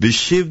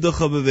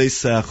 B'shivdacha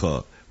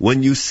b'veisecha,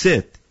 when you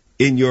sit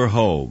in your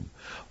home.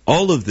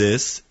 All of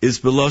this is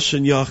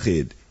B'lashon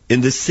Yachid,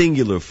 in the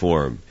singular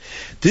form.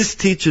 This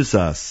teaches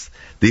us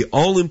the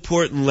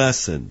all-important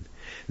lesson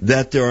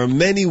that there are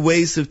many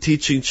ways of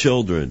teaching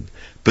children,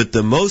 but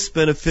the most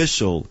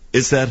beneficial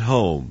is at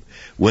home,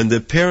 when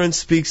the parent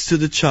speaks to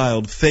the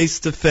child face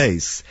to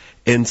face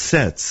and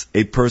sets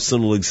a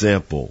personal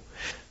example.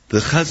 The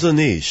Chazon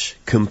Ish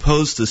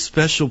composed a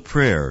special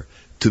prayer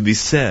to be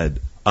said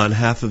on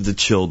behalf of the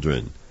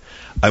children.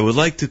 I would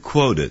like to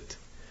quote it.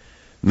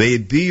 May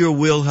it be your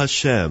will,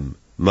 Hashem,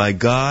 my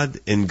God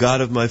and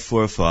God of my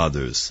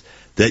forefathers,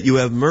 that you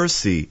have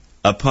mercy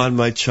upon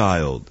my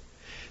child.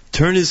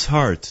 Turn his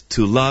heart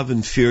to love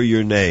and fear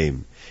your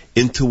name,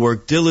 and to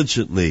work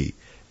diligently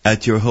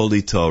at your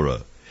holy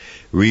Torah.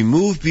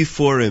 Remove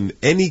before him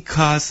any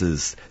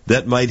causes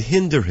that might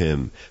hinder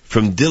him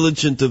from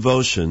diligent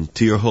devotion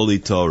to your holy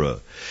Torah.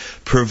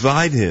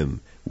 Provide him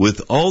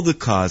with all the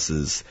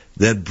causes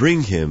that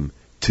bring him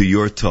to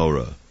your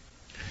Torah.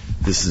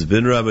 This has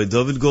been Rabbi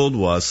Dovid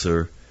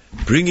Goldwasser,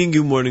 bringing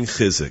you Morning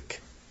Chizuk.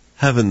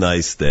 Have a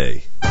nice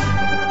day.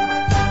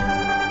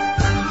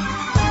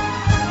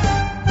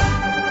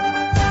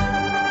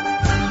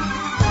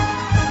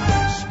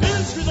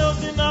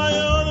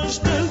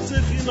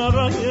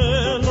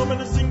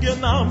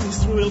 Am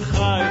Yisrael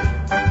Chai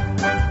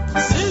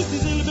Seiz di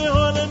Zil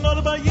Beholen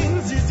Nor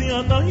Bayin Zizi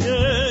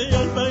Anaye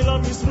Yal Beil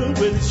Am Yisrael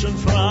du bist schon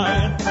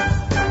frei.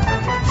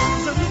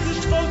 Sag nicht,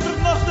 ich wollte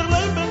noch der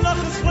Leben nach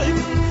es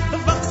Leben,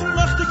 wachsen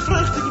mächtig,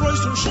 prächtig,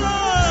 groß und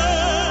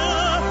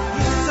schnell.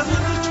 Sag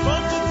nicht, ich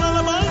wollte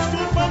alle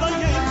Beispiel von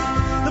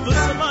jedem,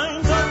 was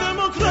meint an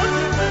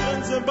Demokratie,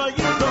 wenn sie bei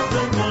ihm doch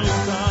den neuen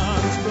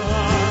Tanz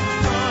dran.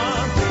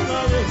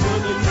 Neue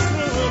Würde,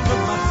 Israel,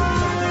 was macht sie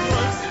mächtig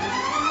groß?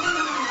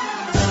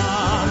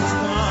 Tanz,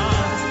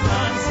 Tanz,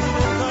 Tanz, in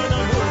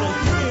keiner Würde,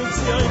 geht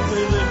sie ein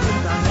Wille in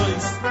dein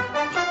Haus.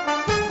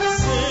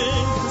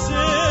 Singt,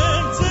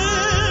 singt,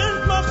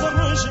 singt, macht er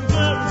ruhig im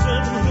Kampf,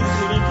 wenn du nicht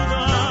in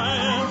Gedei.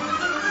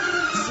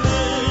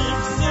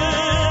 Singt,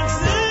 singt,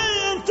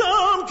 singt,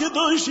 danke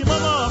durch die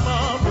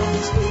Mama, wo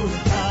bist du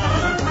da?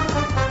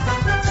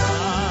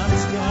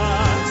 Tanz,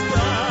 Tanz,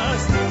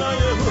 Tanz, die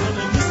neue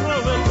Würde,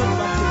 Israel, was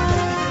macht sie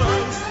mächtig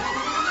groß?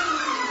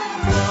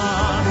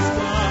 Tanz,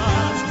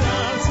 Tanz,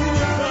 Tanz, in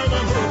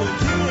keiner Würde,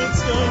 geht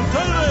sie ein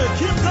Teure,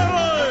 kippt er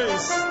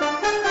raus.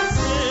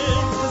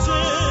 Singt,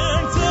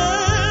 singt,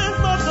 singt,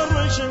 macht er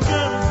ruhig im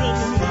Kampf, wenn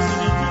du nicht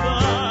in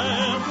Gedei.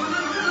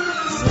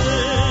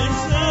 Singt,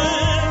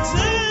 singt,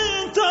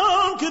 singt,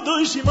 danke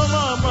durch die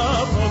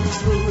Mama, wo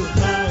bist du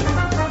da?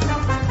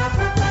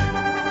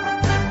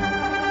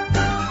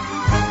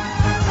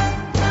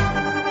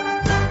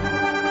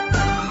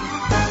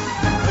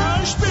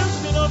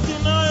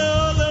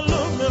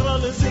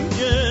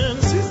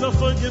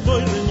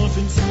 Gebäude noch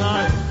ins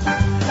Nahe.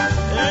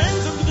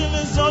 Zum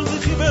Gdille soll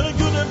sich über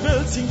gute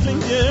Pelzing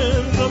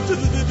klingen, rotte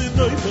die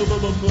Leute,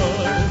 blablabla.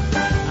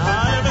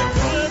 Wenn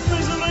Kreuz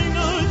nicht so rein,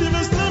 die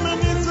müssen nehmen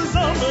ihn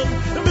zusammen,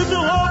 mit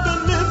der Hoppen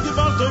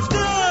mitgebracht auf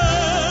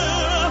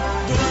der.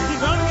 Durch die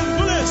Wangen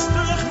bläst,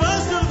 durch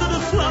Wasser,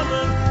 durch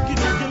Flammen,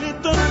 genug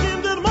gelitter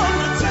Kindermann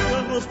mit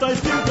Ziegen, ruft euch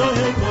Kinder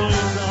hin,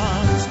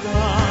 Tanz,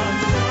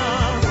 Tanz,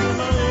 Tanz, die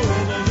neue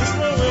Würde,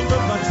 Israel,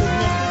 bewachsen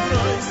mit dem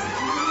Kreuz.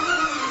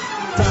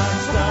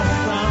 Tanz, Tanz,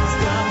 Tanz,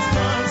 Tanz,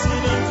 Tanz,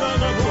 in den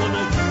keiner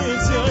Wohne,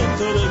 geht sie ein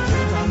Tore,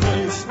 Kind am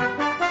Reis.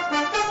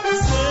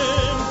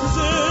 Singt,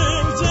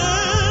 singt,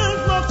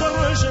 singt, macht er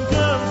ruhig im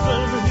Kampf,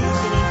 wenn du hier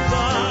sind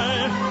dabei.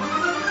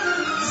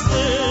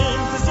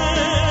 Singt,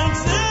 singt,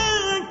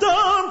 singt,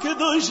 danke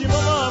durch die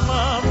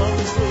Mama, wo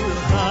bist du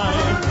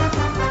daheim?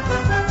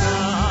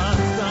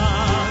 Tanz,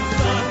 Tanz,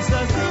 Tanz,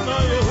 das ist die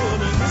neue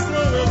Wohne,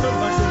 Israel,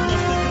 bewachsen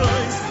mit dem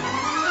Kreuz.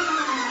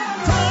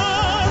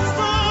 Tanz,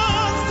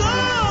 Tanz,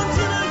 Tanz,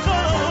 in den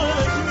keiner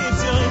Wohne, geht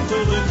sie ein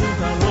Tore,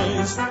 Kind am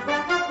Reis.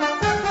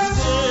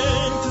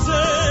 Singt,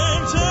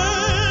 singt,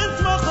 singt,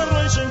 macht er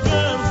ruhig im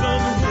Kampf,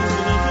 wenn du hier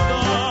sind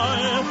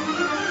daheim.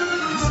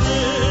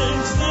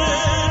 Singt,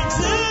 singt,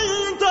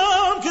 singt,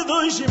 danke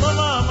durch die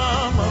Mama,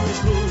 wo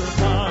bist du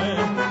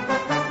daheim?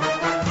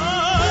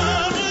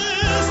 Am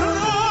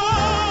Israel.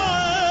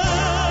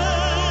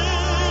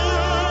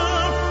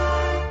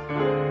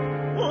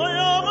 Oh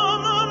ja,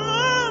 Mama,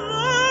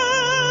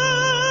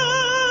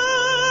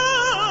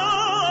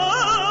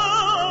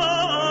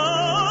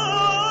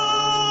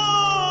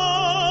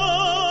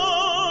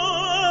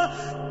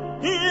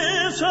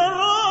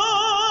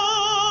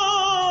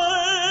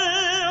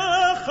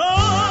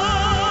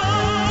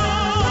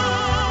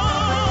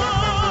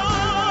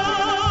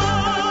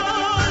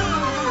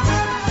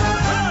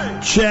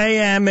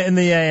 JM in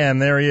the AM.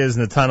 There he is,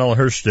 Nathaniel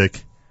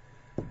Hirschtick.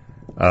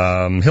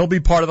 He'll be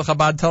part of the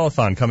Chabad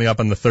Telethon coming up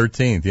on the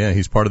 13th. Yeah,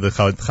 he's part of the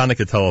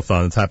Hanukkah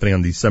Telethon. It's happening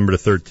on December the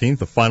 13th,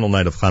 the final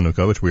night of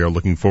Hanukkah, which we are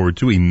looking forward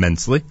to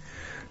immensely.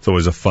 It's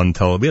always a fun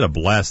telethon. We had a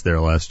blast there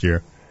last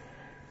year,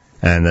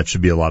 and that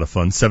should be a lot of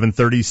fun.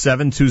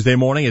 7:37 Tuesday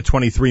morning at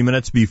 23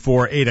 minutes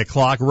before 8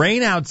 o'clock.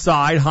 Rain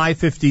outside, high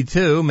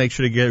 52. Make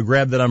sure to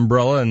grab that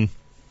umbrella and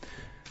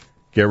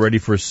get ready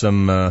for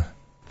some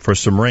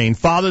rain.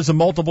 Fathers of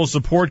Multiple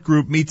Support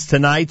Group meets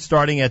tonight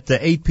starting at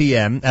 8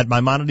 p.m. at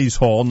Maimonides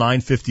Hall,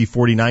 950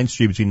 49th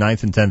Street between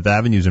 9th and 10th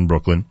Avenues in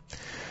Brooklyn.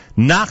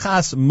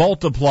 Nachas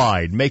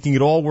Multiplied, making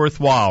it all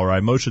worthwhile.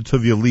 Rabbi Moshe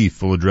Tuvia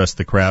Leaf will address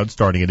the crowd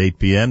starting at 8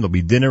 p.m. There'll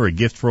be dinner, a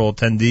gift for all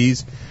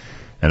attendees,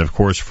 and, of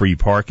course, free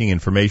parking.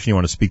 Information, you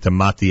want to speak to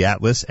Matti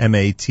Atlas,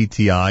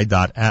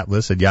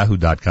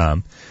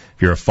 matti.atlas@yahoo.com.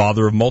 If you're a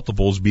father of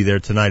multiples, be there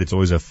tonight. It's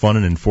always a fun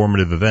and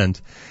informative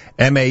event.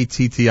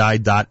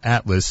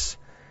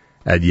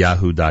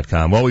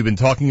 matti.atlas@yahoo.com. Well, we've been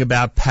talking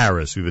about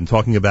Paris. We've been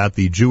talking about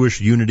the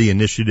Jewish Unity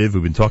Initiative.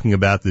 We've been talking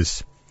about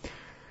this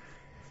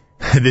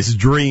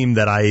dream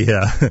that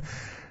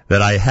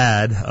I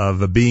had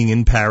of being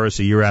in Paris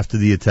a year after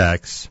the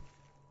attacks.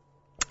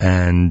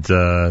 And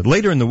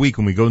later in the week,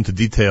 when we go into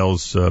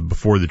details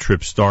before the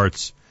trip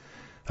starts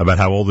about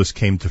how all this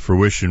came to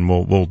fruition,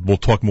 we'll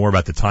talk more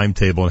about the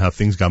timetable and how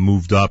things got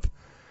moved up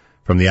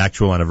from the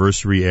actual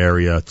anniversary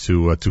area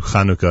to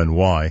Hanukkah and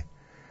why.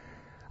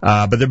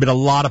 But there have been a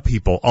lot of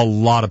people.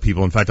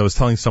 In fact, I was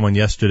telling someone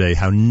yesterday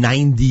how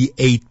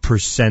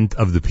 98%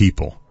 of the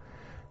people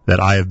that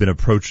I have been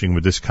approaching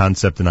with this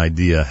concept and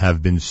idea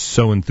have been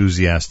so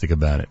enthusiastic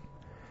about it.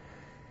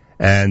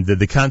 And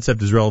the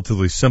concept is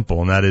relatively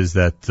simple, and that is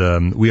that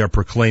we are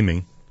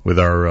proclaiming, with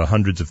our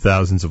hundreds of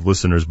thousands of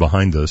listeners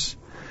behind us,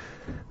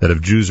 that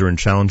if Jews are in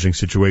challenging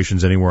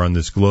situations anywhere on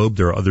this globe,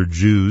 there are other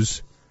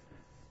Jews,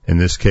 in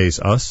this case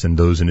us and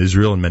those in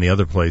Israel and many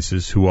other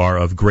places, who are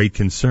of great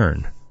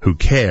concern, who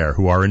care,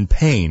 who are in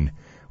pain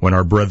when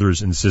our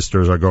brothers and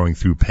sisters are going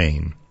through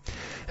pain.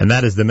 And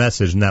that is the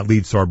message, and that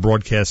leads to our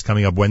broadcast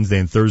coming up Wednesday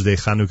and Thursday,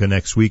 Chanukah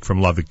next week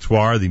from La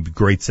Victoire, the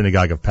great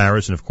synagogue of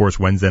Paris, and of course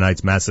Wednesday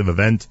night's massive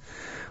event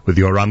with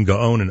the Yoram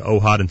Gaon and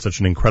Ohad and such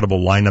an incredible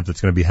lineup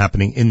that's going to be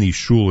happening in the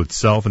shul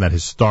itself, in that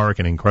historic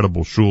and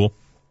incredible shul.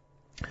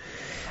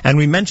 And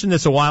we mentioned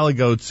this a while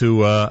ago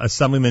to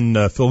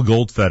Assemblyman Phil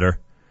Goldfeder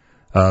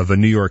of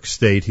New York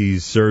State. He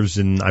serves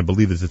in, I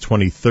believe it's the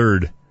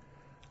 23rd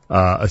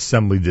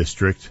Assembly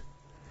District,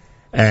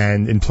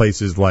 and in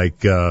places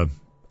like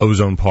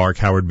Ozone Park,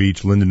 Howard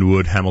Beach,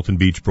 Lindenwood, Hamilton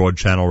Beach, Broad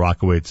Channel,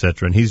 Rockaway,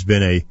 etc. And he's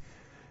been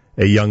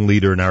a young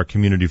leader in our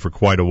community for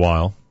quite a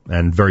while,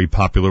 and very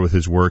popular with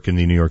his work in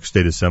the New York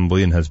State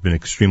Assembly, and has been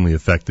extremely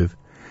effective.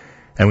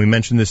 And we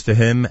mentioned this to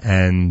him,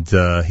 and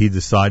he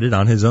decided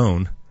on his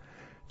own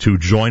to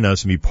join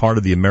us and be part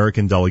of the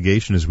American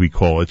delegation, as we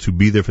call it, to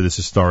be there for this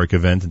historic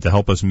event and to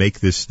help us make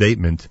this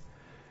statement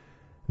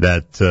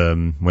that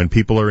when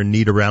people are in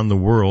need around the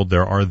world,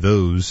 there are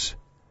those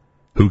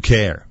who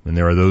care, and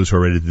there are those who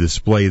are ready to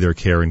display their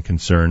care and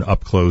concern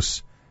up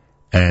close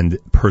and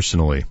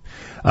personally.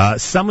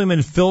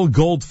 Assemblyman Phil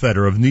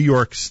Goldfeder of New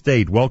York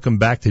State, welcome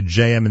back to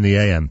JM in the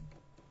AM.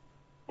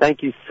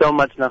 Thank you so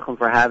much, Nachum,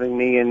 for having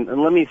me. And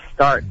let me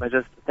start by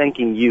just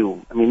thanking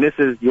you. I mean, this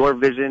is your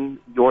vision,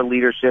 your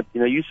leadership.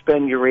 You know, you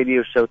spend your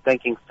radio show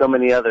thanking so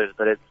many others,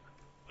 but it's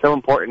so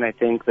important, I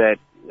think, that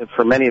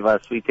for many of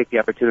us, we take the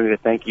opportunity to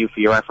thank you for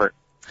your effort.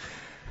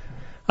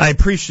 I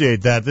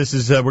appreciate that. This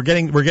is we're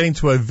getting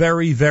to a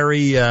very,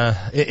 very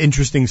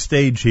interesting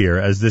stage here,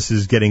 as this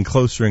is getting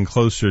closer and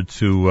closer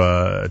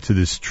to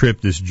this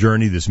trip, this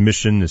journey, this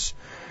mission,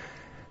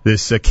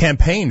 this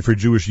campaign for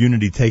Jewish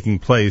unity taking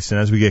place. And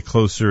as we get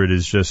closer, it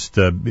is just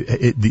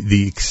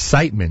the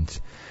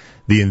excitement,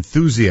 the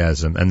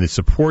enthusiasm, and the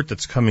support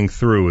that's coming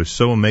through is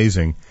so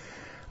amazing.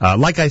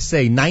 Like I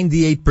say,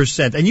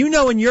 98%. And you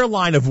know, in your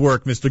line of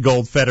work, Mr.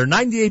 Goldfeder,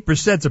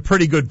 98% is a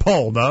pretty good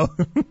poll, no?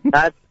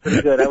 That's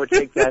pretty good. I would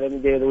take that any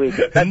day of the week,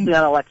 especially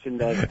on Election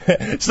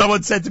Day.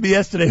 Someone said to me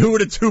yesterday, who were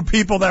the two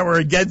people that were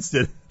against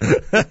it?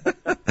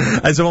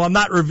 I said, well, I'm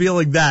not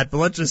revealing that, but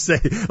let's just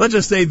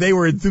say they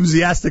were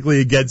enthusiastically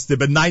against it,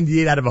 but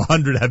 98 out of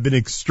 100 have been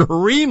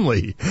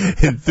extremely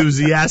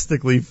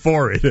enthusiastically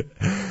for it.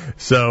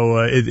 So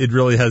it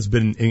really has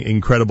been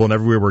incredible, and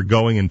everywhere we're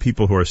going, and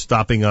people who are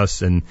stopping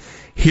us and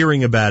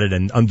hearing about it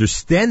and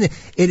understanding.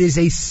 It is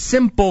a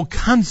simple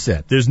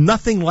concept. There's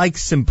nothing like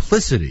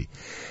simplicity.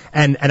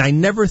 And I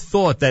never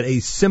thought that a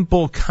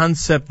simple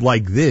concept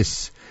like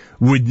this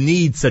would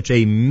need such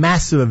a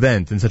massive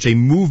event and such a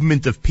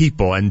movement of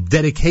people and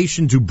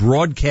dedication to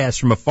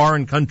broadcast from a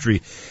foreign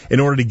country in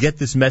order to get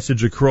this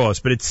message across.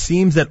 But it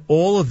seems that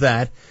all of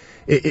that,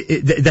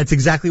 that's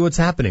exactly what's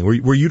happening.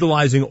 We're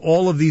utilizing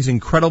all of these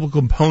incredible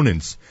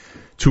components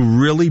to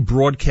really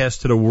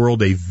broadcast to the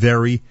world a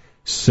very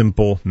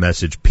simple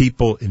message.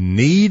 People in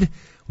need,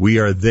 we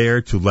are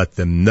there to let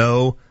them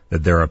know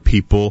that there are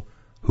people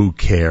who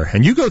care.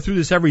 And you go through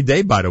this every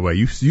day, by the way.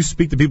 You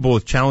speak to people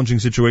with challenging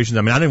situations.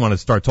 I mean, I didn't want to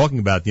start talking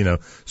about,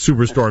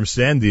 Superstorm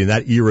Sandy and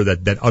that era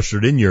that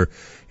ushered in your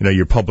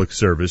public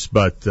service.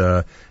 But,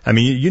 I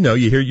mean, you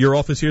hear, your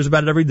office hears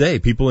about it every day.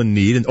 People in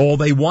need, and all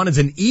they want is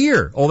an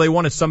ear. All they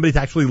want is somebody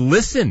to actually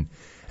listen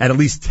and at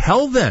least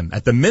tell them,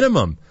 at the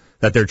minimum,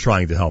 that they're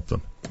trying to help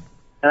them.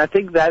 And I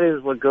think that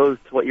is what goes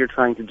to what you're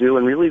trying to do.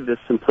 And really the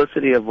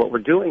simplicity of what we're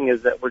doing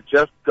is that we're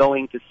just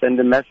going to send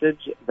a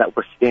message that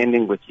we're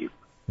standing with you.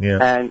 Yeah.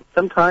 And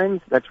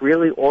sometimes that's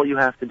really all you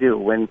have to do.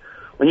 When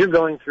you're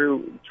going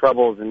through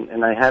troubles,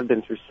 and I have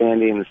been through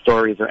Sandy, and the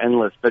stories are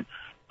endless, but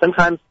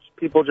sometimes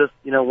people just,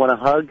 want a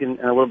hug and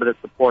a little bit of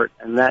support,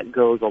 and that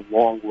goes a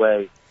long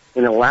way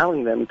in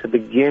allowing them to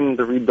begin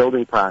the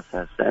rebuilding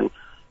process. And,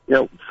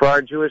 for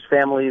our Jewish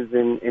families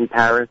in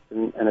Paris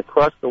and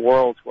across the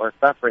world who are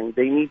suffering,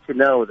 they need to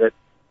know that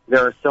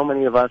there are so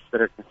many of us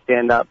that are going to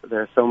stand up.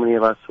 There are so many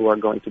of us who are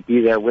going to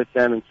be there with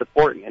them and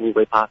support in any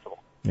way possible.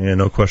 Yeah,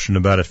 no question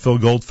about it. Phil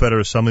Goldfeder,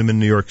 Assemblyman,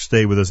 New York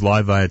State, with us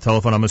live via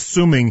telephone. I'm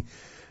assuming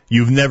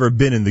you've never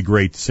been in the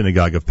great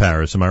synagogue of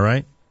Paris, am I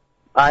right?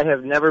 I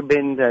have never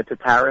been to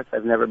Paris.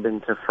 I've never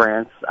been to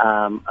France.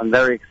 I'm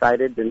very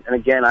excited. And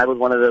again, I was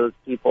one of those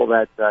people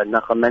that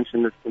Nachum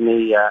mentioned this to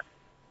me,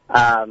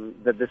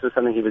 that this was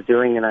something he was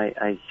doing, and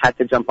I had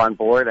to jump on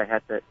board. I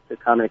had to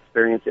come and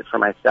experience it for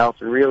myself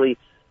and really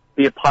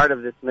be a part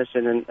of this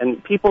mission.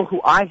 And people who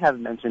I have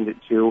mentioned it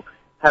to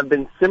have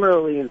been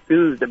similarly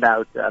enthused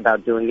about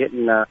doing it,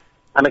 and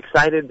I'm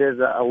excited. There's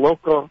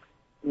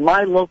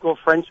my local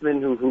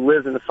Frenchman who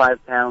lives in the 5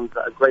 towns,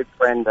 a great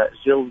friend,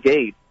 Gilles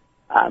Gade,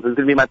 who's going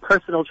to be my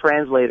personal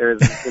translator, is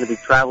going to be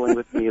traveling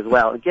with me as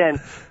well. Again,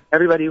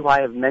 everybody who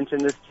I have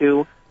mentioned this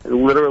to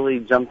literally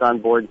jumped on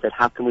board and said,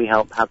 "How can we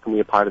help? How can we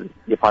be a part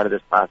of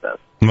this process?"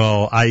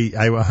 Well,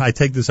 I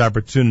take this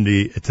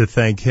opportunity to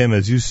thank him,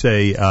 as you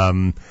say.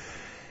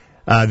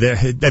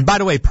 And by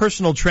the way,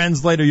 personal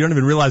translator, you don't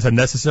even realize how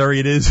necessary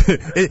it is.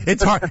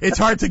 It's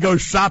hard to go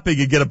shopping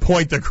and get a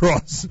point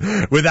across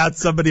without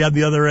somebody on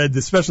the other end,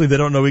 especially if they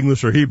don't know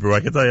English or Hebrew. I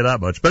can tell you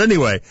that much. But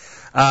anyway,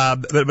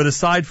 but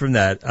aside from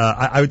that,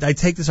 I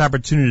take this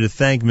opportunity to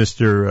thank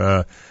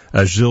Mr.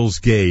 Gilles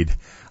Gade.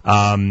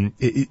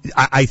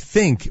 I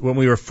think when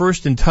we were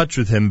first in touch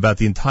with him about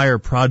the entire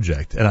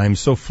project, and I'm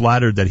so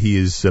flattered that he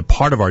is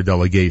part of our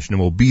delegation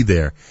and will be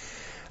there.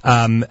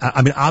 I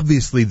mean,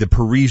 obviously the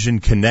Parisian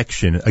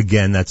connection,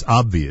 again, that's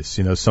obvious.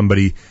 You know,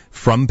 somebody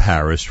from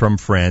Paris, from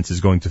France,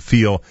 is going to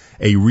feel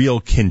a real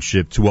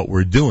kinship to what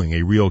we're doing,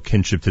 a real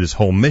kinship to this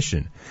whole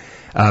mission.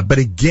 But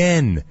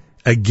again,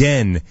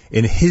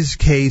 in his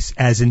case,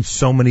 as in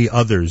so many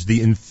others,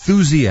 the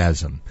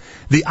enthusiasm.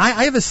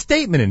 I have a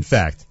statement, in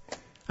fact.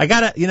 I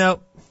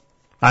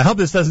hope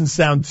this doesn't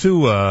sound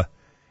too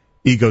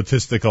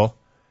egotistical,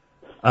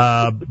 but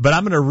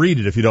I'm going to read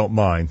it if you don't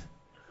mind.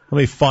 Let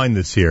me find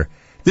this here.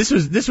 This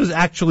was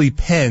actually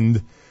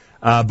penned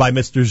by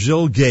Mr.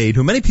 Gilles Gade,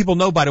 who many people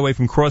know, by the way,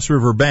 from Cross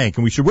River Bank,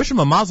 and we should wish him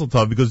a mazel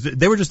tov because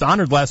they were just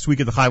honored last week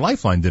at the High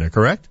Lifeline dinner,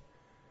 correct?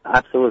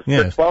 Absolutely.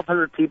 Yes.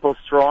 1,200 people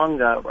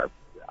strong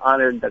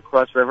honored the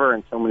Cross River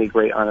and so many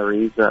great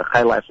honorees.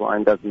 High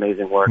Lifeline does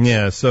amazing work.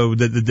 Yeah, so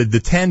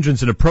the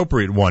tangent's an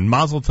appropriate one.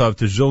 Mazel tov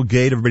to Gilles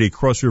Gade, everybody at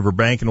Cross River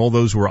Bank, and all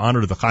those who were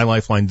honored at the High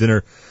Lifeline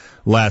dinner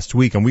last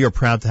week, and we are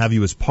proud to have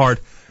you as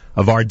part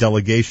of our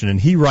delegation.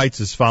 And he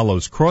writes as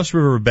follows: Cross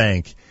River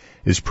Bank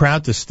is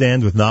proud to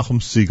stand with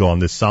Nachum Segal on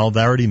this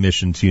solidarity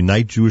mission to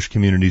unite Jewish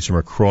communities from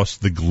across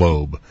the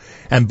globe.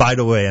 And by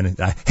the way, and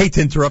I hate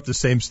to interrupt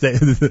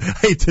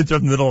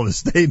the middle of the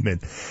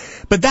statement,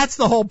 but that's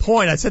the whole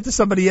point. I said to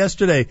somebody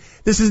yesterday,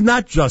 this is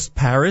not just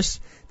Paris.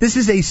 This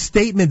is a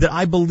statement that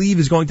I believe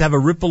is going to have a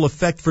ripple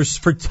effect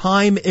for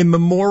time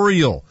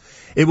immemorial.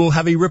 It will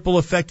have a ripple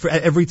effect for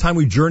every time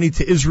we journey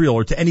to Israel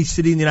or to any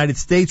city in the United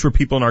States where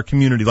people in our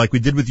community, like we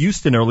did with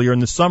Houston earlier in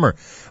the summer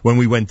when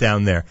we went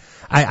down there.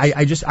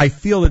 I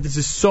feel that this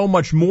is so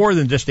much more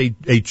than just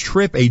a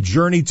trip, a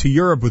journey to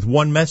Europe with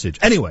one message.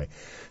 Anyway,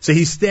 so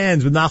he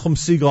stands with Nachum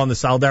Segal on the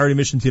solidarity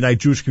mission to unite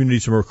Jewish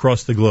communities from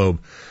across the globe.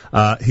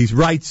 He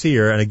writes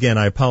here, and again,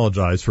 I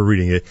apologize for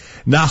reading it.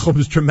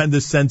 Nachum's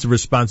tremendous sense of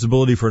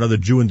responsibility for another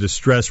Jew in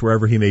distress,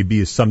 wherever he may be,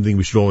 is something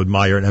we should all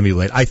admire and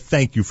emulate. I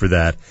thank you for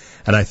that,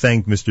 and I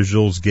thank Mr.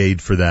 Gilles Gade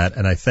for that,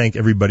 and I thank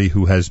everybody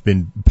who has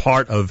been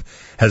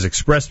has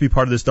expressed to be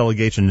part of this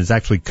delegation and is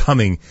actually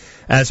coming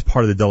as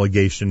part of the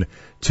delegation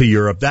to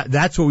Europe.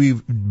 That's what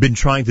we've been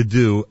trying to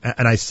do,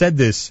 and I said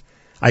this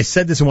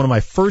in one of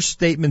my first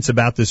statements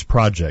about this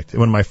project.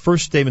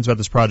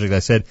 I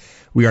said,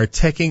 we are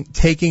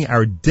taking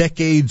our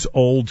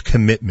decades-old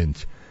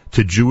commitment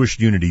to Jewish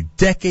unity.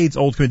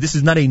 Decades-old commitment. This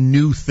is not a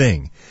new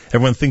thing.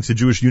 Everyone thinks the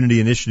Jewish Unity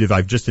Initiative,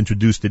 I've just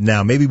introduced it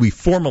now. Maybe we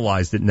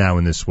formalized it now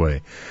in this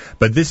way.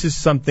 But this is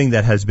something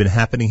that has been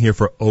happening here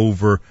for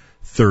over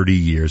 30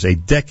 years. A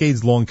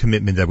decades-long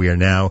commitment that we are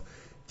now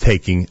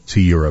taking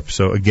to Europe.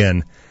 So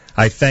again,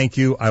 I thank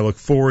you. I look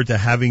forward to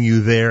having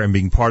you there and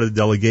being part of the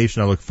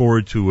delegation. I look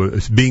forward to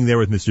being there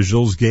with Mr.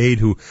 Gilles Gade,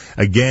 who,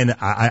 again,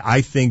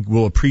 I think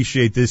will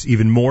appreciate this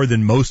even more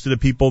than most of the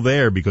people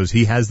there because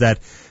he has that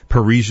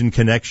Parisian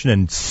connection,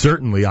 and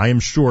certainly, I am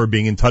sure,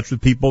 being in touch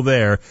with people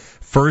there,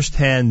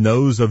 firsthand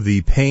knows of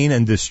the pain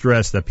and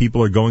distress that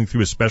people are going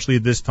through, especially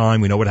at this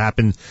time. We know what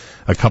happened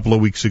a couple of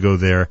weeks ago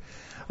there.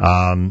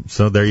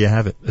 So there you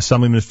have it.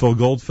 Assemblyman Phil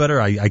Goldfeder,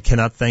 I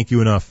cannot thank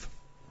you enough.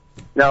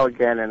 No,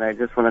 again, and I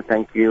just want to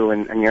thank you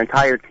and your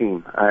entire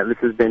team. This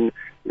has been,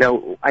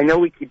 I know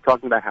we keep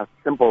talking about how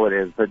simple it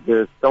is, but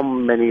there's so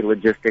many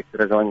logistics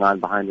that are going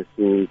on behind the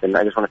scenes, and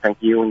I just want to thank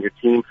you and your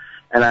team.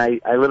 And I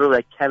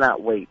literally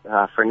cannot wait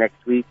for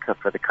next week,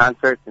 for the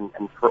concert, and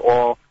for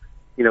all,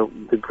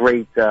 the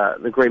great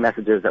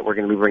messages that we're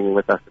going to be bringing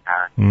with us to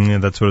Paris. Yeah,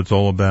 that's what it's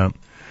all about.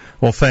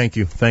 Well, thank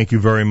you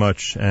very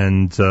much,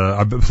 and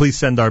please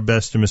send our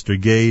best to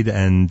Mr. Gade,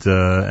 and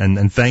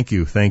thank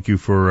you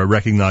for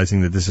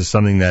recognizing that this is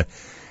something that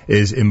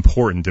is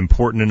important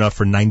enough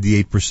for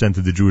 98%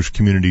 of the Jewish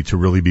community to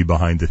really be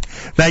behind it.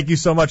 Thank you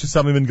so much,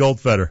 Assemblyman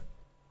Goldfeder.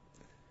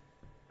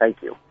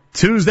 Thank you.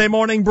 Tuesday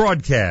morning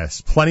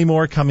broadcast. Plenty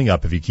more coming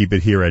up if you keep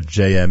it here at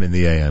JM in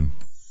the AM.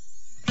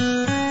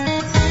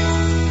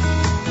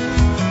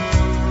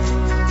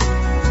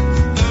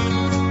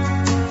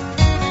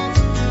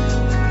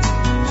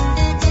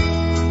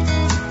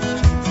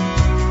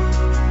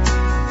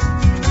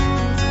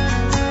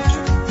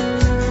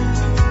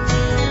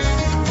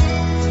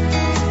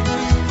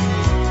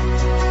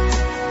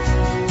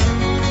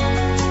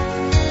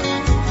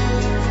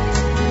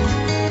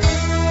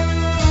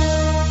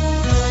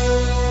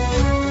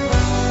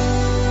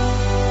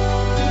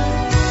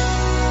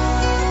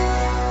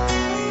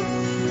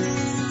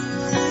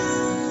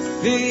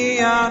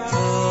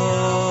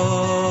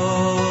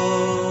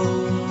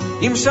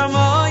 Im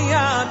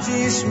shamayat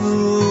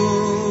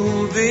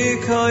ishmu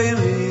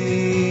v'koyli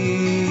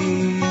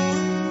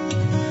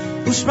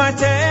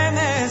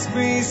Ushmartenes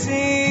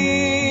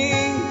brising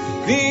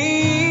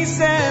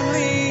V'isem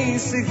li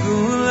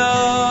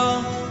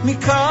segula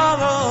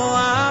mikolo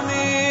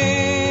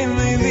amim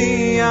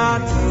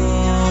liviato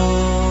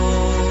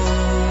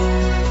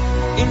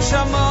im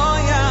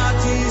shamoya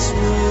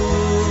tishmu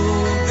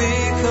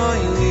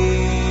bikoili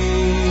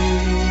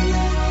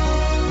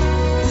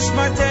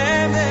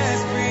ushmartem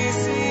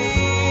esprisi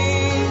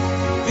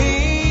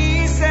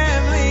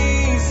visem li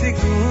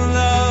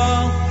sikulo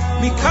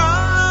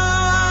mikolo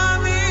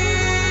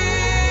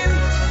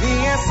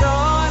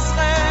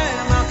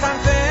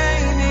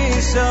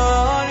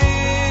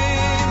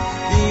Shorim,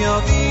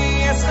 Yovi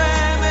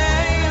Yisrael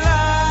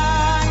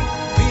Elai,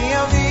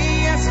 Yovi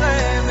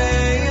Yisrael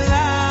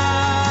Elai,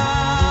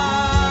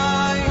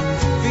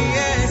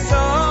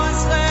 V'yeso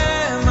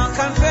Yisrael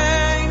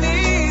Malkanfeini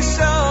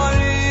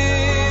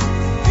Shorim,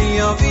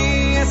 Yovi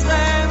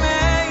Yisrael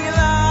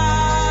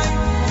Elai,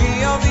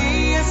 Yovi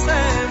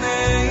Yisrael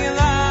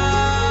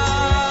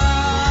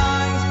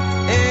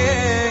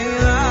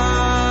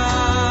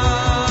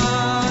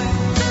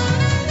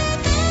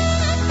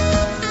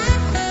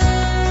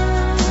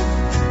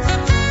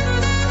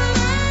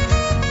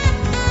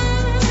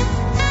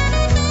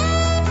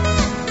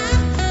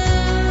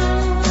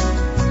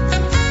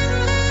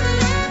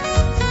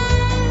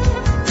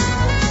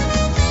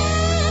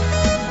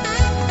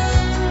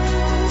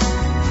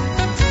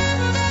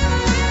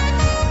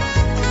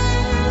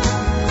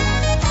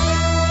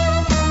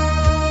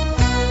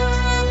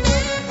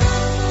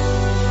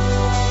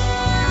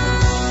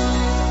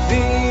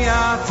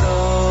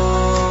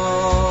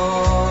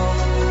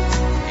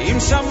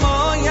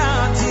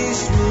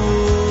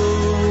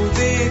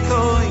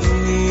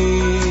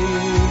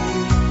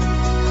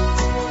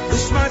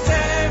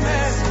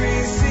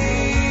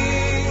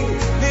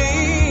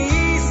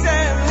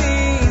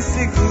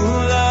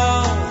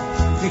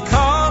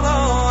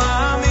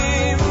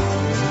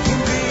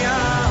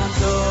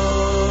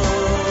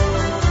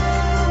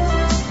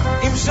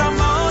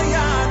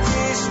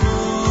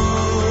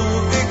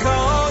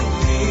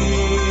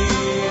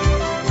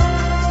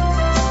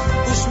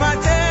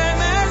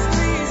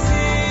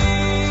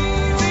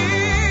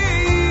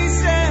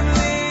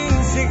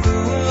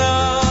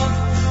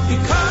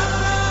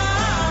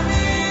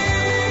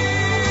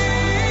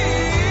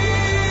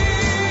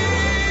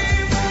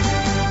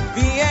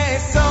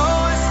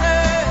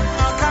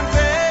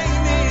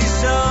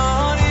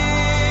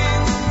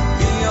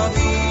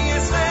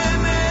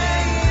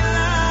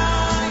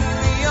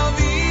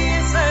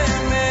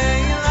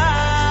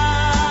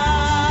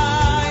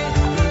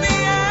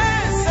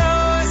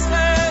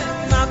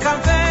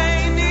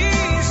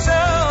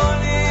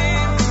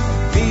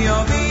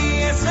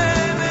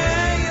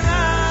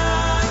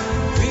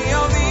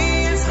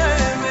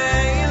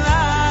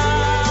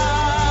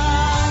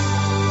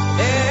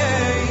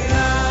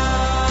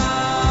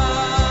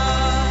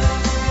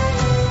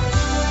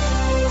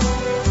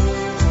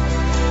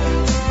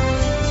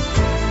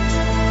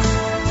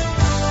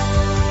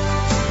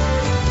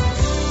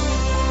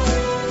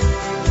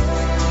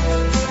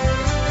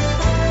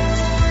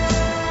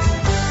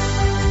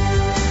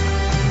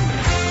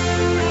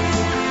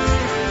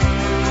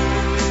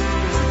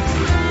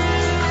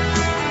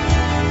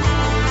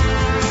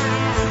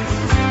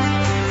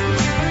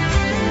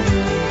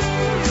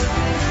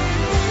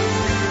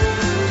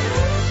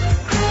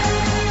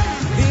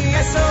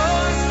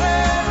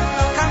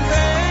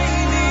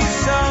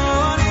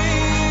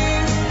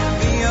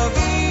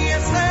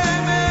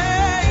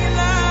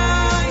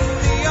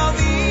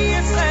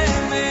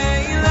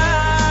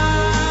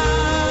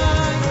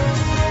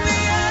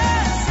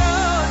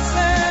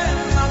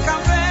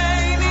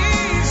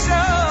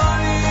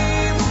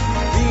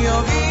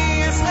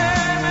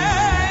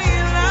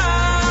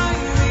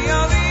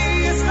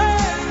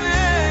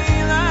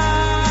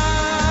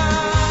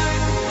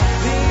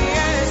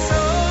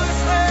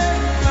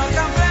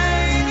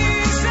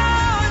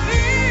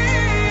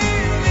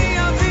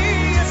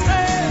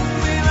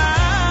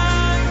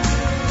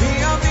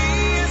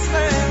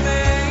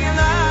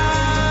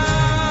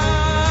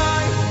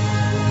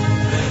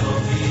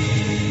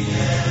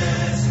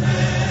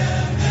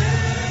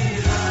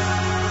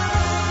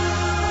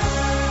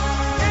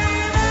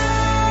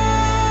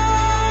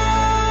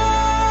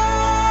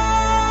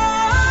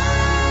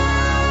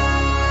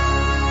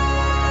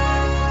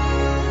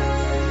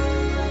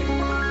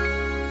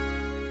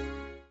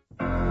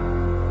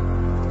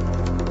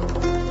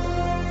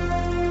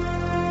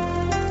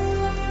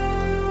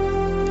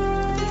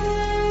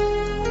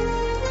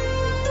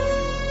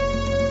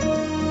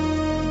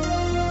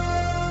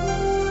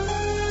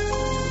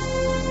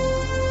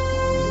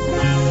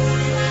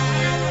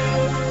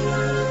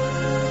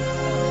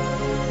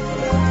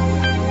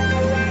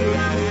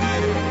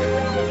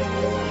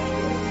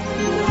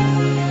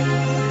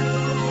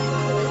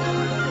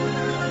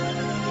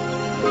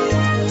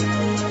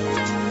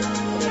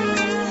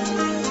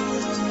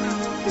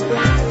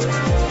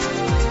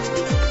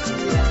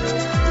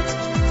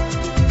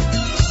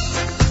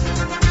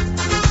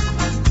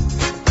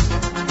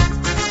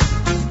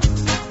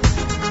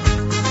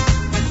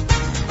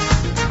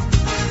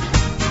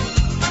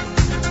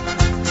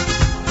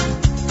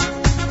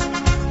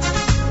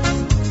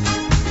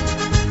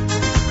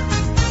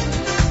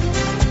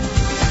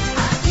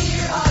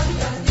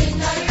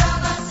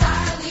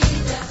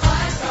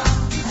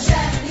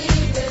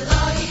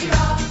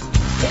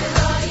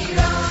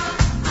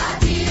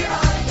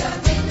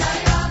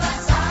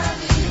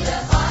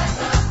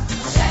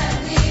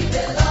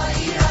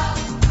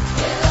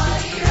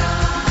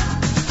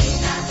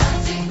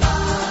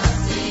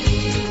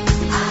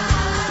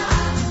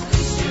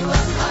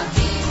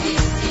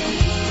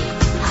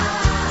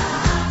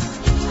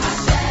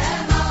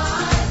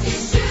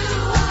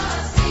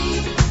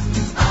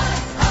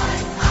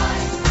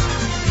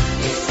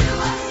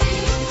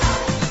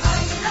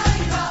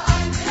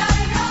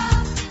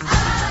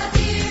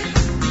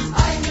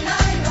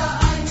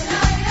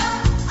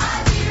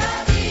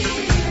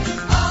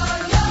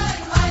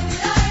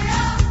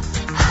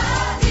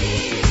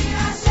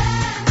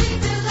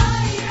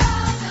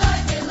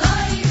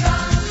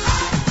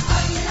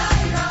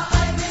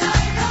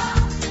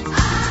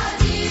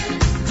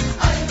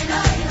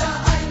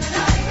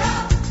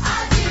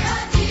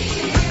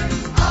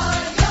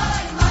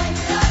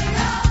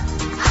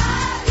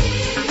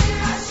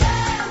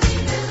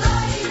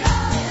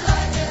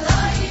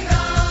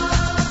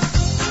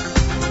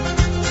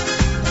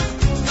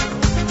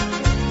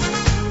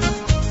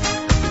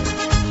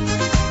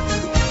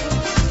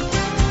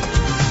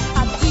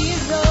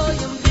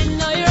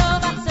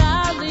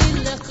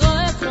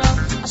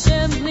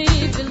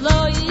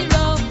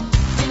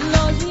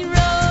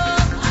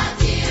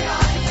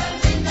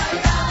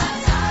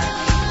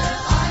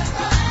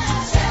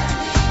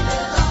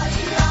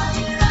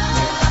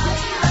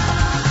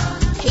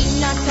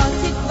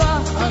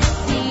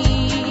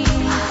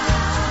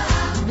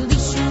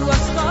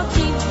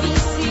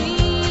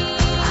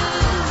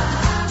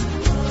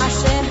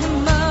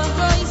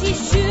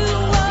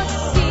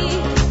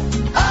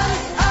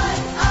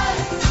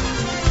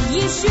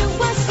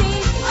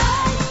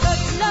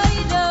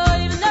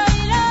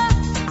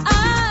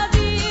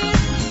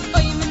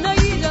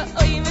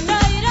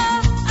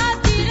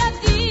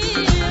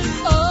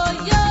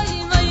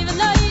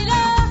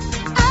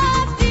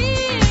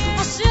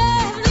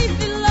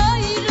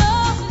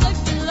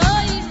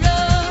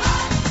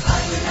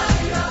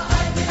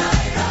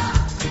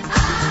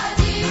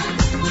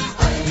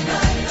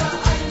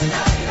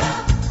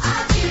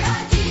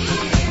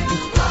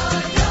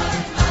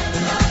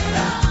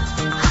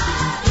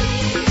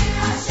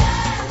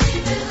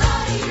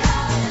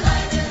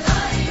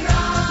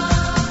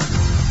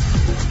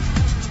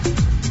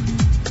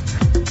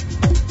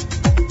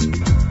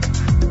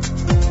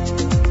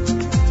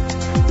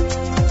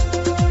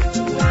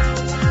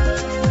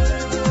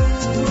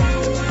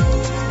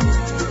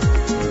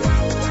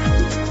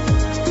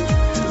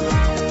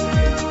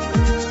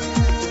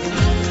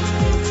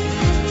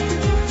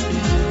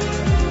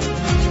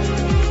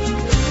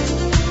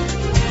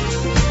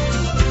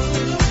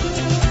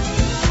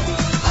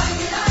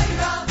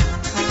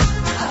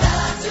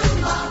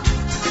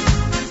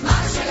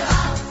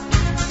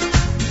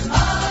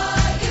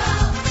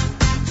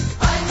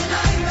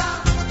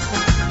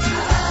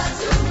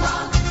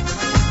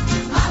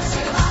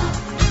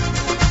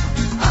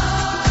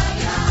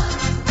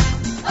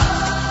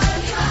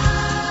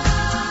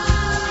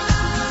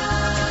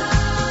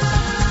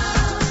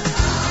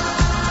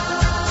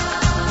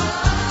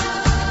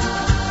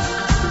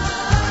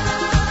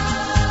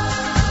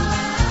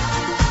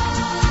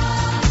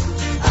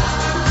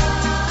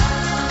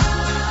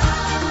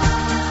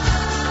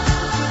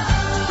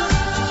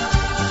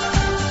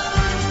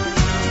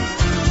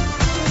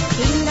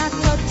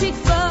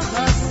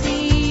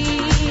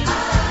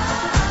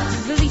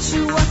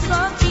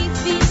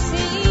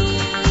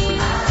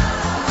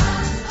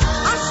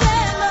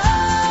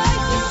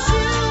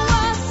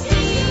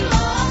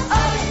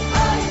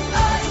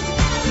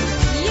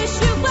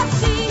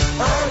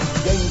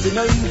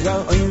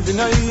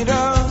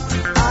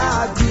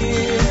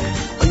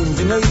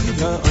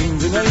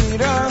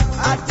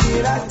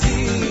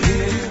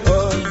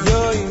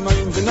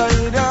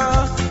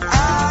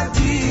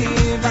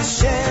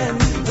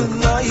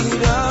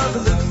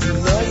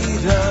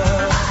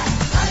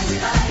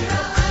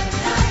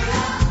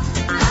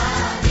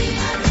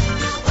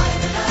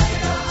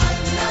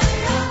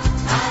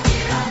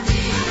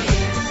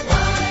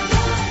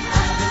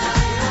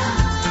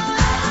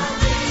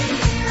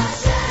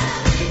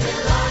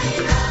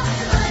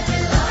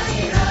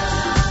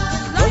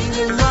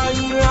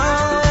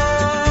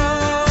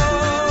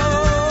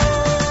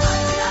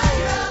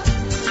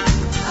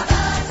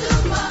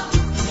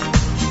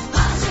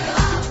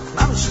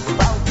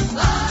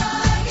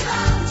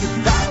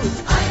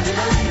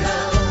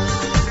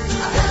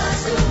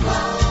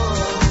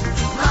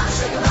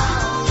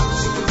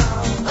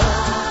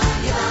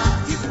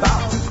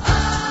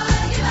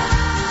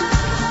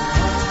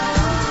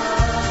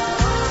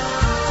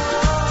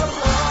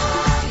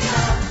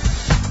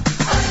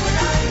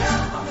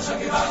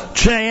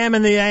JM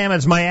in the AM.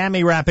 It's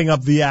Miami wrapping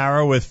up the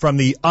hour with From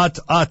the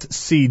Ut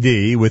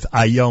CD with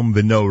Ayom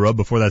Venora.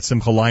 Before that,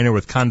 Simcha Liner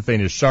with Kanfei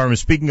Nisharim.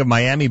 Speaking of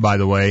Miami, by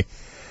the way,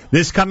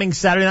 this coming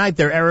Saturday night,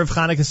 their Erev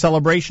Hanukkah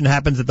celebration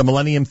happens at the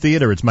Millennium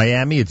Theater. It's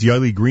Miami. It's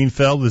Yoeli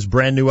Greenfeld, his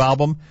brand new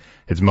album.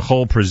 It's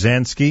Michal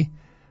Przansky,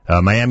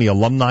 Miami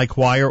Alumni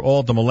Choir, all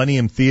at the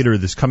Millennium Theater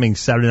this coming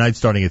Saturday night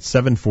starting at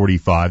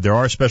 7:45. There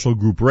are special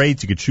group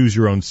rates. You can choose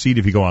your own seat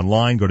if you go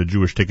online. Go to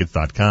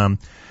jewishtickets.com.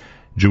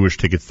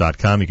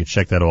 jewishtickets.com. You can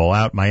check that all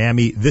out.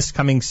 Miami, this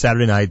coming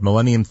Saturday night,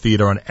 Millennium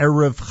Theater on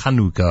Erev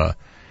Hanukkah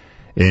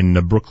in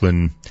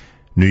Brooklyn,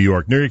 New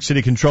York. New York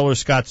City Controller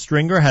Scott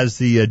Stringer has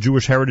the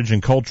Jewish Heritage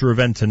and Culture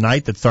event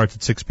tonight that starts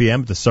at 6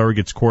 p.m. at the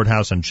Surrogates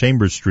Courthouse on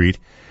Chambers Street.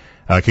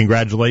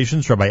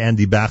 Congratulations, Rabbi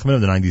Andy Bachman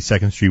of the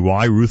 92nd Street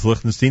Y, Ruth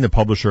Lichtenstein, the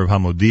publisher of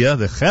Hamodia,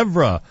 the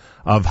Chevra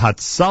of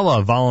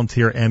Hatzalah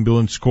Volunteer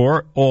Ambulance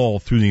Corps, all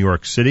through New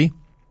York City.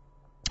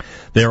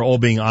 They are all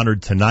being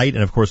honored tonight,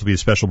 and of course there will be a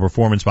special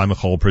performance by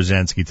Michal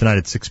Przansky tonight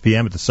at 6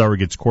 p.m. at the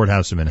Surrogates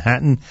Courthouse in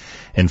Manhattan.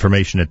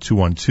 Information at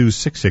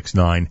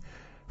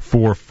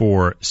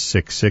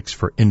 212-669-4466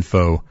 for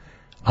info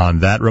on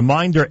that.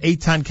 Reminder,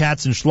 Eitan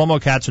Katz and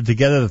Shlomo Katz are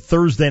together the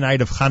Thursday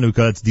night of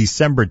Hanukkah. It's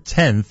December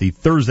 10th, the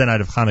Thursday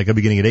night of Hanukkah,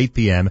 beginning at 8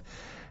 p.m.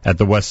 at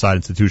the West Side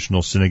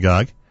Institutional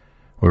Synagogue.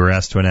 We were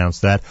asked to announce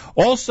that.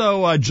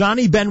 Also,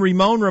 Johnny Ben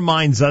Ramon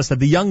reminds us that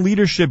the Young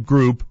Leadership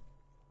Group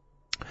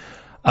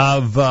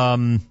of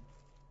the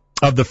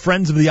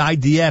Friends of the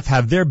IDF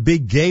have their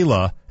big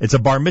gala. It's a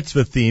bar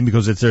mitzvah theme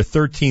because it's their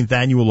 13th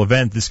annual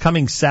event this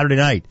coming Saturday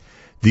night,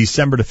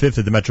 December the 5th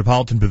at the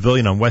Metropolitan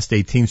Pavilion on West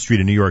 18th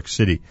Street in New York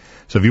City.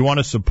 So if you want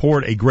to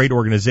support a great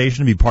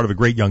organization, be part of a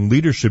great young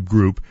leadership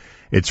group,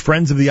 it's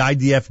Friends of the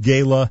IDF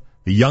Gala,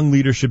 the Young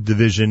Leadership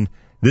Division,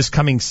 this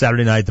coming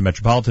Saturday night at the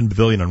Metropolitan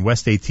Pavilion on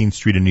West 18th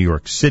Street in New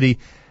York City.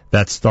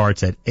 That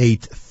starts at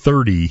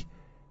 8:30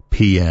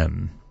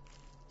 p.m.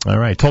 All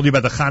right. Told you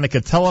about the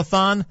Hanukkah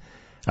Telethon.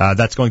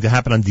 That's going to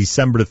happen on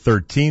December the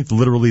 13th,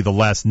 literally the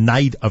last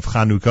night of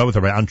Hanukkah, with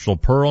Rabbi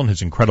Anshel Pearl and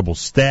his incredible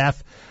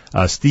staff.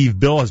 Steve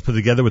Bill has put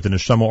together with the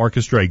Neshama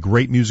Orchestra a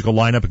great musical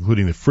lineup,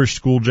 including the Frisch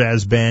School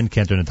Jazz Band,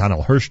 Cantor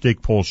Nathaniel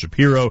Hirschtick, Paul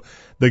Shapiro,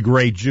 the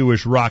great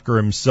Jewish rocker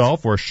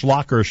himself, or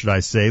schlocker, should I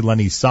say,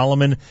 Lenny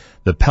Solomon,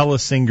 the Pella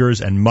Singers,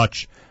 and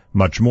much,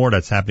 much more.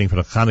 That's happening for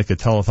the Hanukkah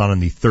Telethon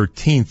on the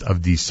 13th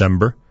of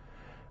December,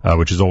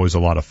 which is always a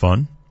lot of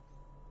fun.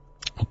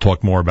 We'll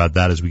talk more about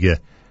that as we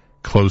get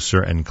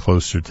closer and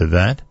closer to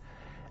that.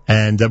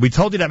 And we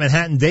told you that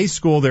Manhattan Day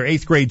School, their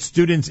 8th grade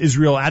students'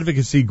 Israel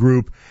Advocacy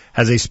Group,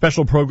 has a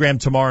special program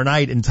tomorrow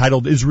night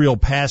entitled Israel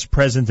Past,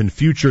 Present, and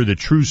Future, The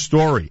True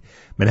Story.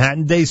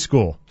 Manhattan Day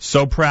School,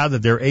 so proud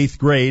that their 8th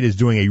grade is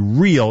doing a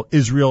real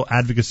Israel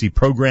advocacy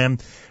program.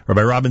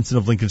 Rabbi Robinson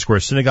of Lincoln Square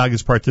Synagogue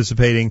is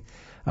participating.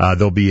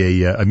 There'll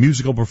be a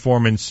musical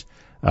performance,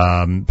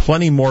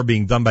 plenty more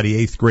being done by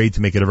the 8th grade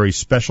to make it a very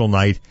special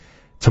night.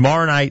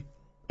 Tomorrow night,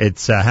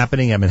 it's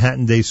happening at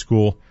Manhattan Day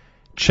School.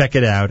 Check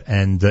it out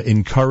and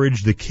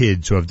encourage the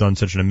kids who have done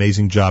such an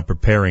amazing job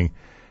preparing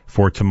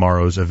for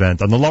tomorrow's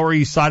event. On the Lower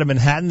East Side of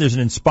Manhattan, there's an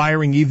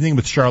inspiring evening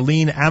with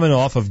Charlene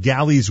Amanoff of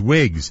Galley's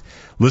Wigs.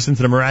 Listen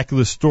to the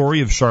miraculous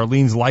story of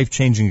Charlene's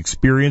life-changing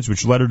experience,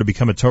 which led her to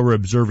become a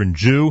Torah-observant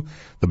Jew.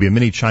 There'll be a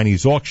mini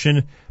Chinese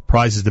auction.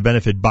 Prizes to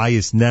benefit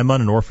Bayis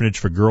Neman, an orphanage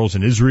for girls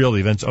in Israel. The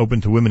event's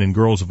open to women and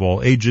girls of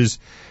all ages.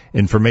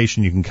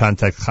 Information, you can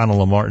contact Chana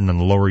LaMartin on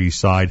the Lower East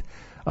Side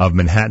of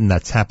Manhattan.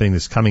 That's happening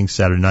this coming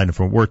Saturday night, and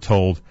from what we're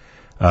told,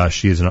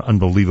 she is an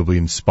unbelievably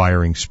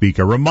inspiring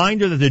speaker.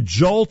 Reminder that the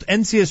Jolt,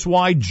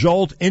 NCSY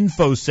Jolt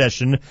info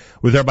session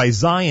with Rabbi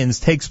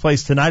Zions takes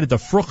place tonight at the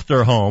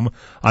Fruchter home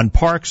on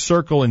Park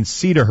Circle in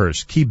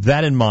Cedarhurst. Keep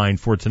that in mind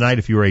for tonight.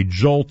 If you're a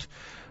Jolt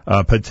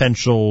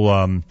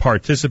potential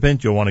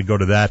participant, you'll want to go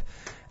to that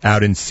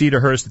out in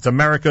Cedarhurst. It's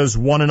America's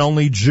one and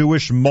only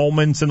Jewish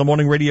Moments in the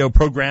Morning radio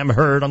program,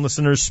 heard on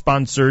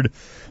listeners-sponsored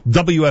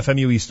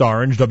WFMU East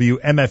Orange,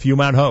 WMFU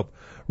Mount Hope,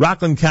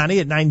 Rockland County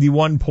at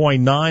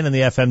 91.9 on the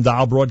FM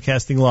dial,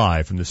 broadcasting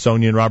live from the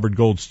Sonia and Robert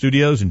Gold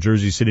Studios in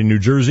Jersey City, New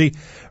Jersey.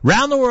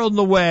 Round the world on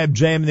the web,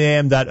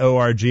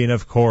 jmtheam.org, and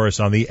of course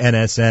on the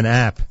NSN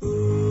app.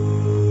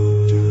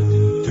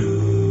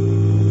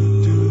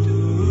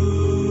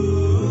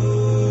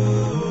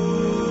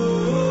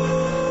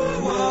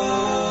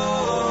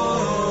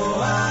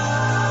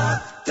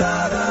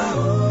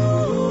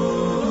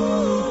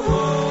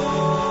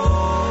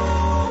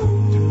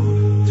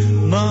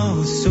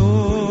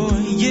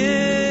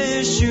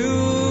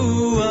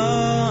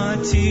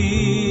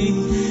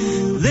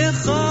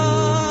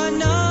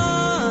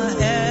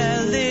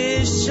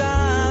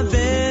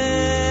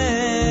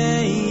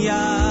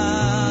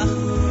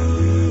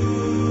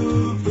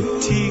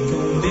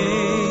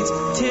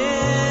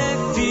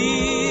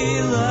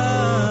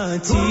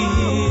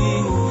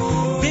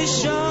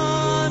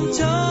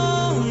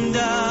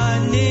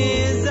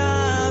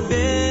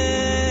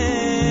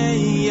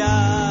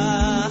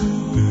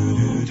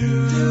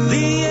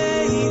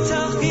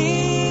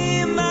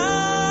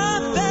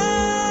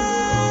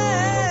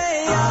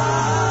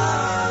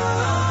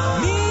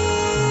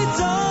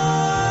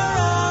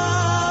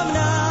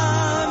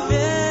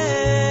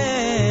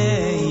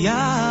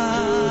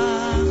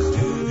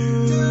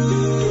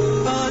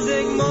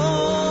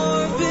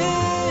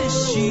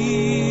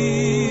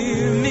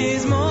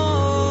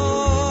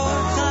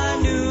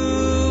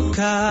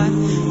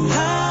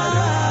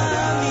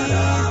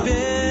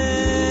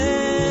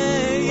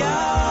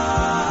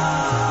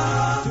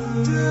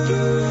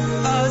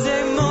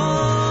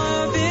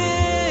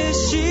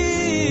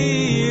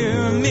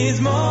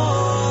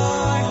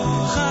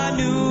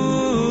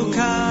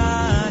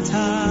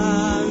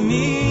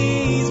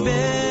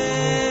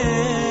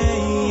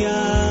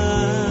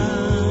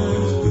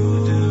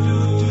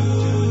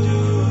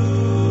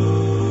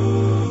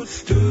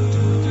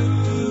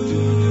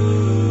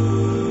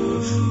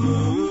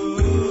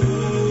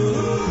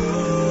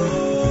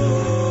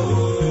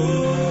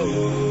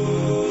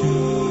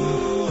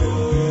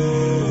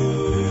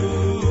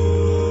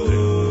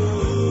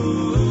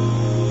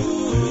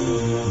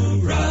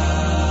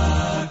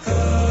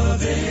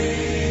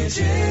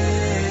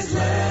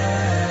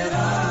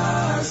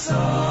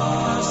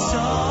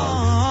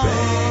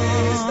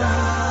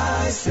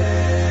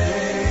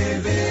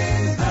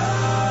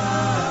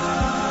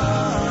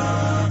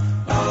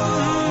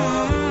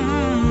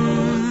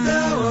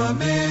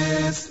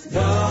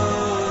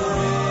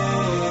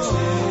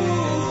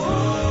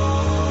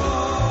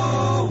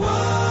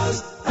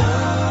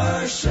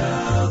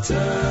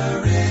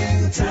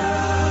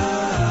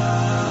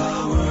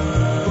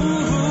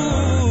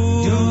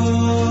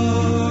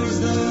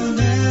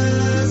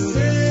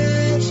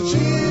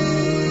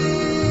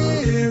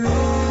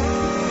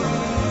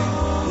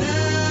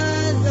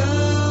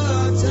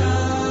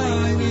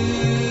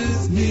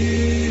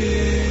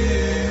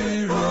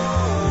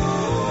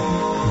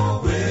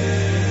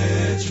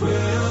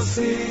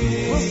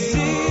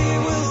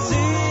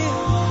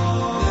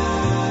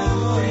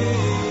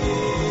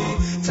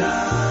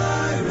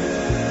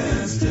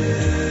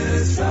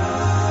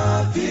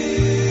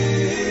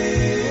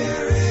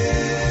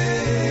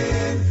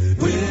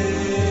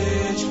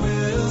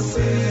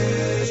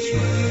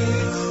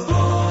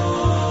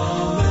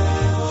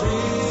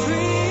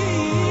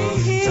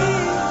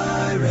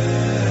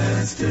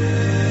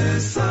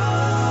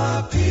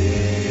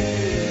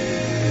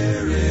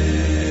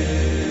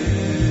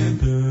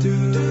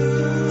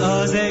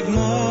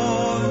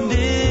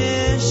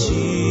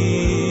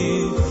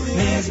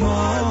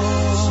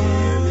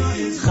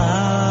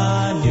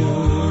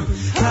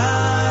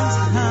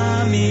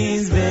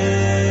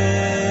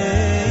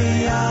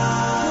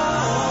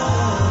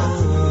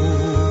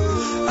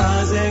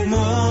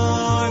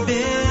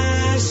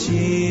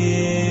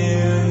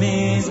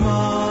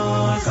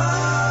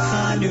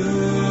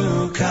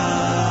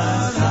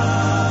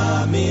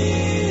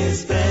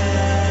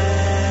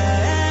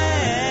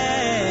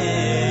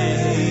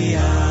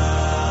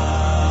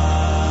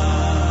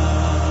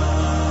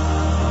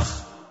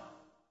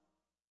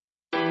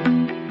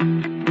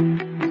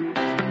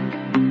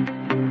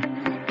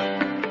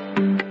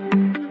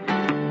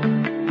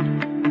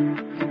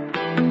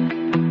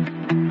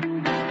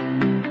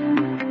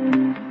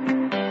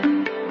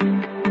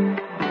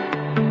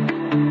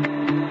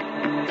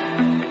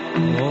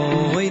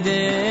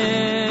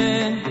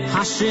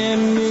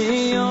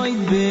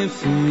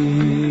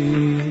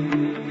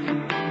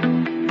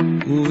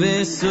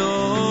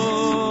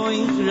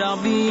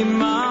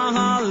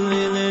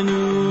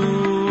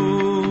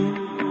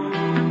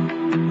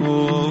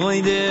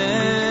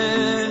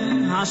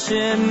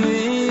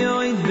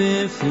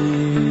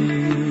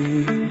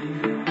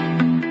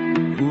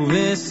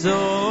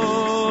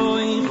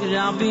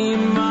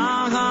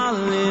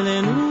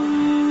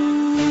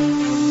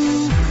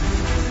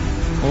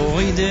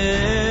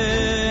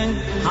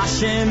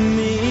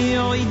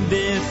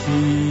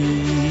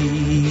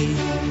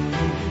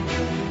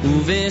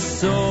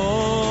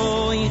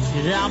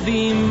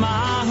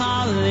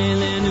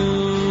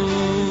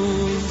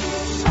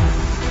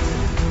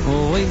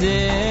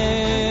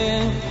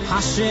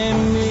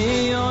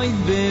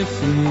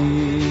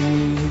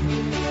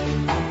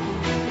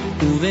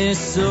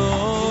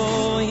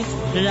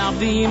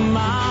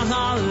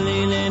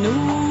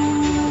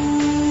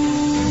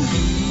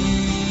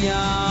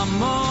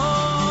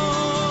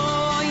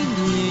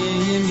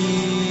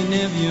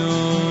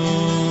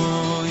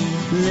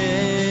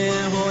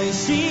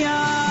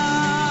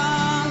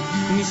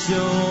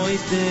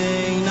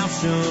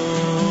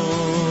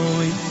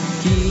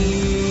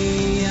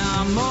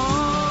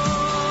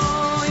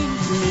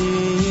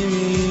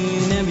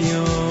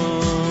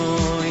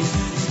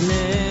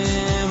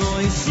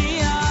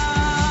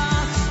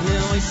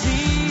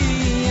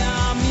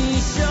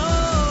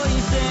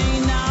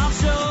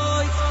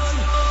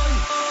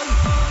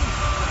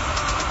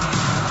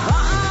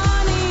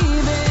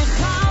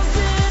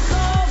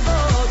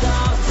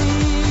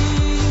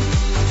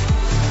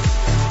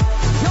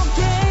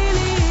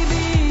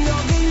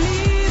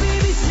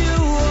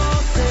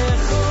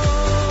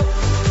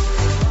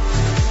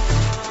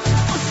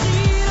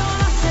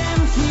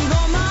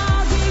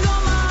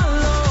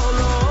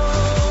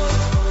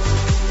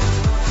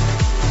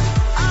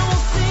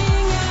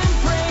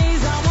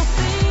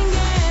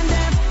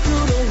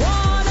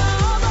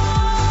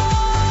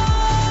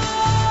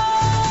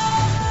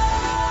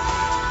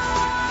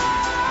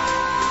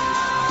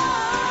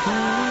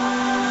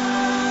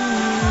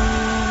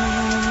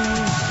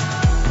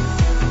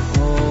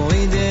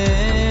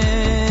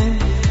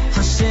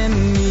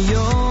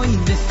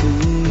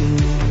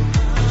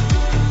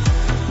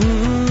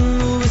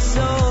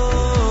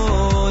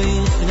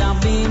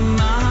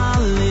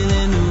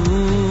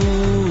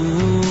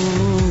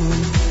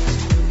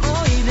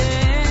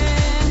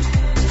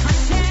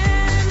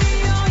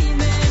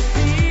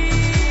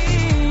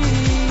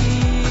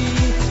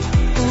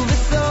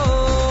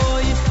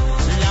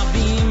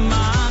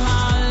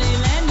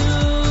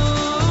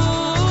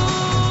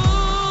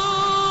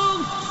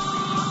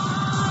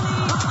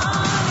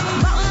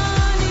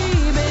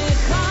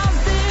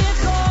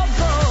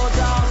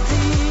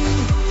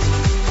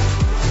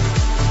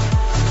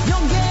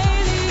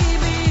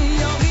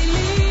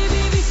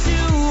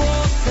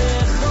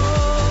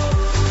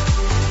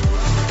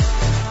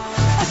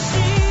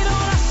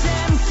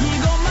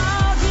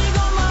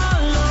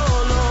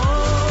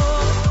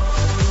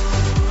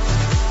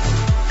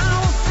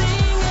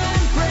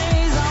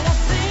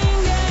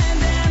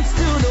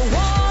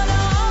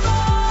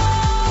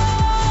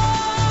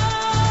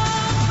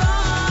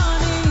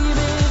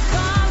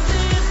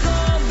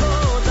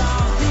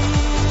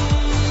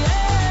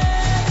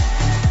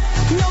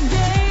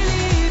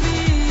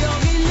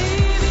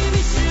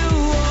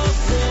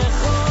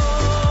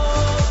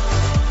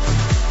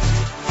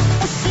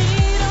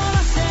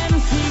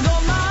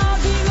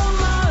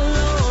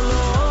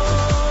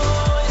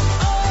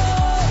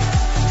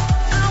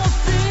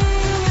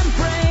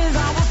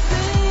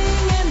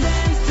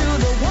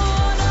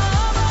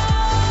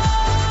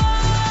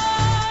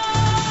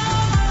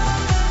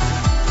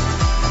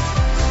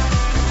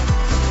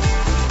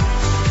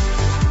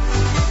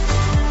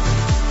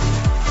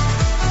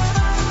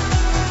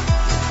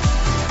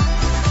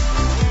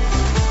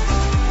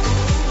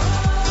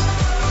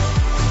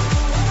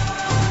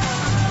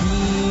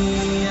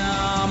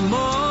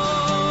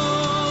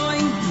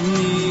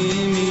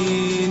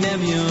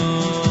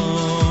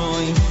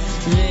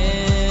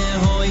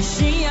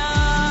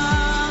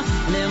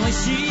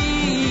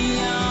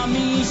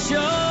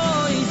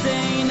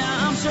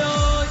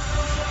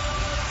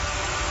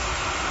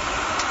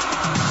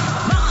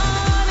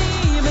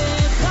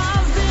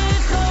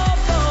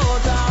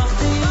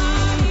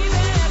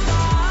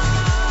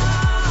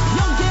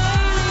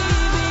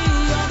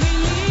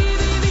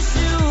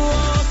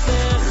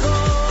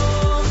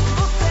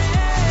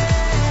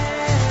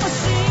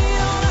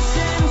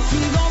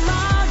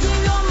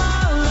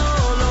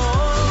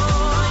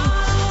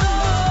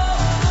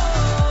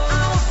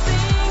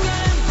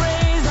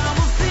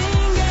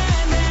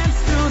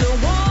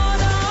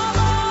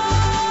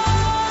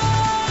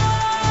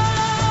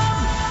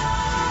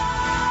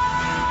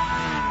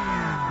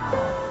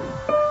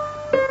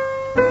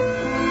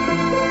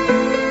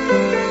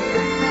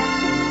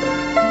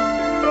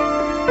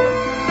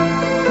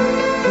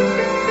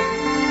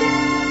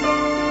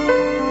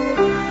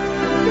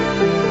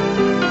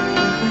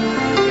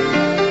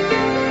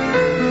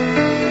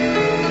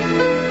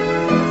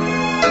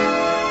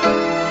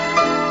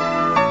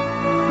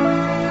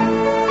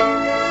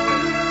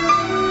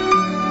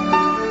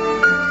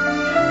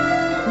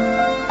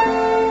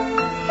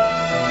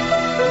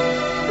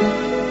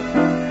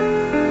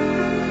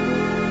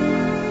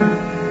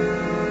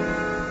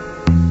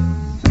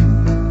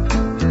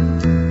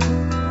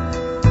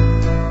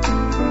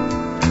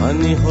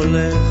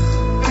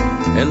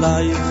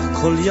 אלייך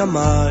כל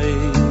ימיי,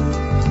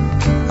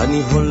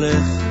 אני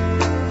הולך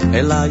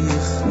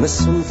אלייך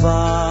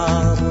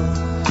מסונבר,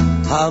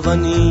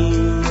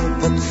 האבנים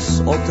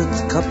פוצעות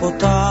את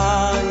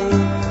כפותיי,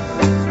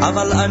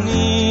 אבל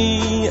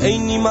אני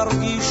איני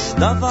מרגיש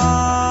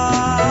דבר.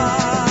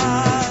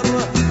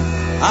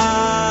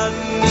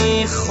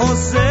 אני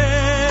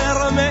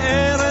חוזר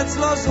מארץ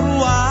לא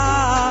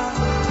זרועה,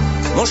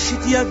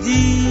 מושיט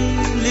ידי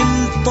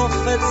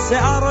ללטוף את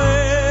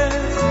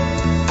שערך,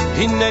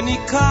 הנני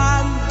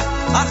כאן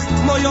אך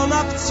כמו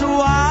יונה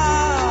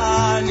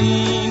פצועה,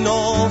 אני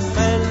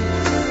נופל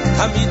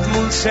תמיד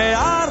מול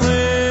שערך.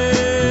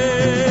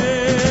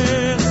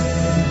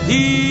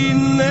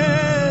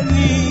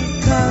 הנני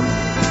כאן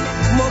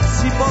כמו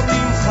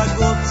ציפורים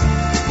חגות,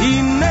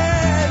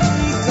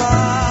 הנני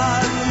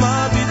כאן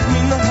מביט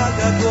מן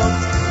הגגות,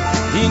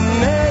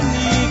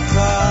 הנני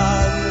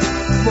כאן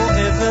כמו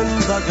אבן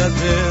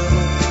בגדר,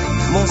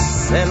 כמו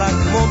סלע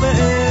כמו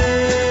באר.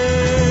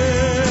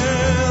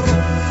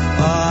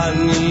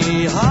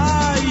 אני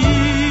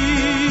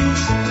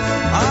האיש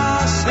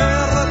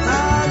אשר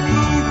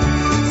תמיד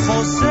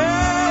חוזר.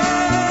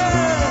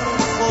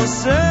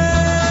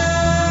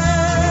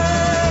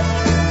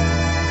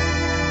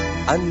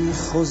 אני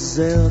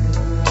חוזר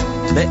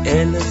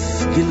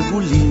באלף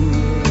גלגולים,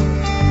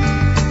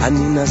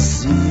 אני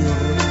נזיר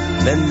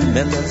בין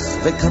מלך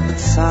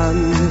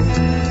וקבצן,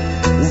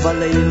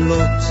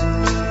 ובלילות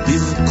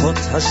בבכות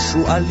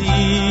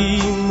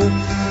השואלים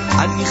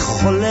אני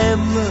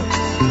חולם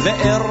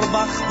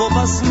וארבח בו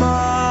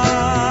בזמן.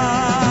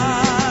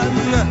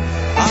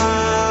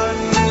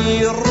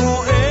 אני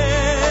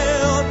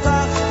רואה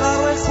אותך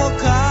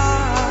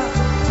הרחוקה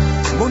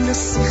כמו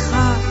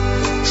נסיכה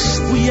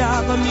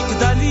שבויה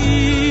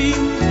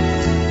במגדלים,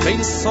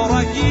 בין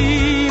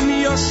סורגים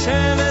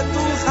יושבת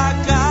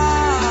ומחכה.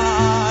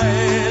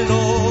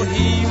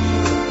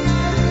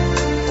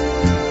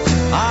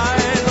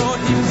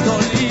 האלוהים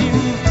גדולים,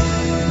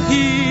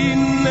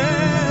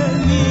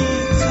 הנני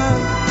כאן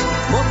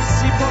כמו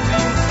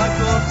ציפורים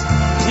חגות,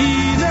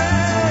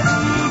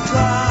 הנני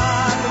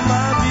כאן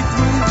מביט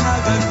מן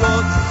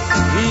הגגות,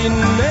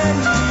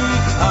 הנני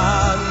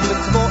כאן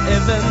כמו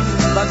אבן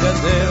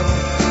בגדר,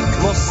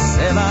 כמו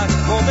סלע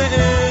כמו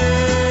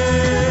באר.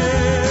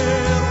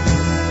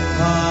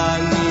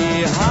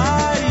 אני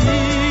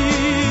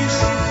האיש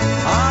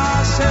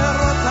אשר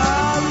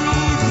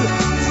תמיד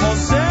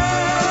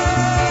חוזר.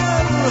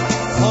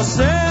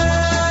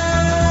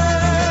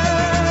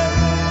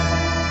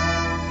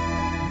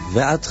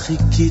 ואת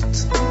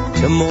חיכית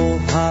כמו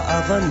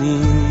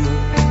האבנים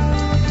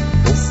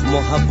וכמו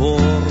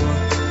הבור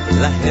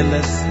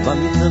להלך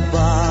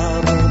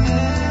במדבר,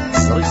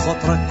 צריכות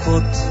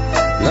רכות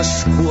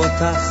נשקו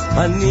אותך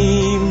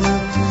פנים,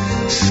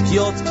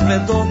 שקיעות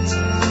כבדות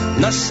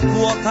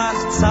נשקו אותך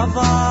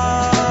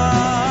צוואר.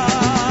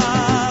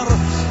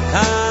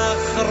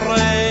 כך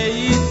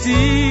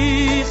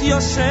ראיתיך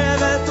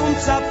יושבת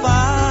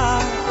ומצפה,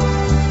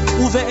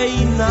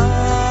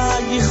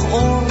 ובעינייך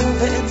אור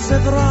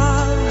ועצב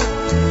רע,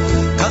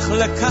 כך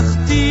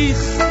לקחתיך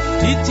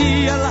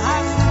איתי אל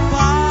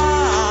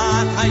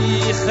החפת,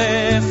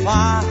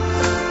 היחפה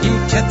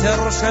עם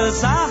כתר של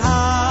זהב.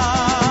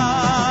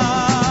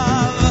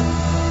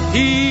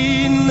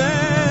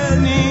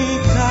 הנני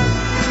כאן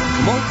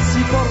כמו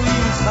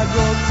ציפורים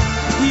חגות,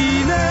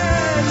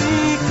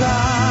 הנני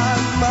כאן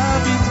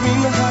מביט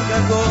מן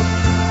הגגות,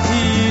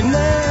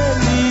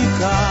 הנני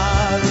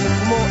כאן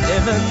כמו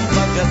אבן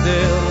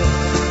בגדר,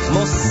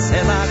 כמו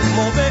סלע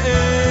כמו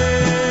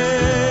באר.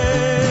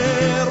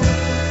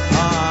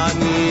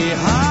 אני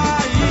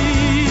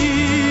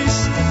האיש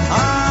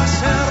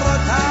אשר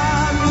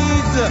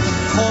תמיד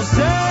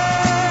חוזר.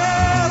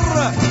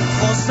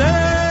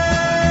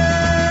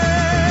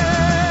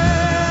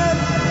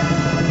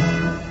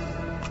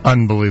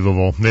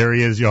 Unbelievable. There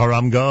he is,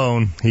 Yoram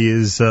Gaon.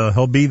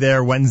 He'll be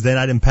there Wednesday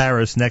night in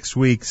Paris next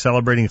week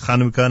celebrating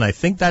Hanukkah, and I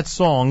think that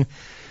song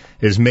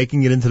is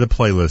making it into the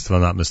playlist, if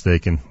I'm not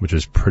mistaken, which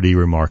is pretty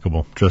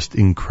remarkable. Just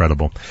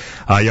incredible.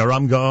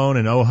 Yoram Gaon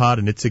and Ohad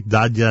and Itzik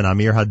Dadya and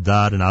Amir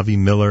Haddad and Avi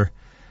Miller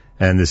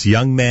and this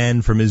young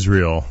man from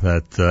Israel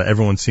that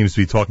everyone seems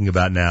to be talking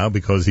about now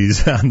because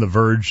he's on the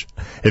verge,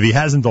 if he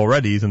hasn't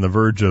already, he's on the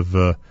verge of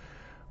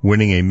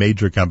winning a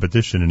major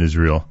competition in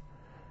Israel.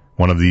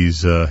 One of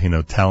these,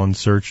 talent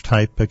search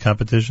type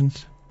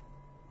competitions.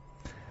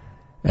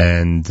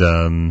 And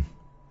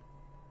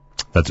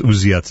that's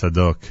Uziat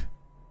Tzadok.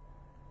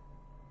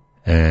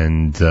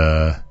 And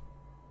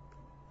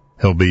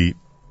he'll be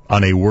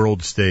on a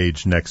world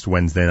stage next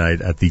Wednesday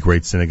night at the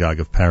Great Synagogue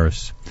of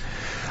Paris.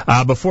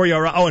 Before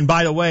Yoram, and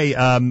by the way,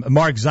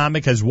 Mark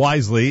Zamek has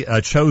wisely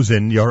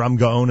chosen Yoram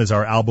Gaon as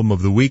our album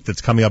of the week.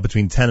 That's coming up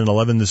between 10 and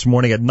 11 this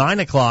morning. At 9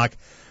 o'clock,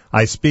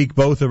 I speak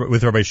both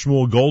with Rabbi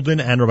Shmuel Golden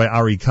and Rabbi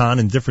Ari Khan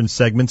in different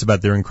segments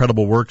about their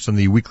incredible works on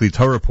the weekly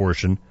Torah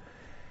portion.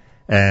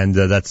 And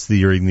that's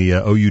during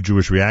the OU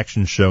Jewish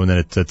Reaction Show. And then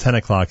at 10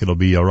 o'clock, it'll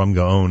be Yoram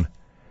Gaon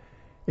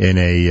in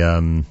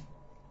a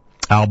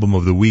album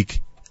of the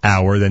week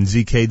hour. Then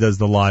ZK does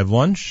the live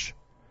lunch.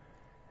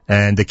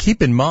 And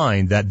keep in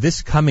mind that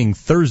this coming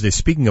Thursday,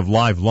 speaking of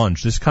live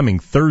lunch, this coming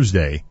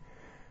Thursday,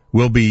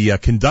 we'll be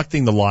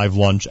conducting the live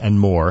lunch and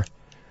more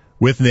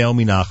with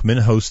Naomi Nachman,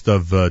 host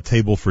of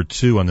Table for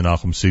Two on the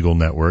Nachum Siegel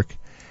Network,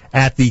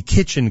 at the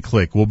Kitchen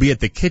Click. We'll be at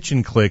the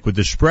Kitchen Click with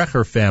the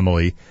Sprecher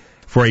family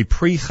for a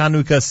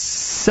pre-Chanukah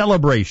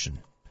celebration.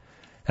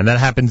 And that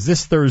happens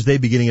this Thursday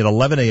beginning at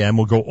 11 a.m.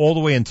 We'll go all the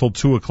way until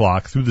 2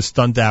 o'clock through the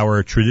stunt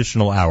hour,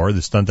 traditional hour.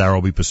 The stunt hour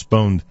will be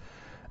postponed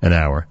an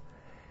hour.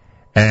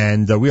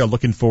 And we are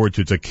looking forward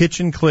to it. It's a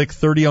Kitchen Click,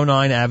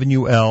 3009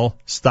 Avenue L.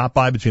 Stop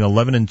by between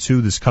 11 and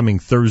 2 this coming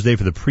Thursday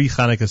for the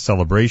pre-Chanukah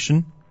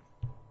celebration.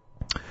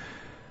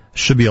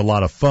 Should be a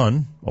lot of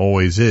fun.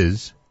 Always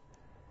is.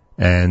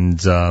 And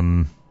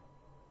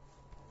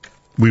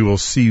we will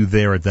see you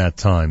there at that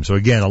time. So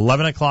again,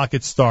 11 o'clock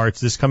it starts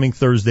this coming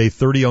Thursday,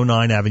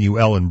 3009 Avenue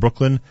L in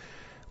Brooklyn.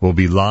 We'll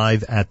be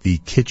live at the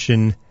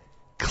Kitchen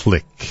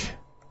Click.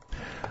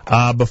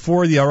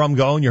 Before the Aram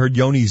Gaon, you heard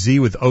Yoni Z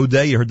with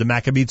Odeh. You heard the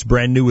Maccabeats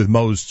brand new with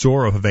Moz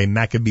Tzor of a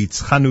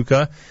Maccabeats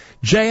Chanukah.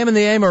 JM and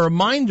the AM, a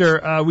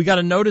reminder, we got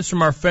a notice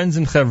from our friends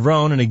in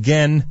Chevron, and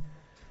again,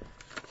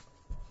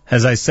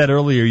 as I said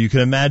earlier, you can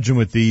imagine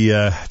with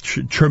the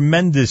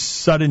tremendous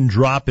sudden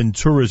drop in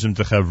tourism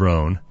to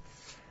Chevron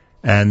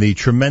and the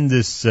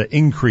tremendous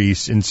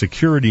increase in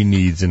security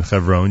needs in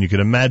Chevron, you can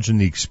imagine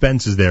the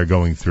expenses they're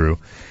going through.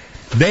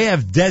 They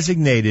have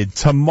designated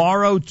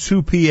tomorrow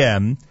 2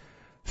 p.m.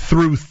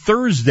 through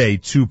Thursday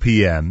 2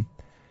 p.m.,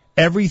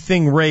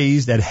 everything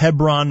raised at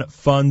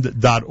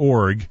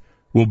HebronFund.org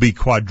will be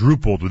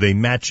quadrupled with a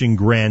matching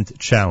grant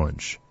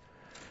challenge.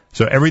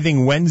 So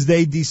everything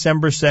Wednesday,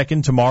 December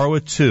 2nd, tomorrow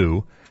at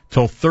 2,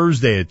 till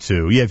Thursday at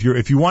 2. Yeah,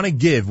 if you want to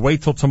give,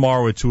 wait till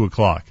tomorrow at 2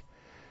 o'clock.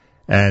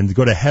 And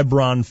go to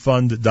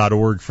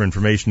HebronFund.org for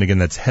information. Again,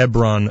 that's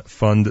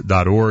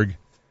HebronFund.org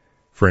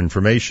for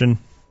information.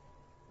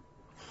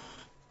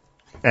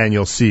 And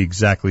you'll see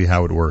exactly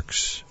how it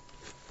works.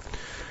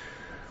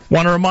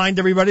 Want to remind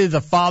everybody that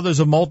the Fathers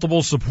of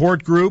Multiple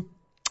Support Group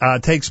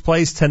takes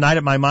place tonight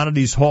at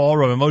Maimonides Hall.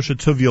 Rabbi Moshe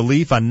Tuvia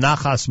Leaf on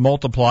Nachas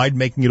Multiplied,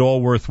 making it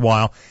all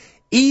worthwhile.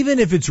 Even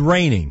if it's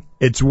raining,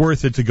 it's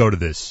worth it to go to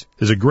this.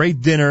 There's a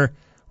great dinner,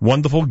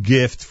 wonderful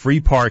gift,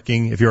 free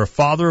parking. If you're a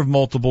father of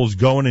multiples,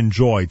 go and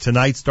enjoy.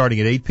 Tonight, starting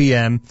at 8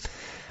 p.m.,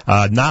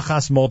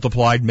 Nachas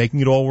Multiplied, making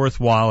it all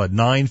worthwhile at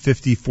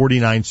 950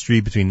 49th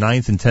Street between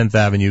 9th and 10th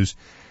Avenues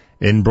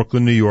in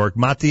Brooklyn, New York.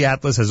 Matti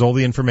Atlas has all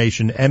the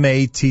information,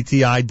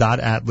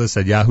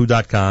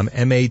 matti.atlas@yahoo.com,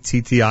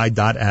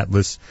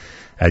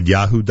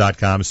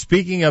 matti.atlas@yahoo.com.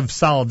 Speaking of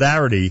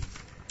solidarity,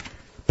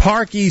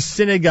 Park East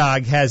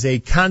Synagogue has a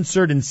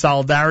concert in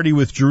solidarity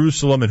with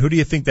Jerusalem, and who do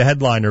you think the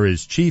headliner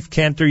is? Chief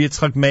Cantor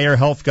Yitzchak Meir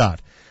Helfgott,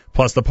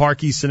 plus the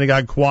Park East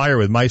Synagogue Choir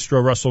with Maestro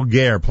Russell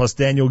Gare, plus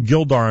Daniel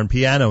Gildar on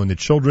piano, and the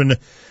children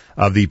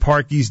of the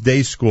Park East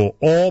Day School,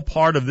 all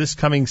part of this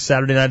coming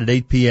Saturday night at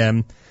 8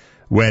 p.m.,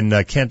 when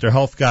Cantor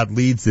Helfgott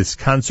leads this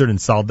concert in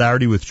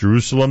solidarity with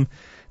Jerusalem.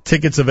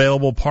 Tickets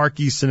available,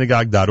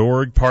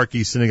 parkeastsynagogue.org,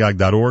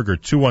 parkeastsynagogue.org, or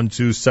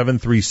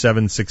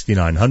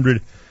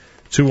 212-737-6900,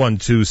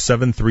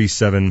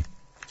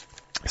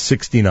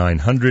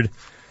 212-737-6900. A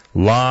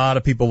lot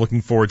of people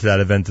looking forward to that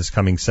event this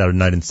coming Saturday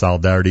night in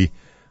solidarity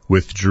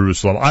with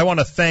Jerusalem. I want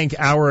to thank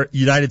our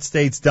United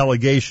States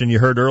delegation. You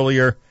heard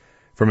earlier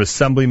from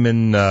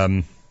Assemblyman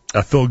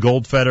Phil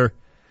Goldfeder,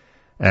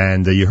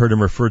 and you heard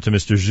him refer to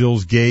Mr.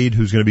 Gilles Gade,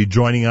 who's going to be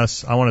joining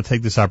us. I want to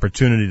take this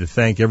opportunity to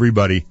thank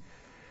everybody.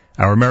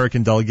 Our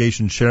American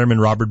delegation chairman,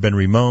 Robert Ben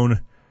Rimon,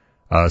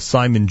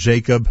 Simon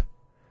Jacob,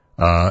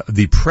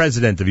 the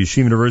president of Yeshiva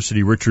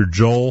University, Richard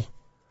Joel,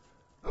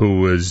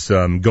 who is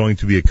going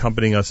to be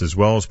accompanying us as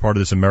well as part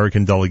of this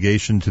American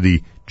delegation to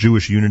the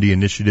Jewish Unity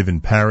Initiative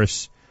in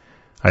Paris.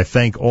 I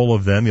thank all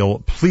of them. You'll,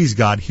 please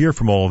God, hear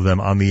from all of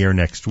them on the air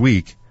next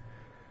week.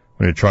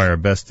 We're going to try our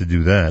best to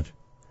do that.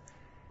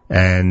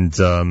 And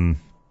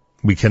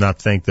we cannot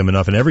thank them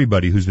enough. And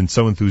everybody who's been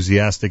so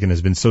enthusiastic and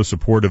has been so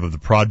supportive of the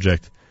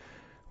project,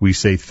 we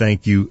say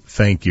thank you,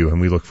 and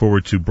we look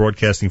forward to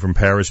broadcasting from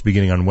Paris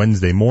beginning on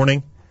Wednesday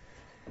morning.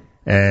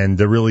 And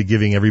they're really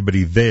giving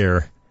everybody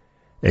there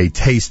a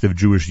taste of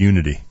Jewish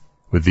unity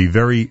with the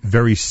very,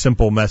 very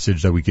simple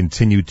message that we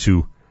continue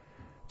to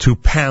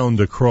pound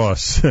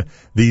across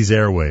these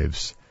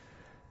airwaves.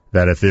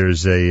 That if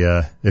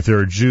there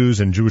are Jews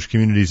and Jewish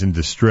communities in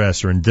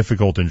distress or in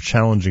difficult and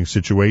challenging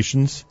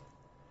situations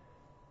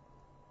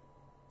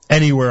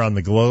anywhere on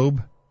the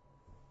globe,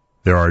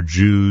 there are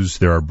Jews,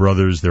 there are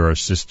brothers, there are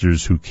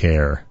sisters who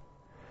care.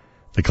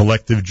 The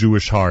collective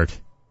Jewish heart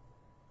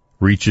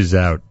reaches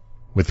out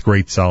with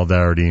great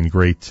solidarity and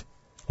great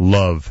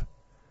love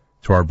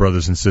to our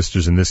brothers and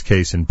sisters, in this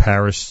case in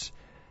Paris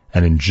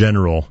and in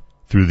general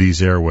through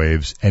these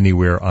airwaves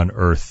anywhere on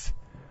earth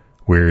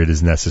where it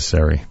is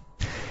necessary.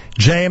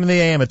 JM in the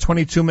AM at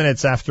 22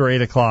 minutes after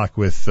 8 o'clock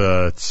with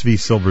Tzvi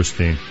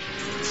Silverstein.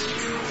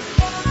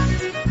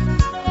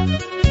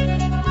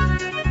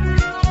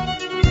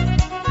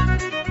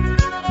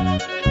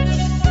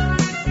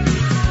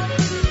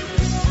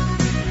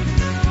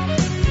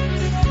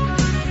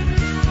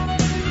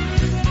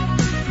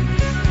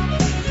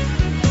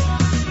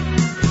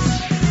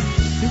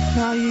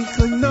 B'chayich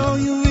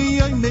noy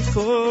liyoy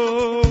mecho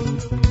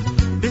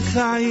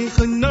B'chayich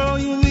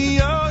noy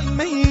liyoy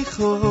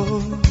mecho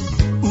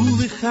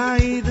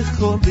U'v'chayich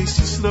chol Beis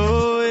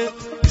Yisrael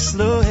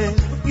Yisrael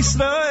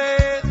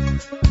Yisrael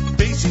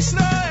Beis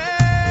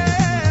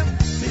Yisrael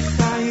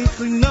B'chayich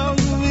noy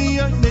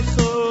liyoy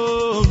mecho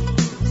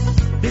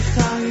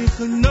B'chayich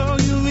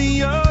noy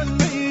liyoy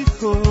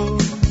mecho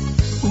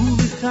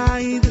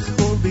U'v'chayich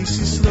chol Beis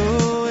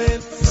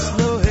Yisrael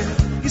Yisrael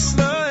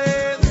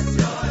Yisrael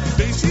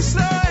Beis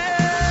Yisrael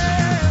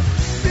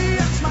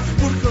V'yatzmach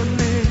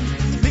burkoneh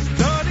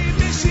V'kori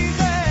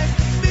mishicheh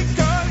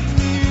V'kori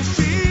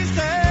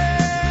mishicheh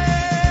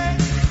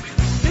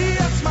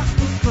V'yatzmach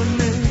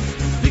burkoneh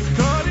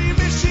V'kori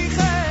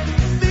mishicheh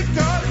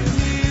V'kori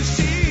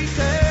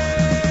mishicheh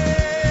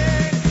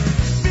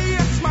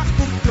V'yatzmach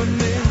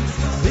burkoneh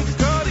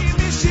V'kori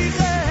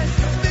mishicheh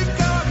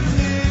V'kori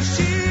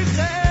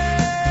mishicheh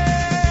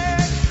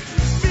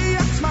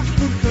V'yatzmach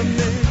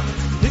burkoneh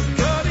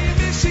V'kori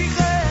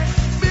mishicheh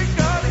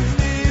V'kori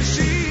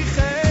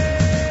mishicheh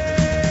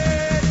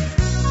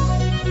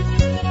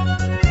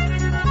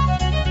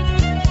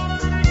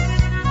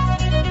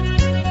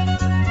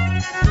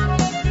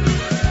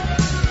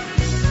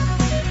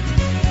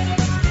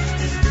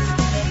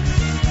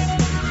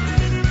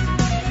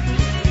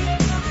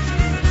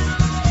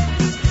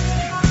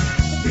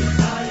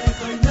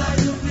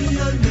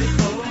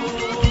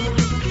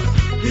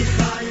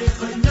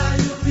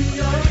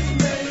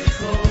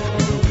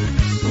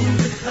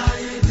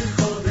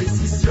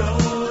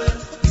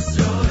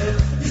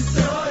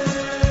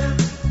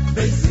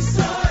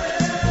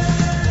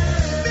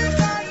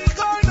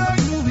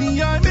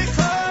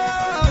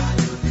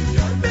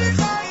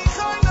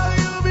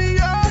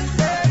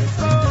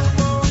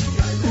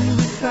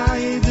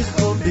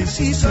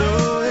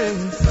Yisrael,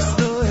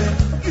 Yisrael,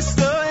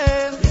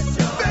 Yisrael,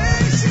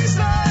 Beis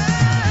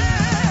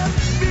Yisrael.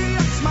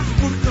 V'yatzmach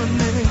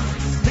burkoneh,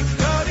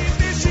 v'kori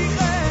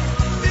mishicheh,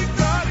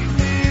 v'kori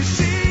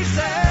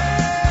mishicheh.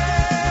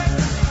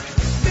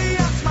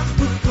 V'yatzmach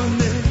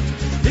burkoneh,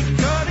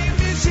 v'kori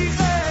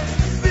mishicheh,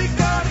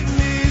 v'kori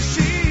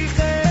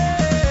mishicheh.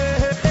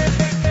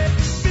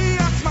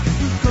 V'yatzmach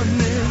burkoneh,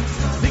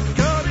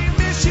 v'kori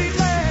mishicheh,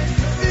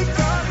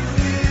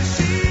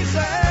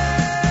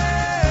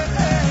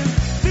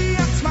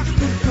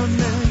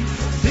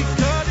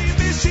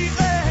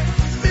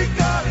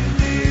 v'kori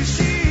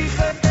mishicheh.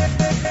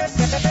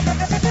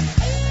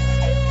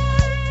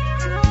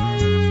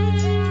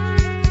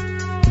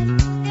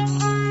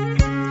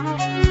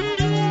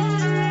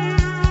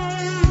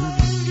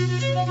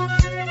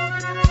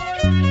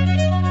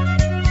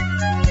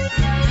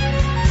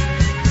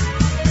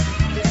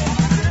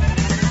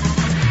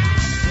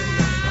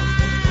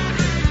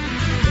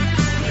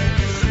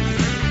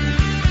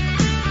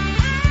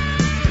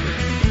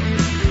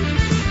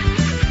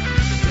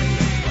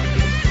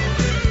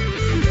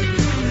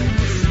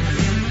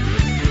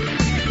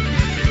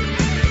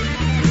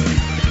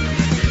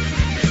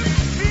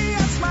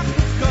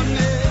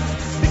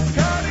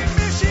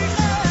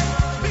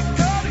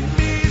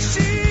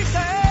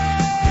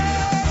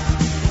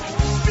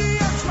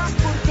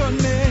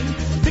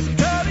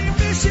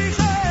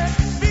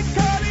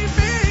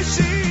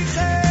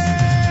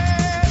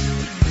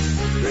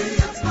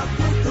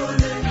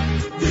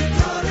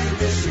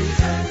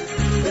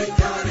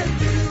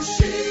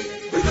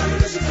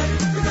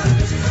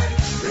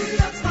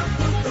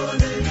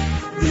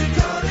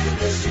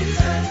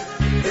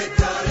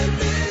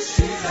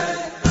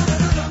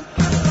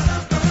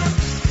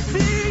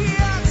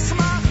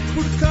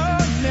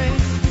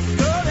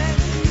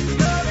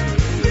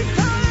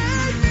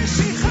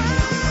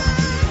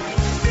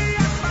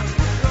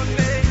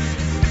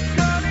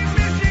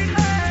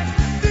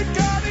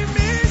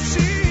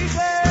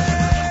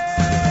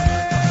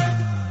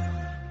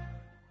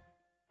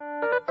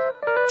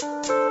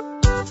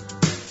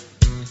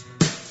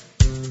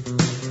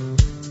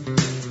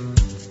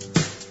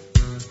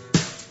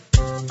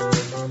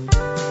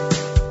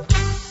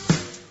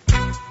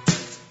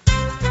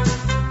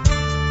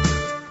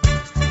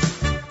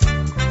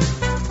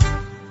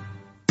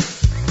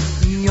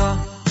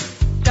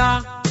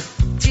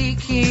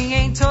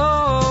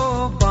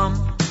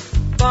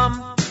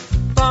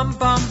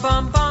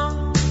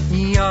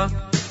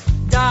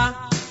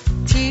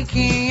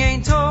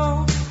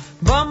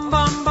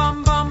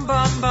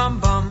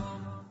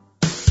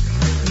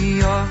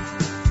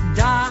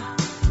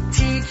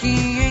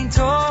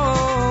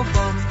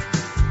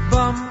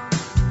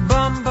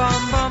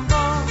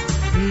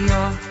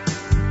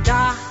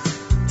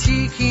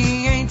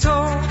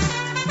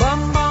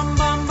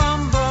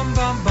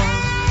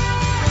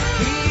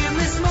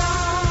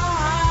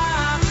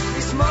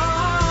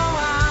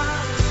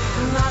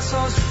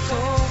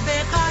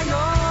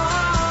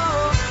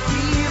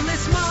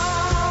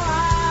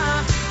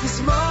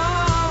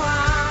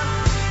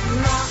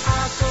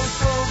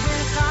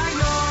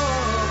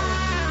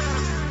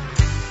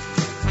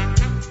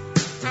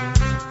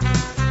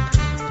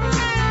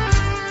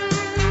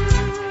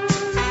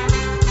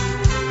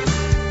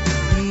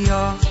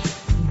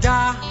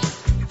 Da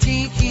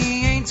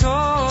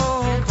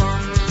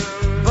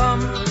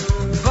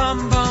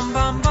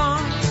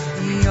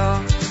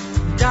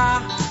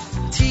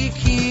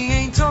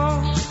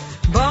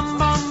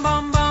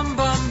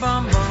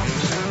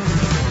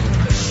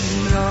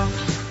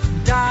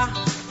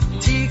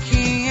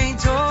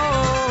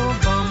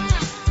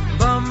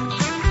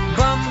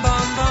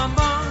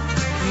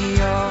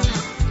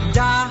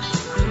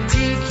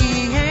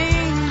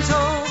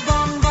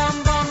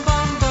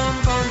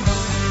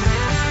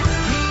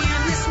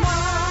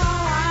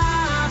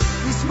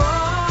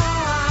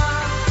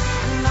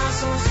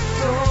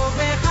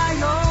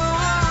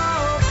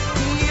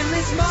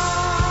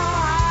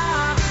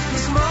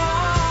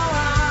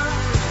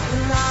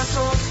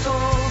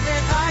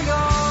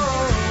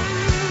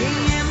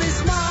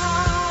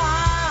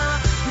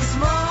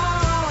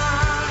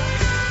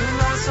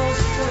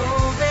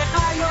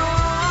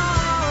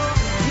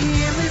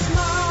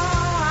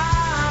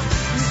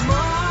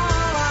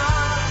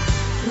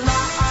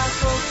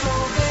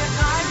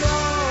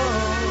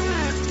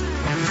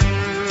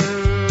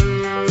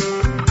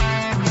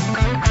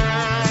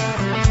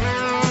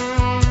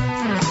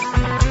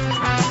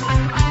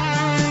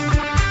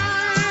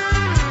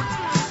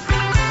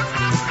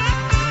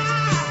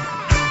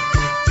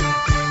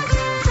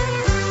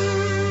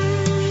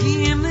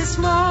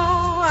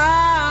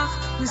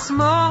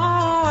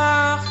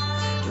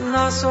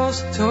לעשות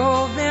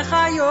טוב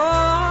בחייו,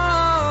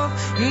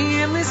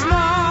 אם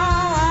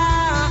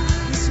לשמוח,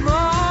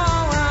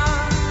 לשמוח,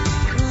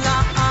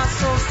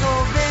 לעשות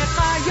טוב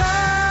בחייו,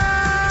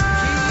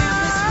 אם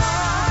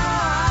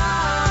לשמוח,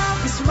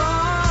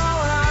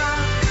 לשמוח,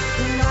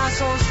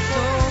 לעשות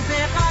טוב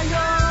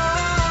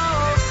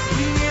בחייו,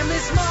 אם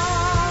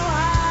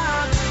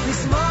לשמוח,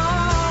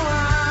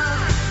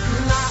 לשמוח,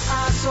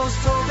 לעשות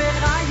טוב בחייו.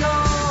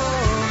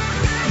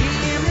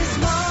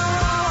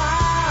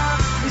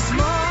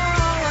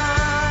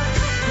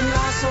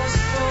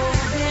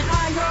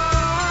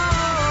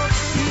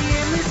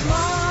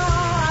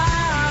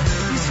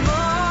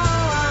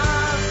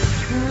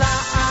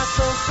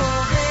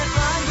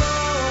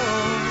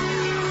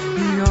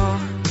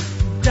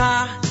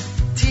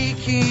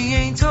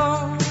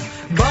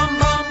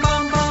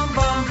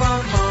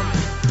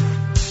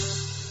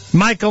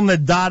 Michael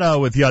Nadata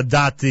with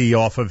Yadati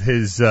off of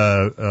his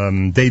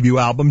debut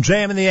album,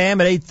 JM in the AM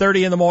at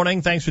 8:30 in the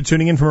morning. Thanks for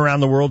tuning in from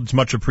around the world. It's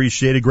much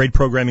appreciated. Great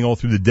programming all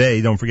through the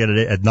day. Don't forget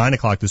at 9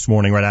 o'clock this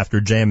morning, right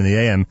after JM in the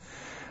AM,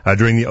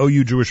 during the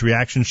OU Jewish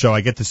Reaction Show, I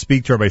get to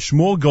speak to Rabbi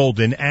Shmuel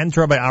Golden and to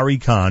Rabbi Ari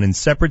Khan in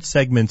separate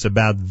segments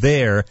about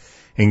their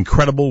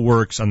incredible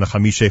works on the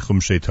Chamishei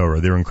Chumshei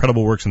Torah. Their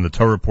incredible works on the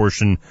Torah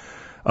portion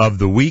of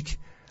the week.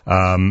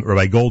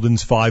 Rabbi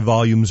Golden's 5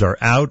 volumes are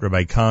out.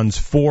 Rabbi Khan's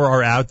 4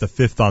 are out, the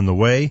 5th on the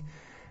way.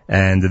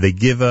 And they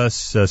give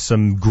us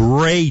some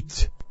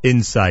great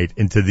insight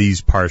into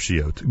these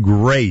parshiot.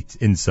 Great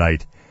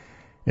insight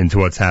into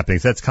what's happening.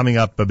 So that's coming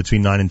up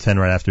between 9 and 10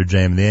 right after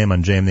JM in the AM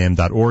on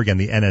jmnam.org and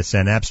the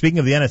NSN app. Speaking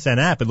of the NSN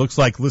app, it looks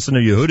like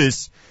listener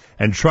Yehudis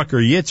and Trucker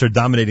Yitz are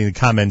dominating the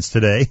comments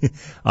today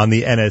on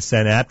the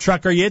NSN app.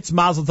 Trucker Yitz,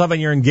 Mazel Tov on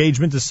your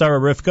engagement to Sarah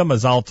Rivka.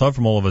 Mazel Tov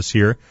from all of us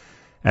here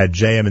at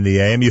JM in the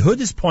AM.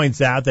 Yehudis points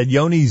out that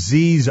Yoni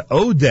Z's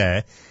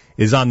Odeh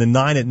is on the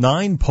 9 at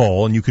 9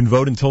 poll, and you can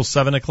vote until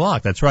 7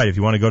 o'clock. That's right. If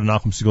you want to go to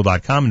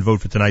NachumSegal.com and vote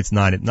for tonight's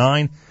 9 at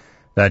 9,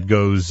 that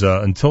goes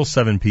until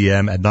 7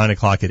 p.m. At 9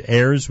 o'clock it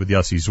airs with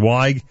Yossi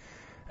Zweig,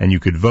 and you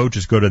could vote.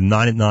 Just go to the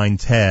 9 at 9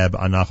 tab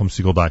on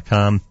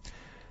NachumSegal.com,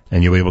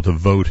 and you'll be able to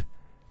vote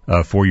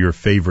for your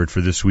favorite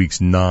for this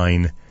week's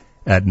 9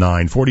 at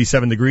 9.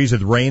 47 degrees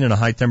with rain and a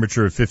high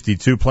temperature of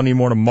 52. Plenty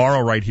more tomorrow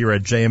right here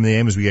at JM in the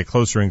AM as we get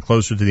closer and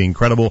closer to the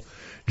incredible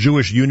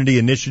Jewish Unity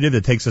Initiative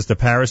that takes us to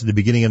Paris at the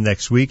beginning of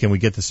next week, and we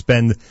get to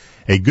spend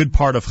a good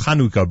part of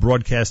Chanukah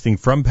broadcasting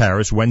from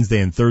Paris Wednesday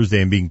and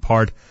Thursday and being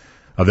part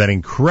of that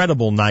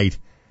incredible night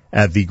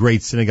at the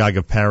Great Synagogue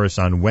of Paris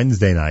on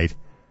Wednesday night.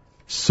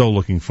 So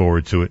looking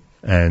forward to it,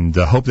 and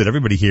hope that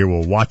everybody here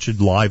will watch it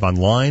live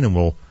online and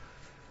will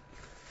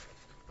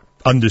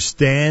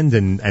understand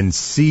and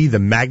see the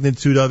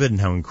magnitude of it and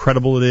how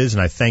incredible it is.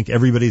 And I thank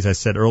everybody, as I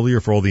said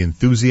earlier, for all the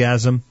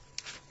enthusiasm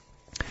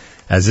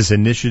as this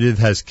initiative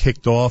has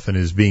kicked off and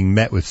is being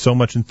met with so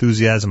much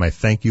enthusiasm. I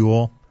thank you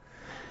all.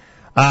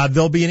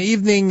 There'll be an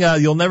evening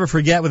you'll never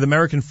forget with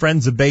American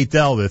Friends of Beit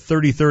El. The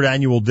 33rd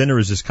annual dinner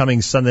is this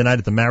coming Sunday night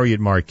at the Marriott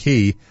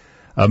Marquis.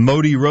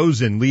 Modi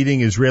Rosen, leading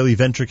Israeli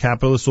venture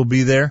capitalist, will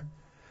be there.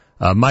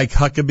 Mike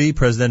Huckabee,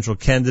 presidential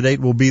candidate,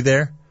 will be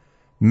there.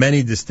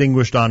 Many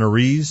distinguished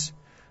honorees.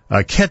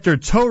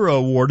 Keter Torah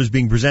Award is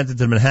being presented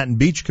to the Manhattan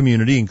Beach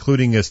community,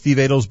 including Steve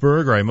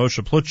Adelsberg, Rabbi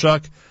Moshe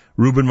Plutchuk,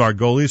 Ruben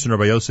Margolis, and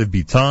Rabbi Yosef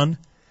Bitan.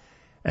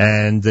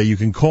 And you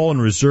can call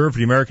and reserve for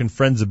the American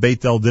Friends of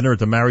Beit El dinner at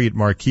the Marriott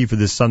Marquis for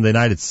this Sunday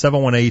night at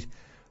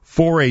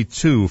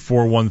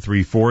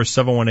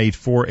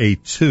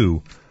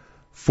 718-482-4134,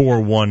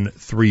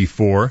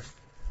 718-482-4134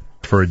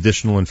 for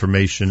additional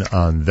information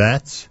on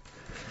that.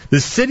 The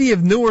city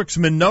of Newark's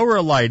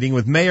menorah lighting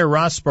with Mayor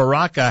Ras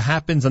Baraka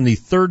happens on the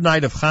third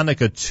night of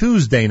Hanukkah,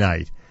 Tuesday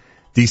night,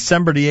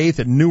 December the 8th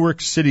at Newark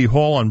City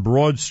Hall on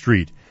Broad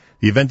Street.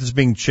 The event is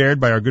being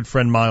chaired by our good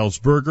friend Miles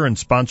Berger and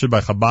sponsored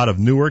by Chabad of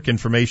Newark.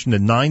 Information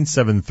at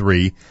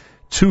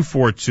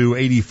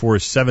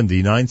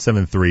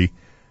 973-242-8470,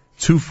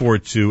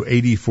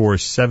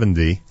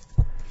 973-242-8470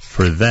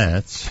 for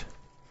that.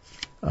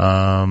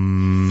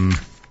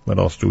 What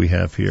else do we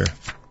have here?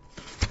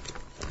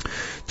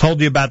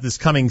 Told you about this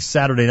coming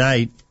Saturday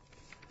night.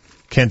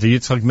 Cantor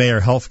Yitzchak Meir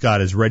Health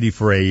God is ready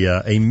for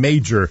a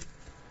major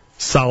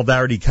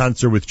solidarity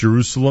concert with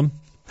Jerusalem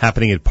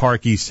happening at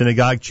Park East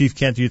Synagogue. Chief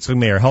Cantor Yitzchak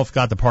Meir Health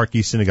God, the Park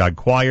East Synagogue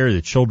Choir,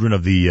 the children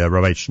of the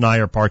Rabbi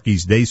Schneier Park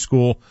East Day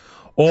School.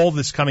 All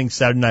this coming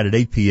Saturday night at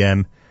 8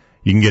 p.m.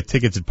 You can get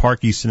tickets at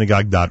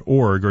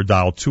parkeastsynagogue.org or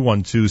dial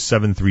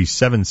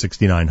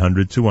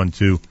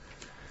 212-737-6900,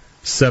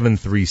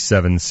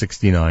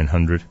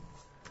 212-737-6900.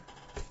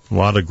 A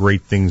lot of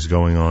great things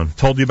going on.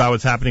 Told you about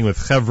what's happening with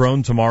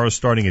Chevron tomorrow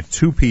starting at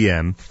 2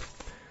 p.m.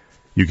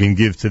 You can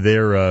give to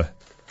their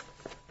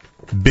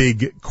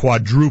big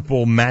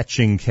quadruple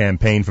matching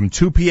campaign from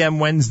 2 p.m.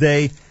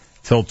 Wednesday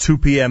till 2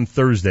 p.m.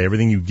 Thursday.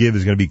 Everything you give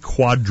is going to be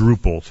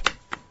quadrupled.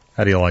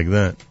 How do you like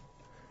that?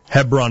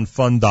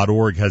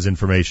 HebronFund.org has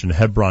information,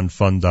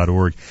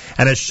 HebronFund.org.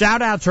 And a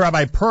shout-out to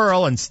Rabbi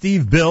Pearl and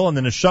Steve Bill and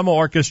the Neshama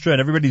Orchestra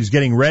and everybody who's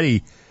getting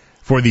ready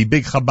for the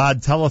big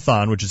Chabad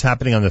Telethon, which is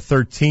happening on the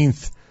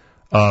 13th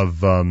of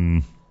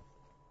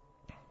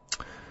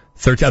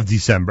 3rd of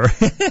December.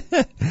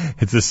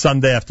 It's a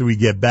Sunday after we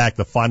get back,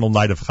 the final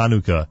night of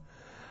Chanukah.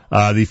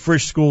 The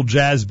Frisch School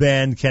Jazz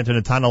Band, Cantor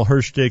Nathaniel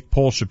Hirschtick,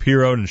 Paul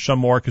Shapiro, and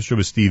Shum Orchestra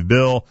with Steve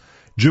Bill,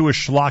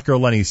 Jewish Schlocker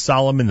Lenny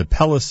Solomon, the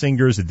Pella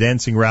Singers, the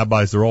Dancing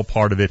Rabbis, they're all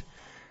part of it.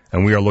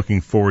 And we are looking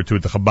forward to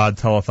it. The Chabad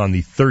Telethon,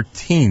 the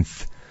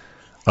 13th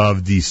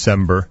of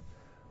December.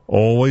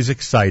 Always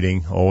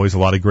exciting, always a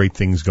lot of great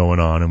things going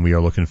on, and we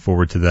are looking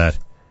forward to that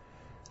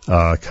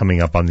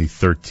coming up on the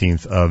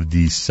 13th of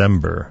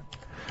December.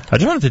 I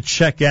just wanted to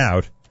check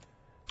out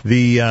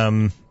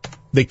the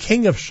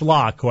King of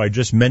Schlock, who I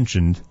just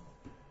mentioned,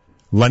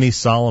 Lenny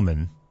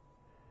Solomon,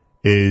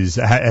 is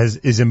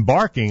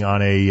embarking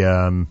on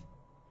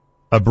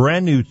a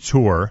brand new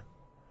tour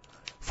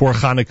for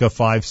Hanukkah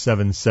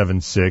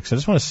 5776. I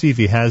just want to see if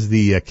he has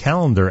the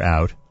calendar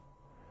out.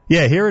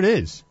 Yeah, here it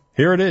is.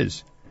 Here it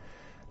is.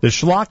 The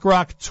Schlock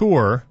Rock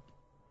Tour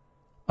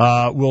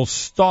will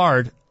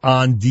start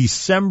on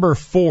December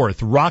 4th.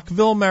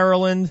 Rockville,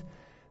 Maryland,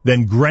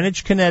 then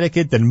Greenwich,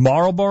 Connecticut, then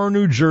Marlborough,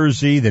 New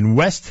Jersey, then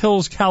West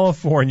Hills,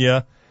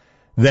 California,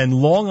 then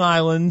Long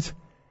Island,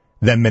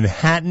 then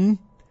Manhattan,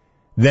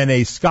 then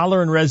a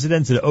scholar in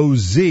residence at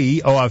OZ,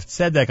 I've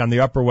said that, on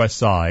the Upper West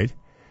Side,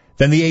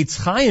 then the Eitz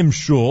Chaim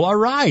Shul. All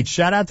right,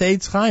 shout out to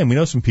Eitz Chaim. We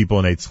know some people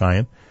in Eitz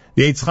Chaim.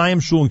 The Eitz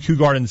Chaim Shul in Kew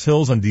Gardens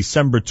Hills on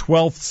December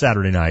 12th,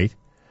 Saturday night.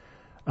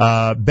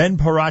 Ben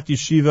Porat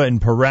Yeshiva in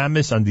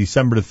Paramus on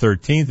December the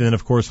 13th, and then,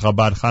 of course,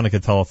 Chabad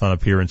Hanukkah Telethon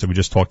appearance that we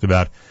just talked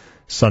about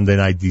Sunday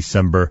night,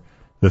 December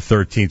the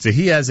 13th. So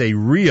he has a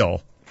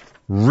real,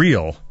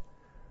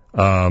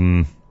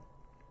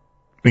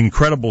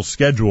 incredible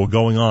schedule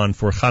going on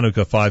for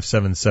Hanukkah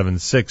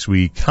 5776.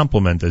 We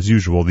compliment, as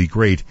usual, the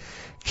great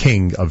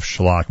King of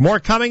Schlock. More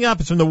coming up.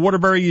 It's from the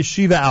Waterbury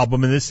Yeshiva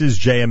album, and this is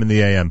JM in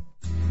the AM.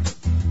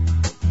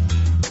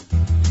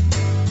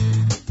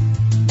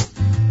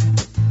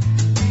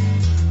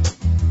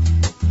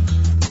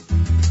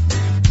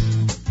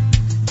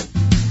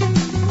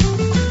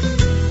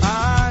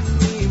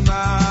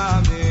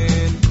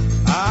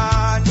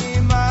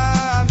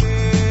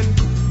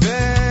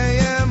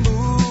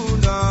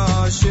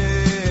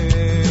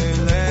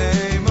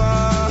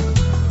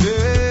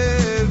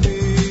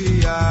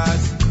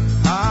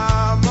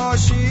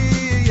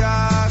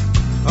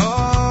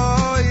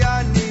 Oh,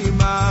 yeah,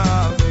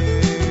 Nima.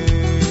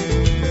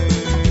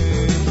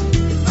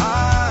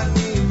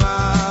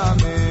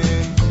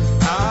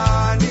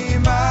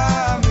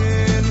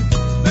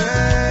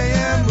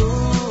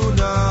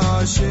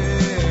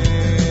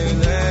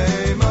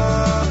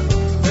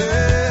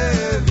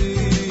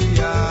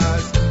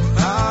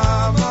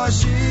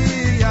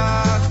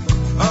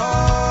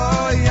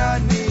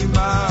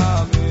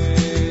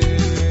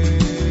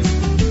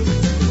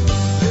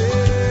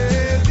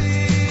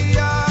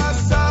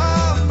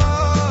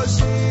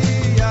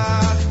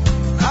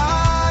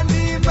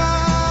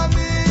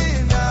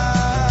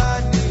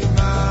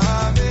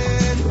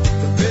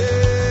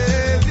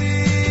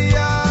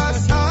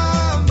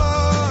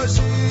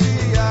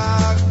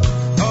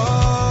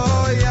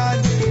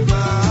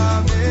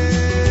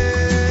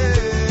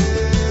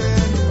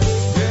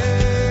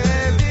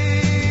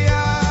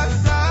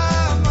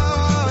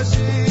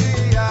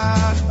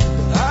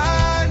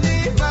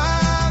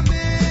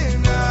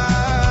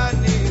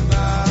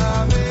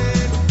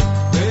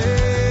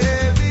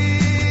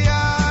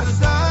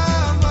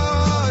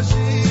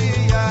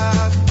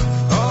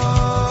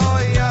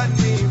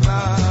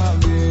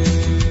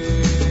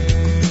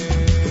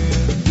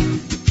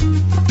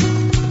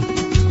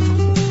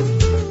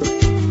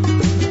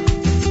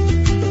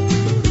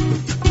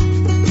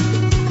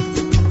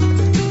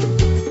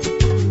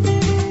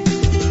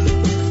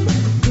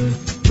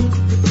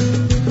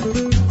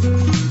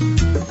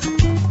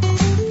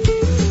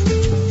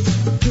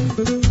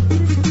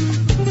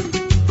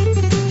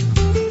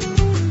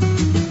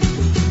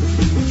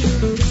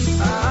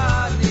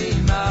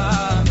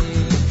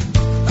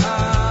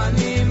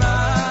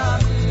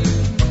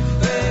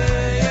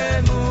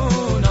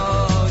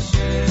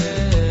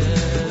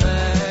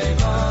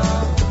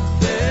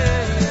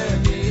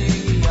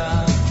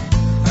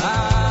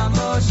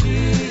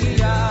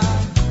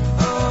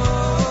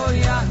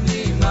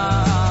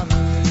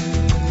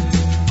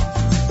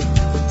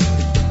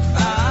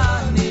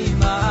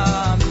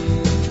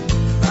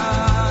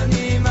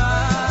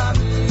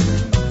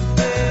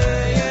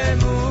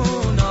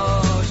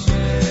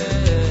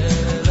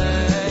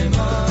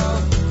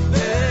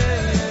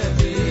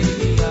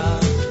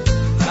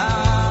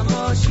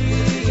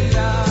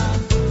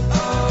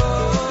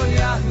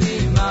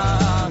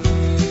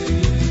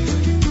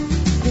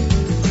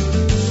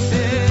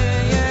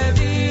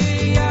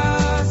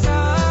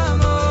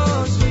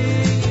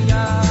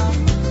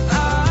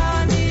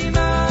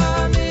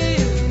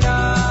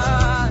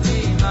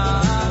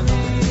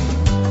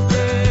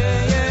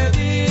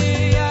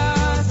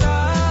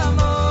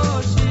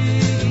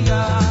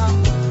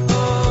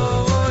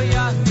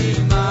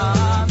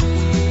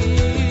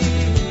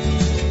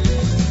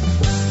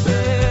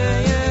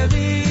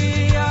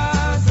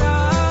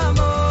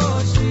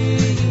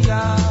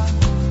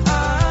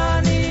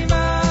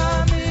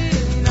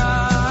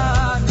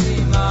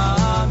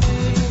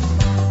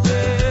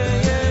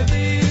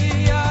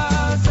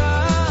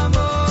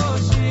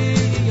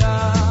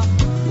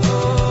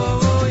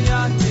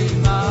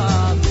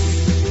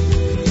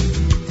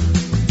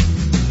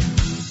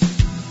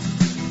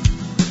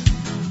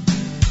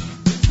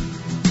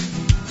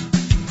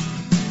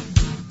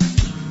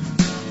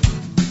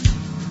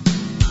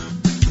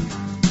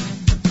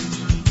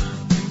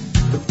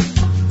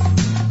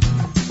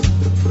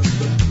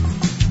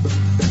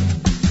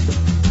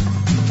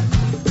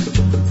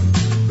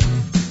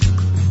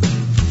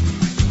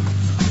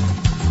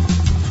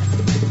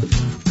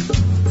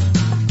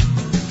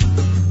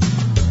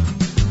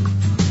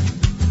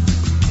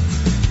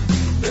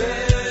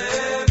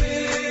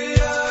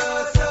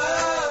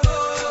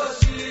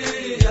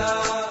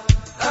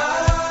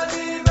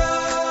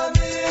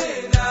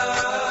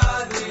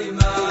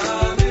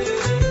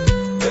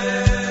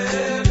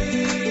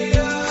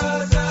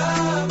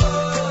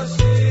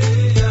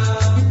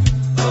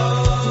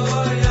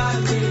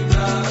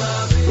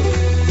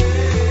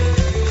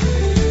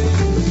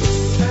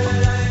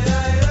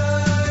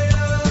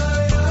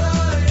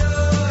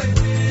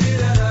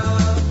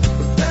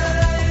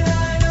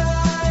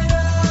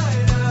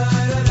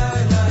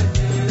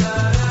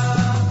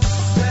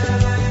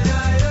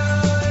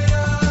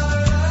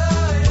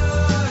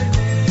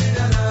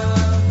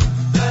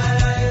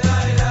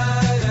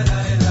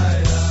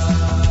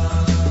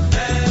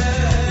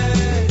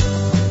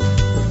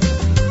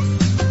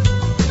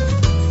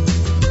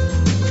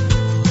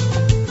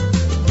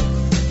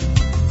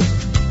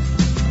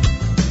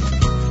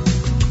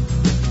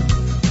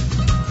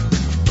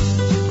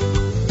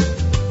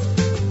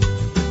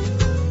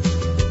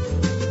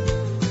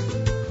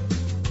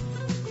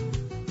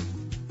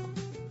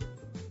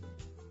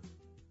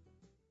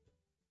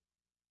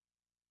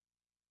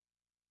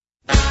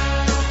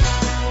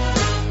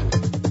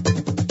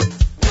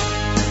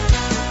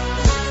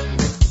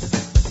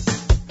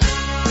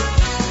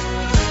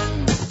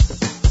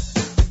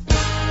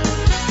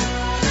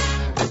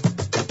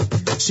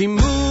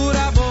 שמעו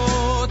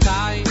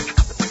רבותיי,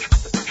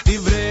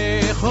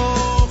 דברי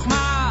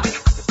חוכמה,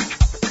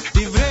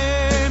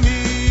 דברי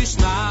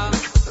משנה,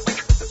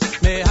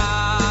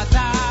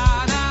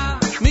 מהתנא,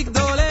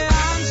 מגדולי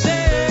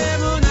אנשי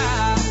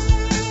אמונה,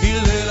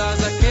 הלל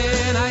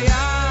הזקן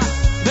היה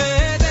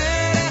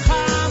בדרך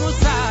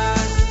המוסר,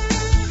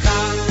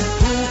 כך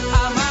הוא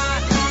אמר,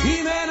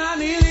 אם אין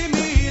אני לי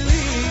מי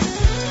לי,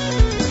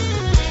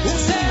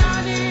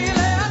 וכשאני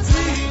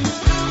לעצמי,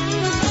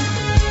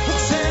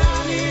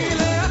 וכשאני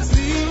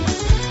לעצמי,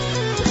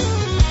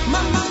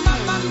 מה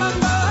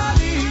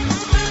לי,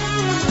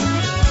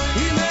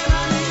 אם אין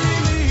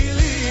אני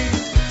לי,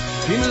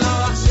 אם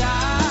לא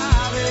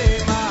עכשיו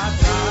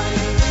ומתי,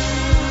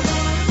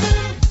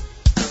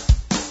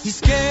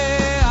 תזכה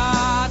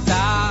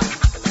אתה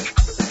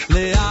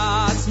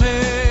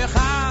לעצמך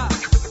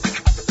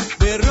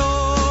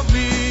ברוב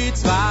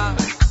מצווה,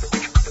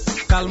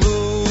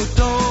 תלמוד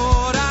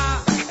תורה,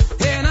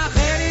 אין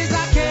אחר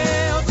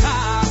יזכה אותך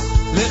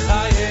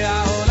לחיי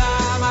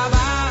העולם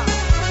הבא,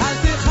 אל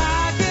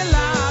תחכה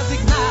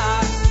לזקנה,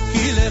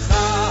 כי לך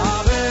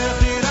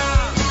הבחירה,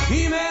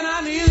 אם אין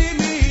אני לי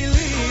מי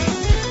לי,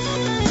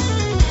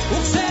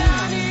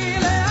 וכשאני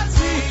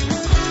לעצמי,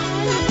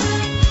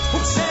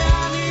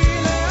 וכשאני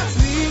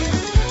לעצמי,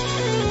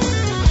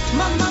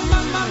 מה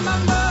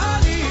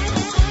לי,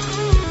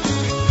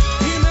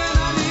 אם אין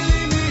אני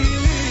לי מי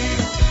לי,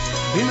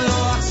 אם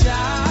לא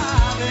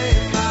עכשיו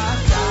ומתי.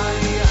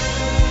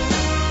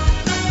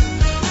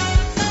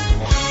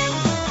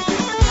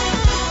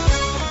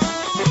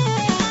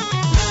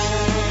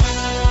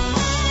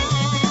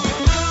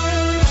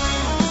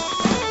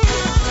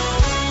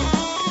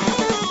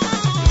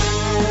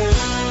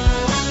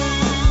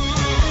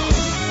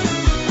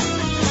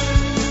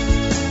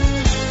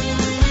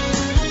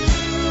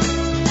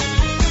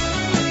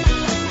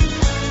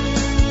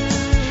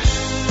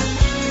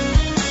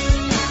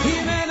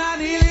 אם אין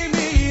אני לי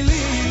מי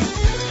לי,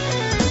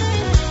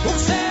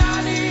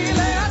 וכשאני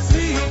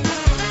לעצמי,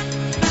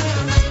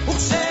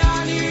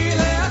 וכשאני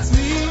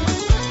לעצמי,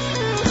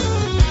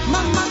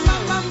 מה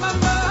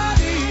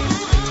לי,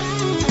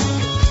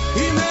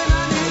 אם אין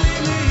אני לי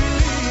מי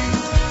לי,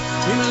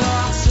 אם לא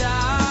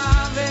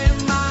עכשיו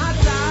ומתי.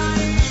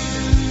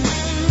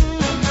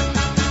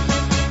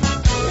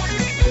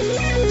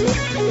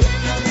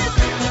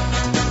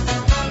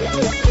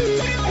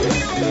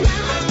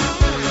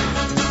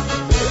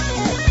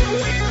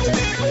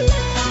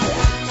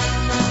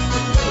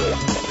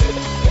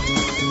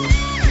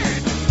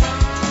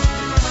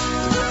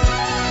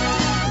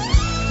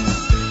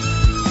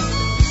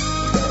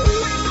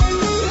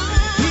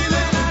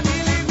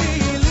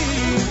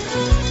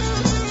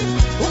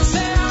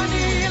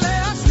 וכשאני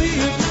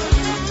לעצמי,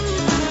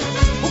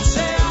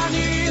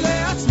 וכשאני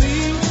לעצמי,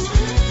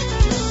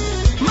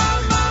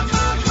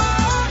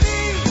 מה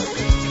לי,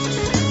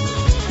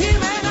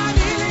 אם אין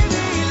אני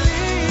לי,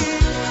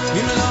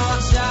 אם לא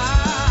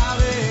עכשיו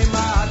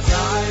ומתי.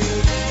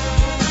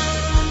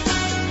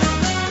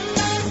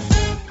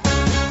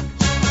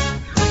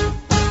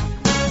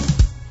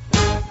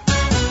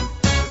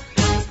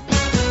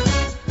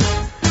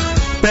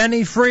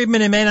 Benny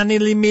Friedman and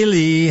Mananili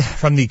Mili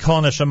from the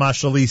Kol Neshama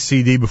Shali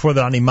CD. Before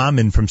that, Ani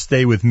Mamin from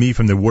Stay With Me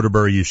from the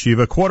Waterbury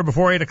Yeshiva. Quarter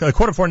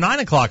before 9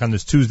 o'clock on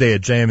this Tuesday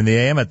at JM in the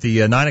AM. At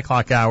the 9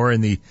 o'clock hour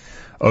in the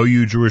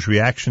OU Jewish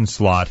Reaction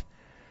slot,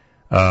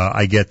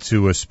 I get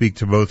to speak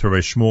to both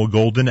Rabbi Shmuel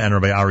Golden and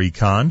Rabbi Ari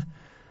Khan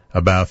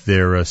about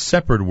their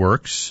separate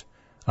works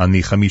on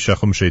the Chamisha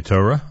Chumshei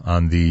Torah,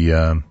 on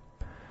the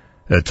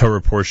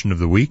Torah portion of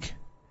the week.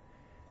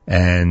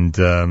 And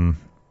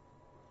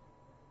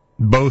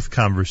both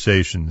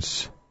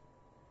conversations,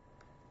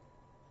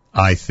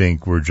 I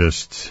think, were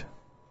just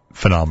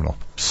phenomenal.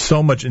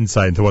 So much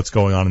insight into what's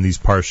going on in these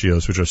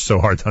parshios, which are so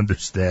hard to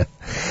understand.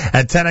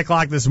 At 10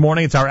 o'clock this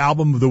morning, it's our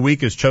album of the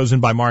week, as chosen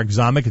by Mark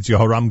Zamek. It's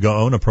Yehoram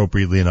Gaon,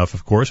 appropriately enough,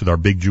 of course, with our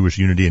big Jewish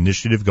Unity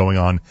Initiative going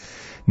on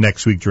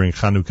next week during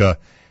Chanukah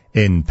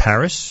in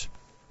Paris.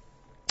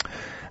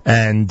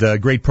 And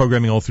great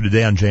programming all through the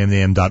day on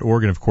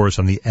jmam.org and, of course,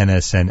 on the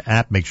NSN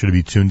app. Make sure to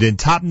be tuned in.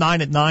 Top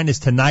 9 at 9 is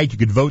tonight. You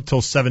could vote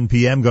till 7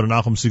 p.m. Go to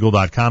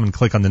NachumSegal.com and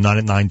click on the 9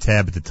 at 9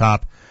 tab at the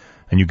top,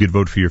 and you could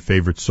vote for your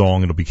favorite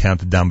song. It'll be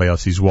counted down by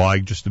Yossi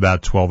Zweig just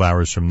about 12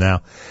 hours from now.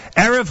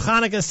 Erev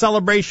Hanukkah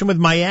celebration with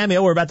Miami.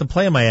 Oh, we're about to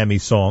play a Miami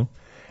song.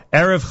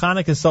 Erev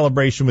Hanukkah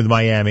celebration with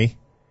Miami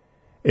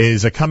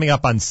is coming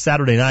up on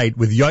Saturday night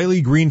with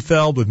Yoeli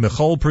Greenfeld, with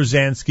Michal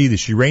Przanski, the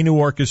Shirenu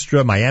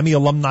Orchestra, Miami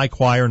Alumni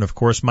Choir, and, of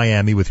course,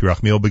 Miami with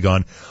Yerachmiel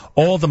Begun.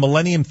 All at the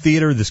Millennium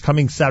Theater this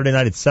coming Saturday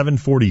night at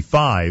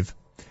 7:45.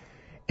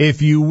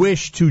 If you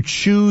wish to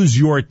choose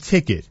your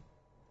ticket,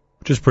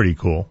 which is pretty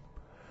cool,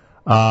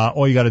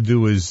 all you got to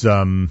do is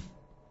go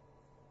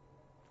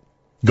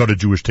to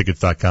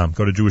JewishTickets.com.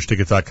 Go to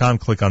JewishTickets.com,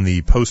 click on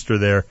the poster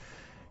there.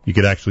 You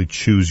could actually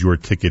choose your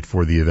ticket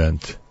for the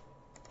event,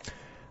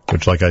 which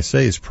which, like I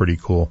say, is pretty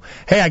cool.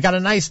 Hey, I got a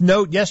nice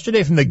note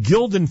yesterday from the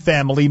Gilden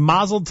family.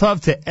 Mazel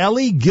tov to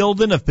Ellie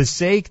Gilden of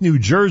Passaic, New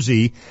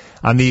Jersey,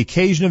 on the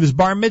occasion of his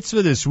bar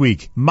mitzvah this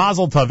week.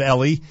 Mazel tov,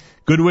 Ellie.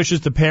 Good wishes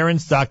to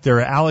parents Dr.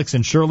 Alex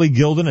and Shirley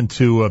Gilden, and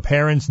to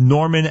parents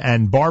Norman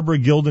and Barbara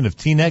Gilden of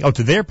Teaneck. Oh,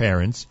 to their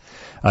parents,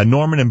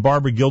 Norman and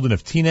Barbara Gilden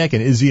of Teaneck,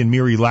 and Izzy and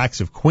Miri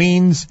Lax of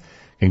Queens.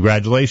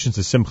 Congratulations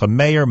to Simcha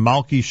Meir,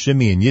 Malki,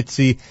 Shimi, and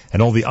Yitzi,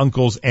 and all the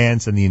uncles,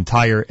 aunts, and the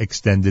entire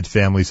extended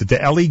family. So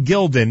to Ellie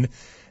Gilden,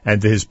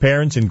 and to his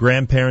parents and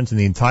grandparents and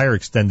the entire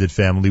extended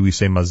family, we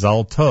say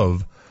Mazal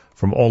Tov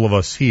from all of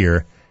us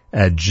here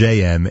at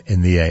JM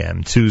in the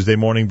AM. Tuesday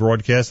morning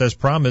broadcast, as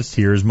promised.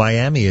 Here's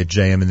Miami at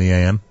JM in the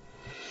AM.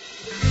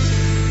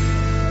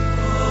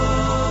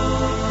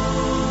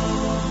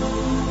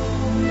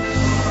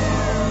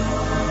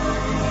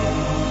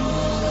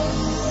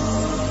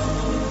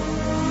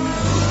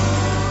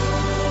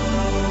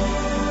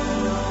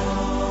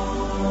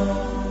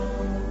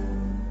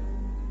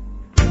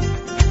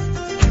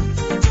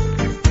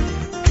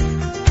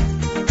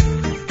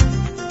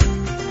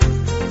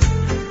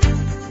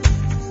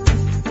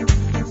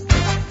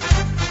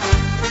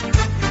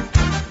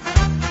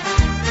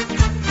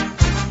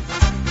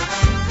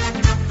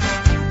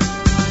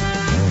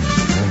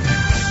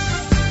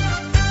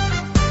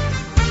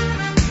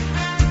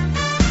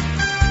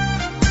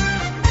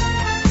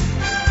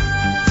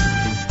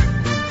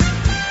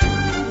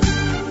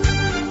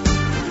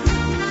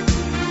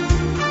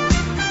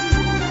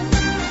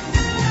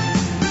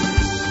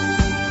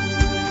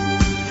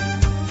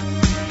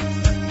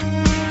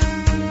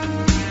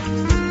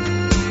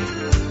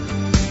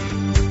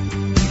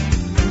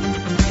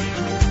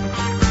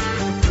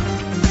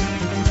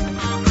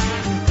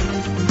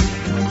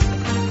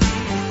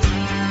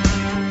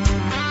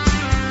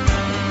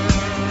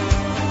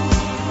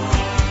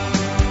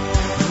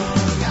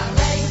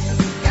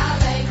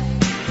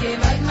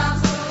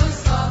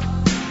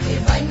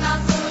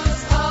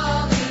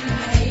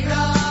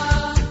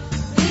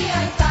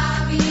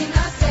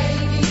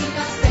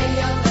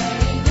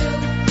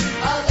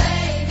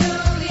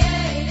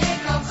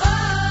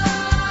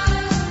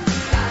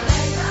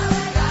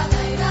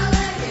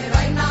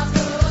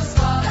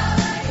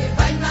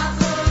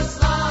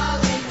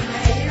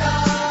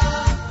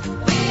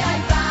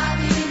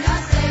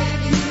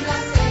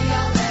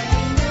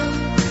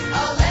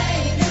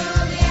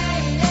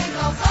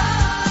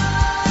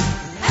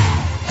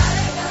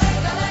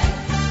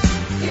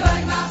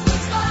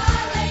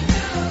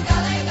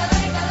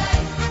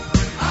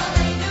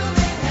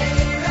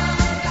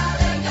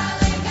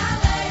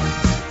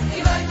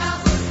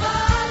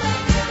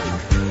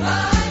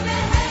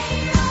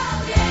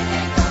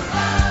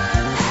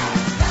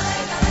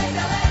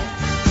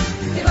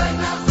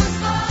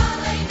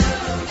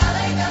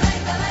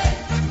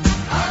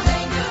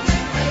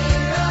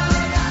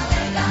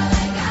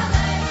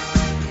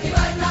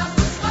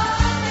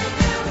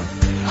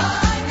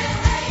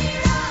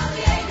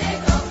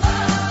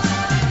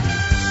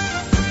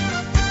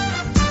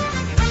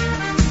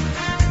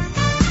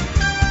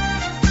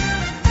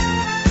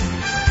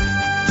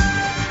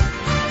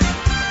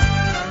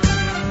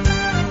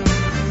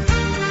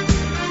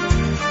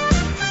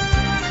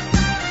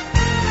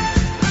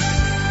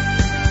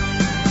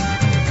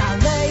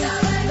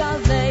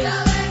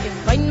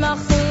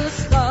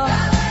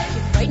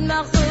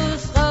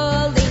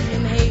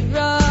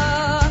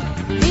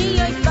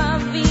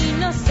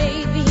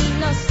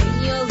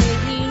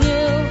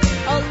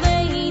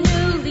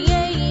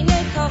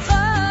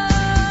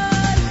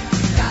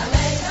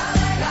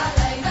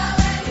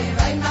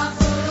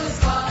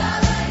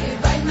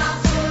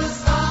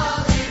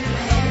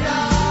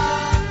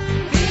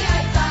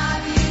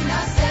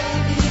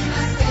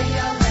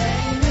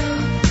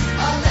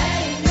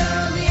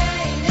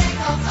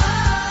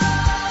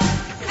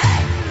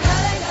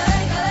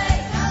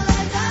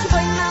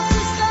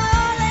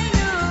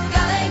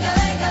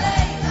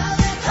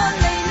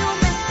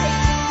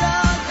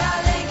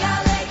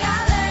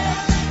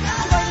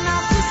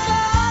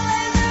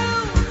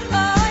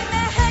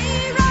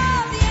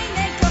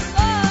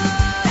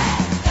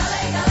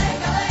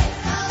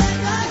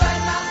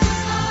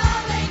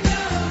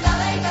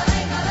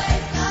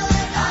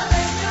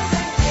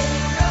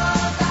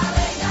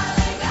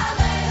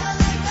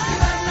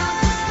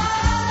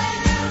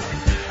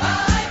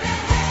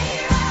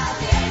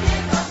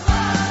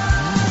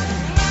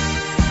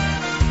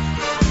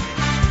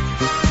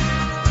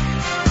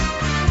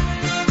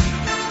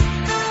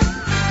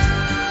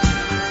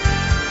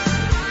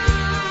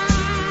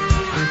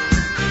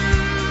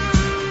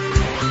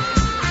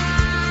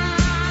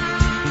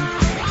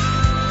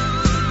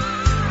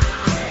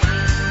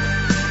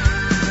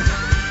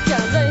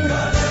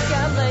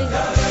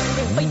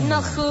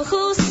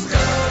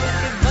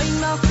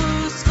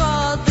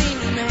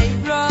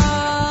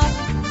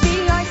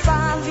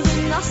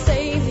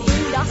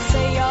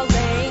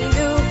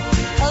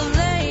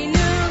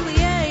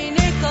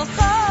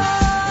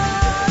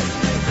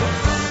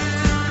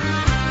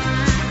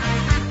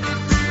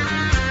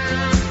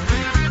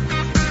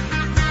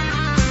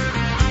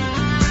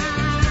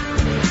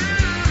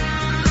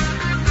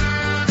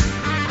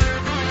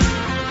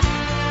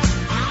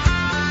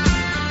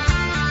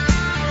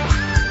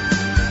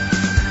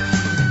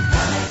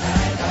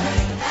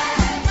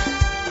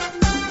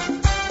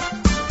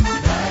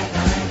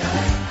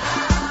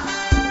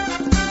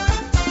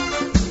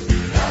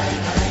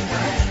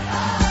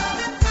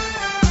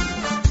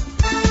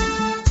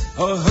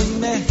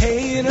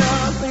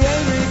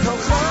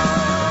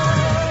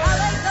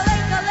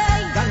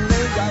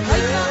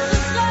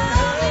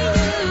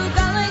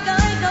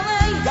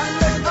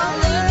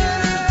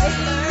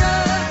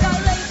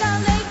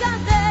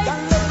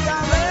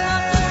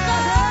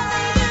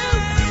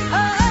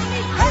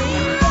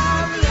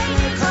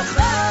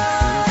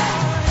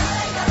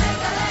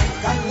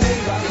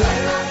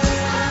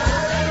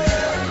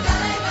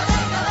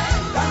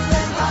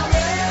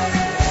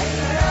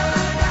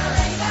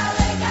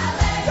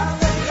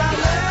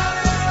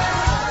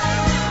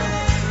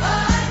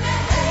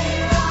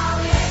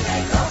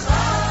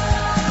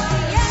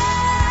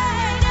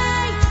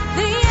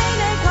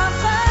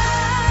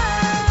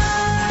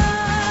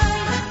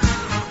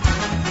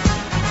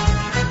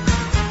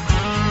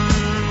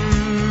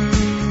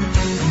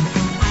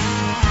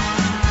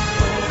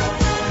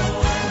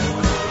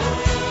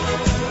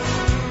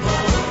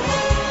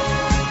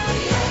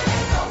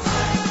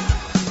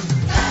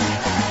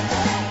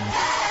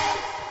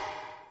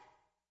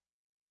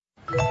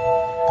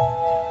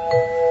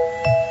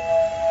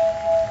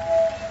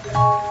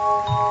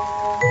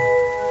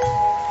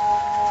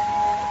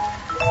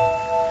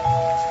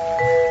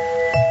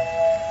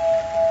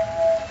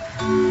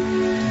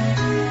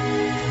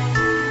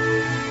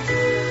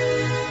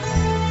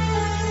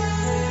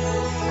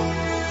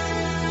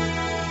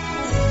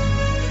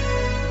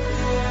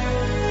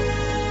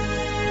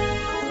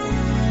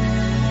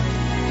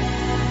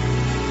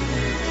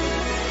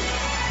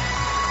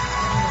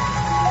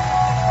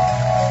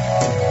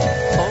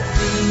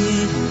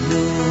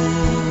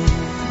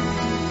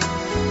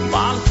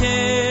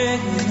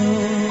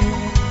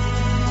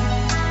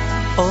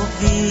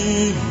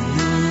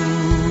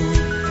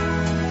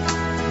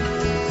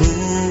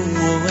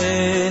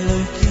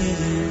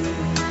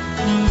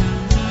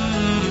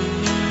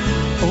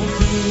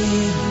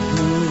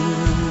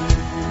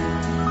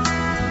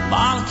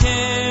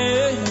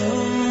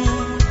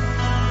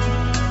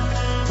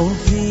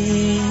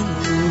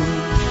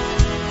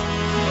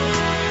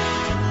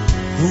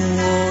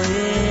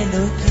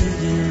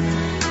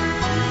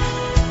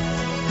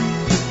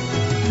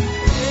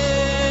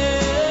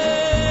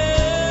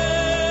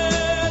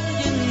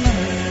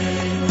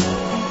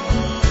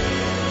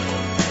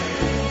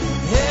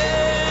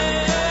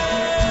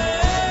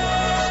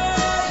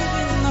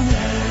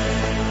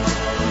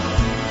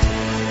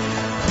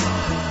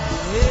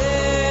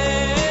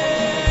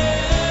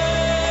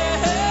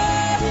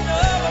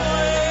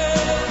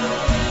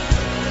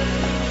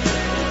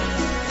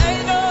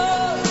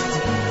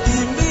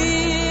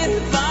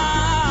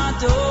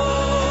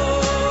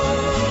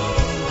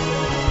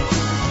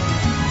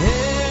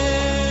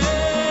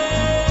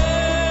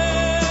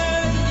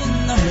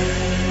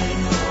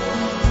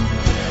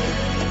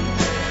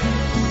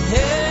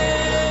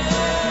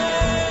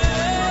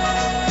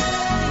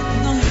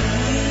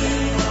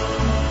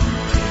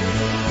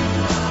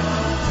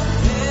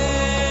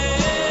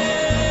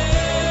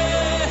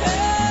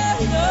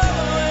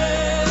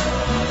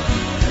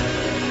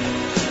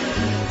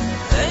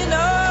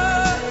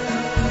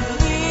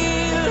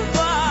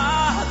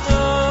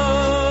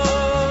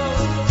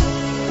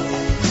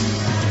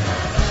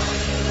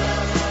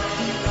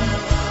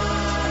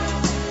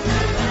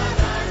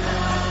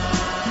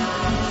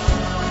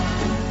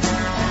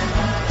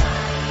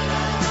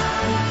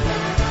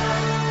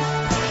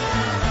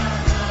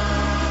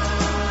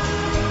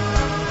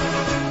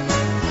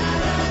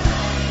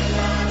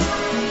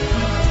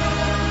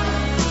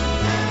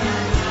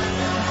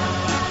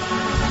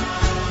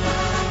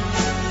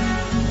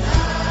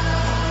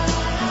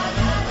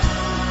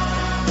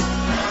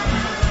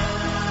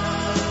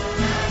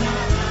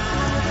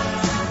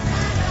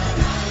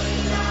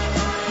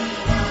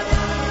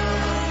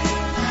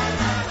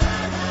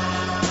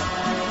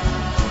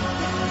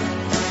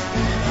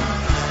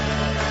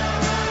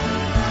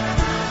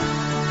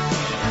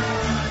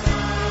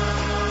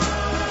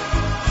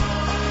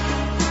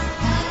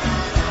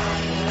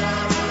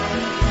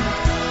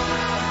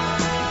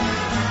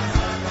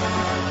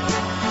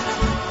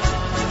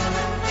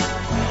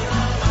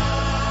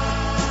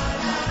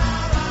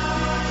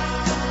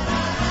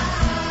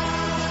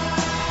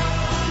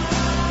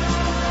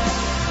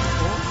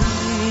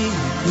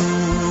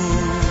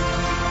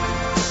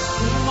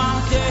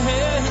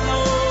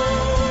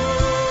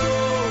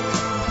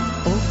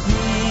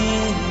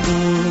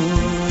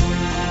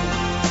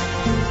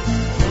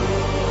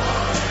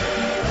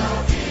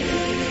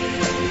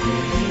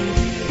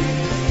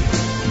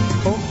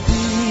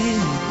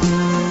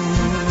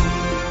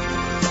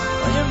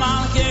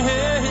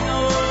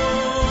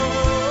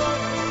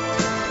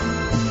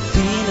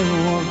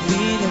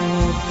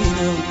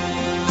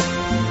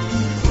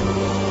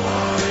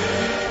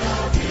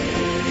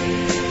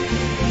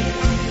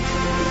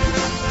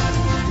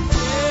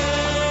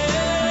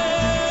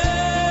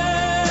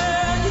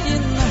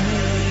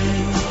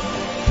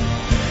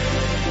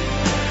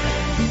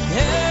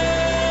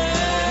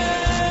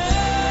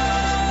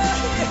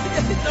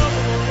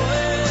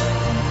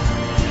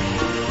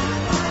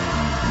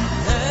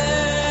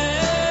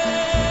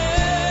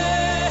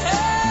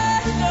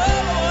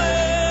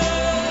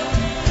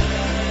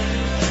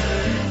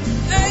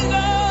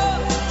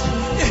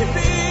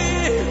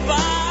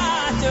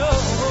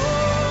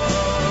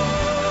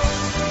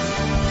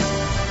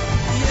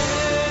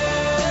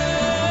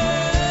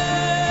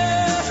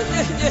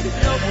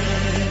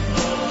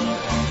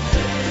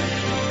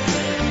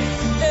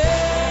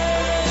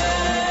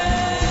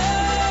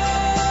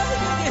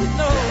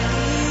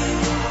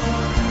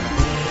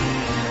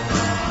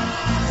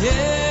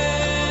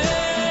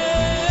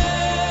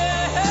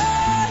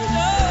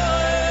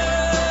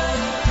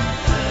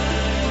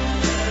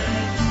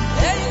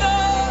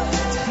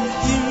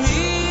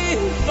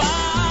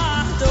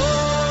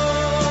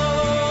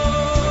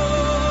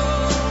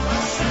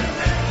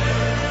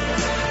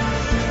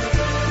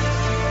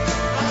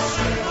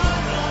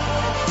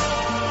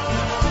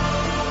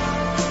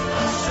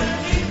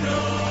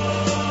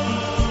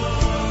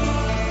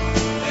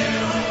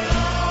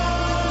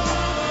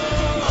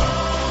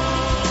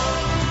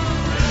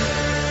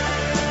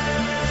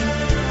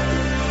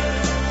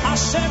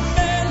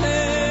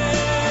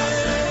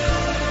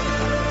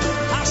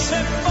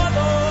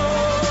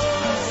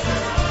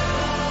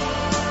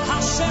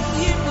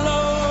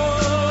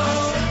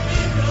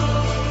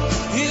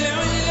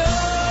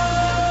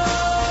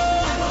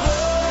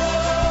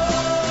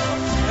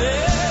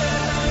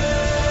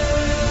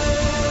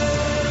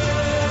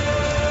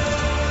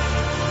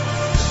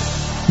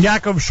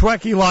 Yaakov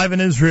Shweki live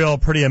in Israel,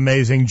 pretty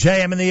amazing.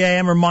 JM in the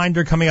AM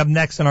reminder coming up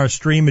next on our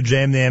stream at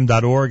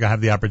jmintheam.org. I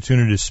have the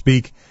opportunity to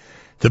speak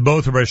to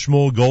both Rabbi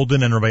Shmuel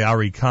Golden and Rabbi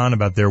Ari Khan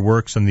about their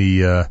works on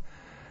the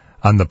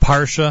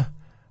Parsha.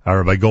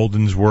 Rabbi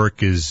Golden's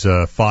work is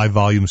 5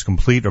 volumes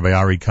complete. Rabbi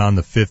Ari Khan,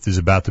 the 5th, is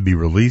about to be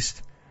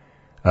released,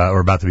 or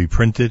about to be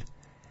printed.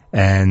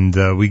 And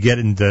we get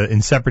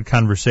in separate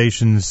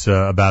conversations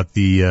about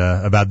these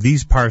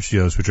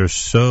parshios, which are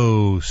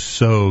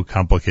so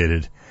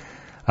complicated.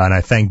 And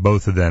I thank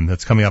both of them.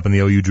 That's coming up in the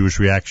OU Jewish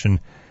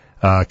Reaction,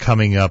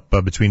 coming up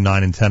between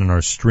 9 and 10 on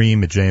our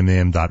stream at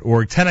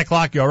jmam.org. 10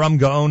 o'clock, Yoram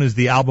Gaon is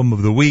the album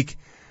of the week,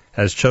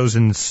 as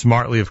chosen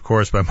smartly, of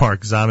course, by Mark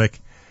Zamek.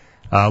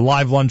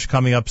 Live lunch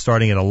coming up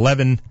starting at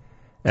 11.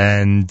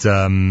 And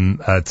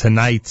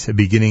tonight,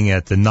 beginning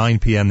at 9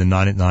 p.m., the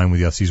 9 at 9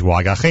 with Yossi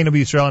Zwag. Achenu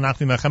b'Yisrael and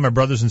Achim Achem, our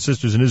brothers and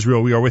sisters in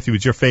Israel, we are with you.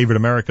 It's your favorite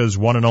America's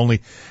one and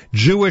only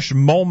Jewish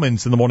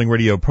Moments in the Morning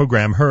radio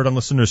program, heard on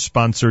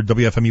listeners-sponsored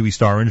WFMU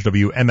East Orange,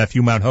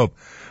 WMFU Mount Hope,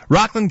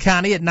 Rockland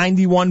County at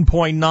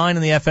 91.9 on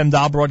the FM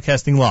dial,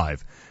 broadcasting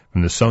live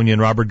from the Sonia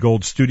and Robert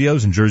Gold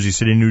studios in Jersey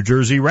City, New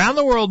Jersey, around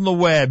the world on the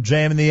web,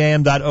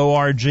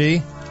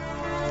 jmintheam.org.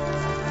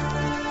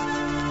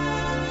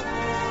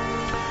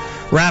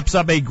 Wraps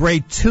up a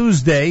great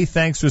Tuesday.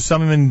 Thanks to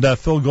Assemblyman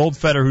Phil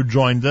Goldfeder, who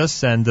joined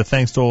us, and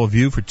thanks to all of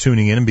you for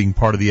tuning in and being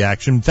part of the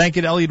action. Thank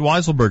you to Elliot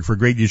Weiselberg for a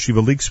great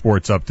Yeshiva League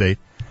Sports update.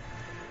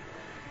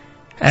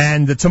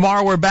 And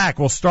tomorrow we're back.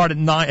 We'll start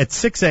at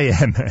 6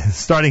 a.m.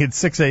 Starting at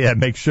 6 a.m.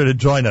 Make sure to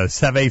join us.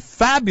 Have a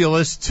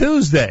fabulous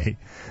Tuesday.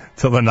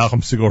 Till then,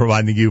 Nachum Segal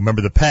reminding you,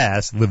 remember the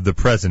past, live the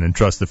present, and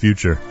trust the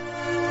future.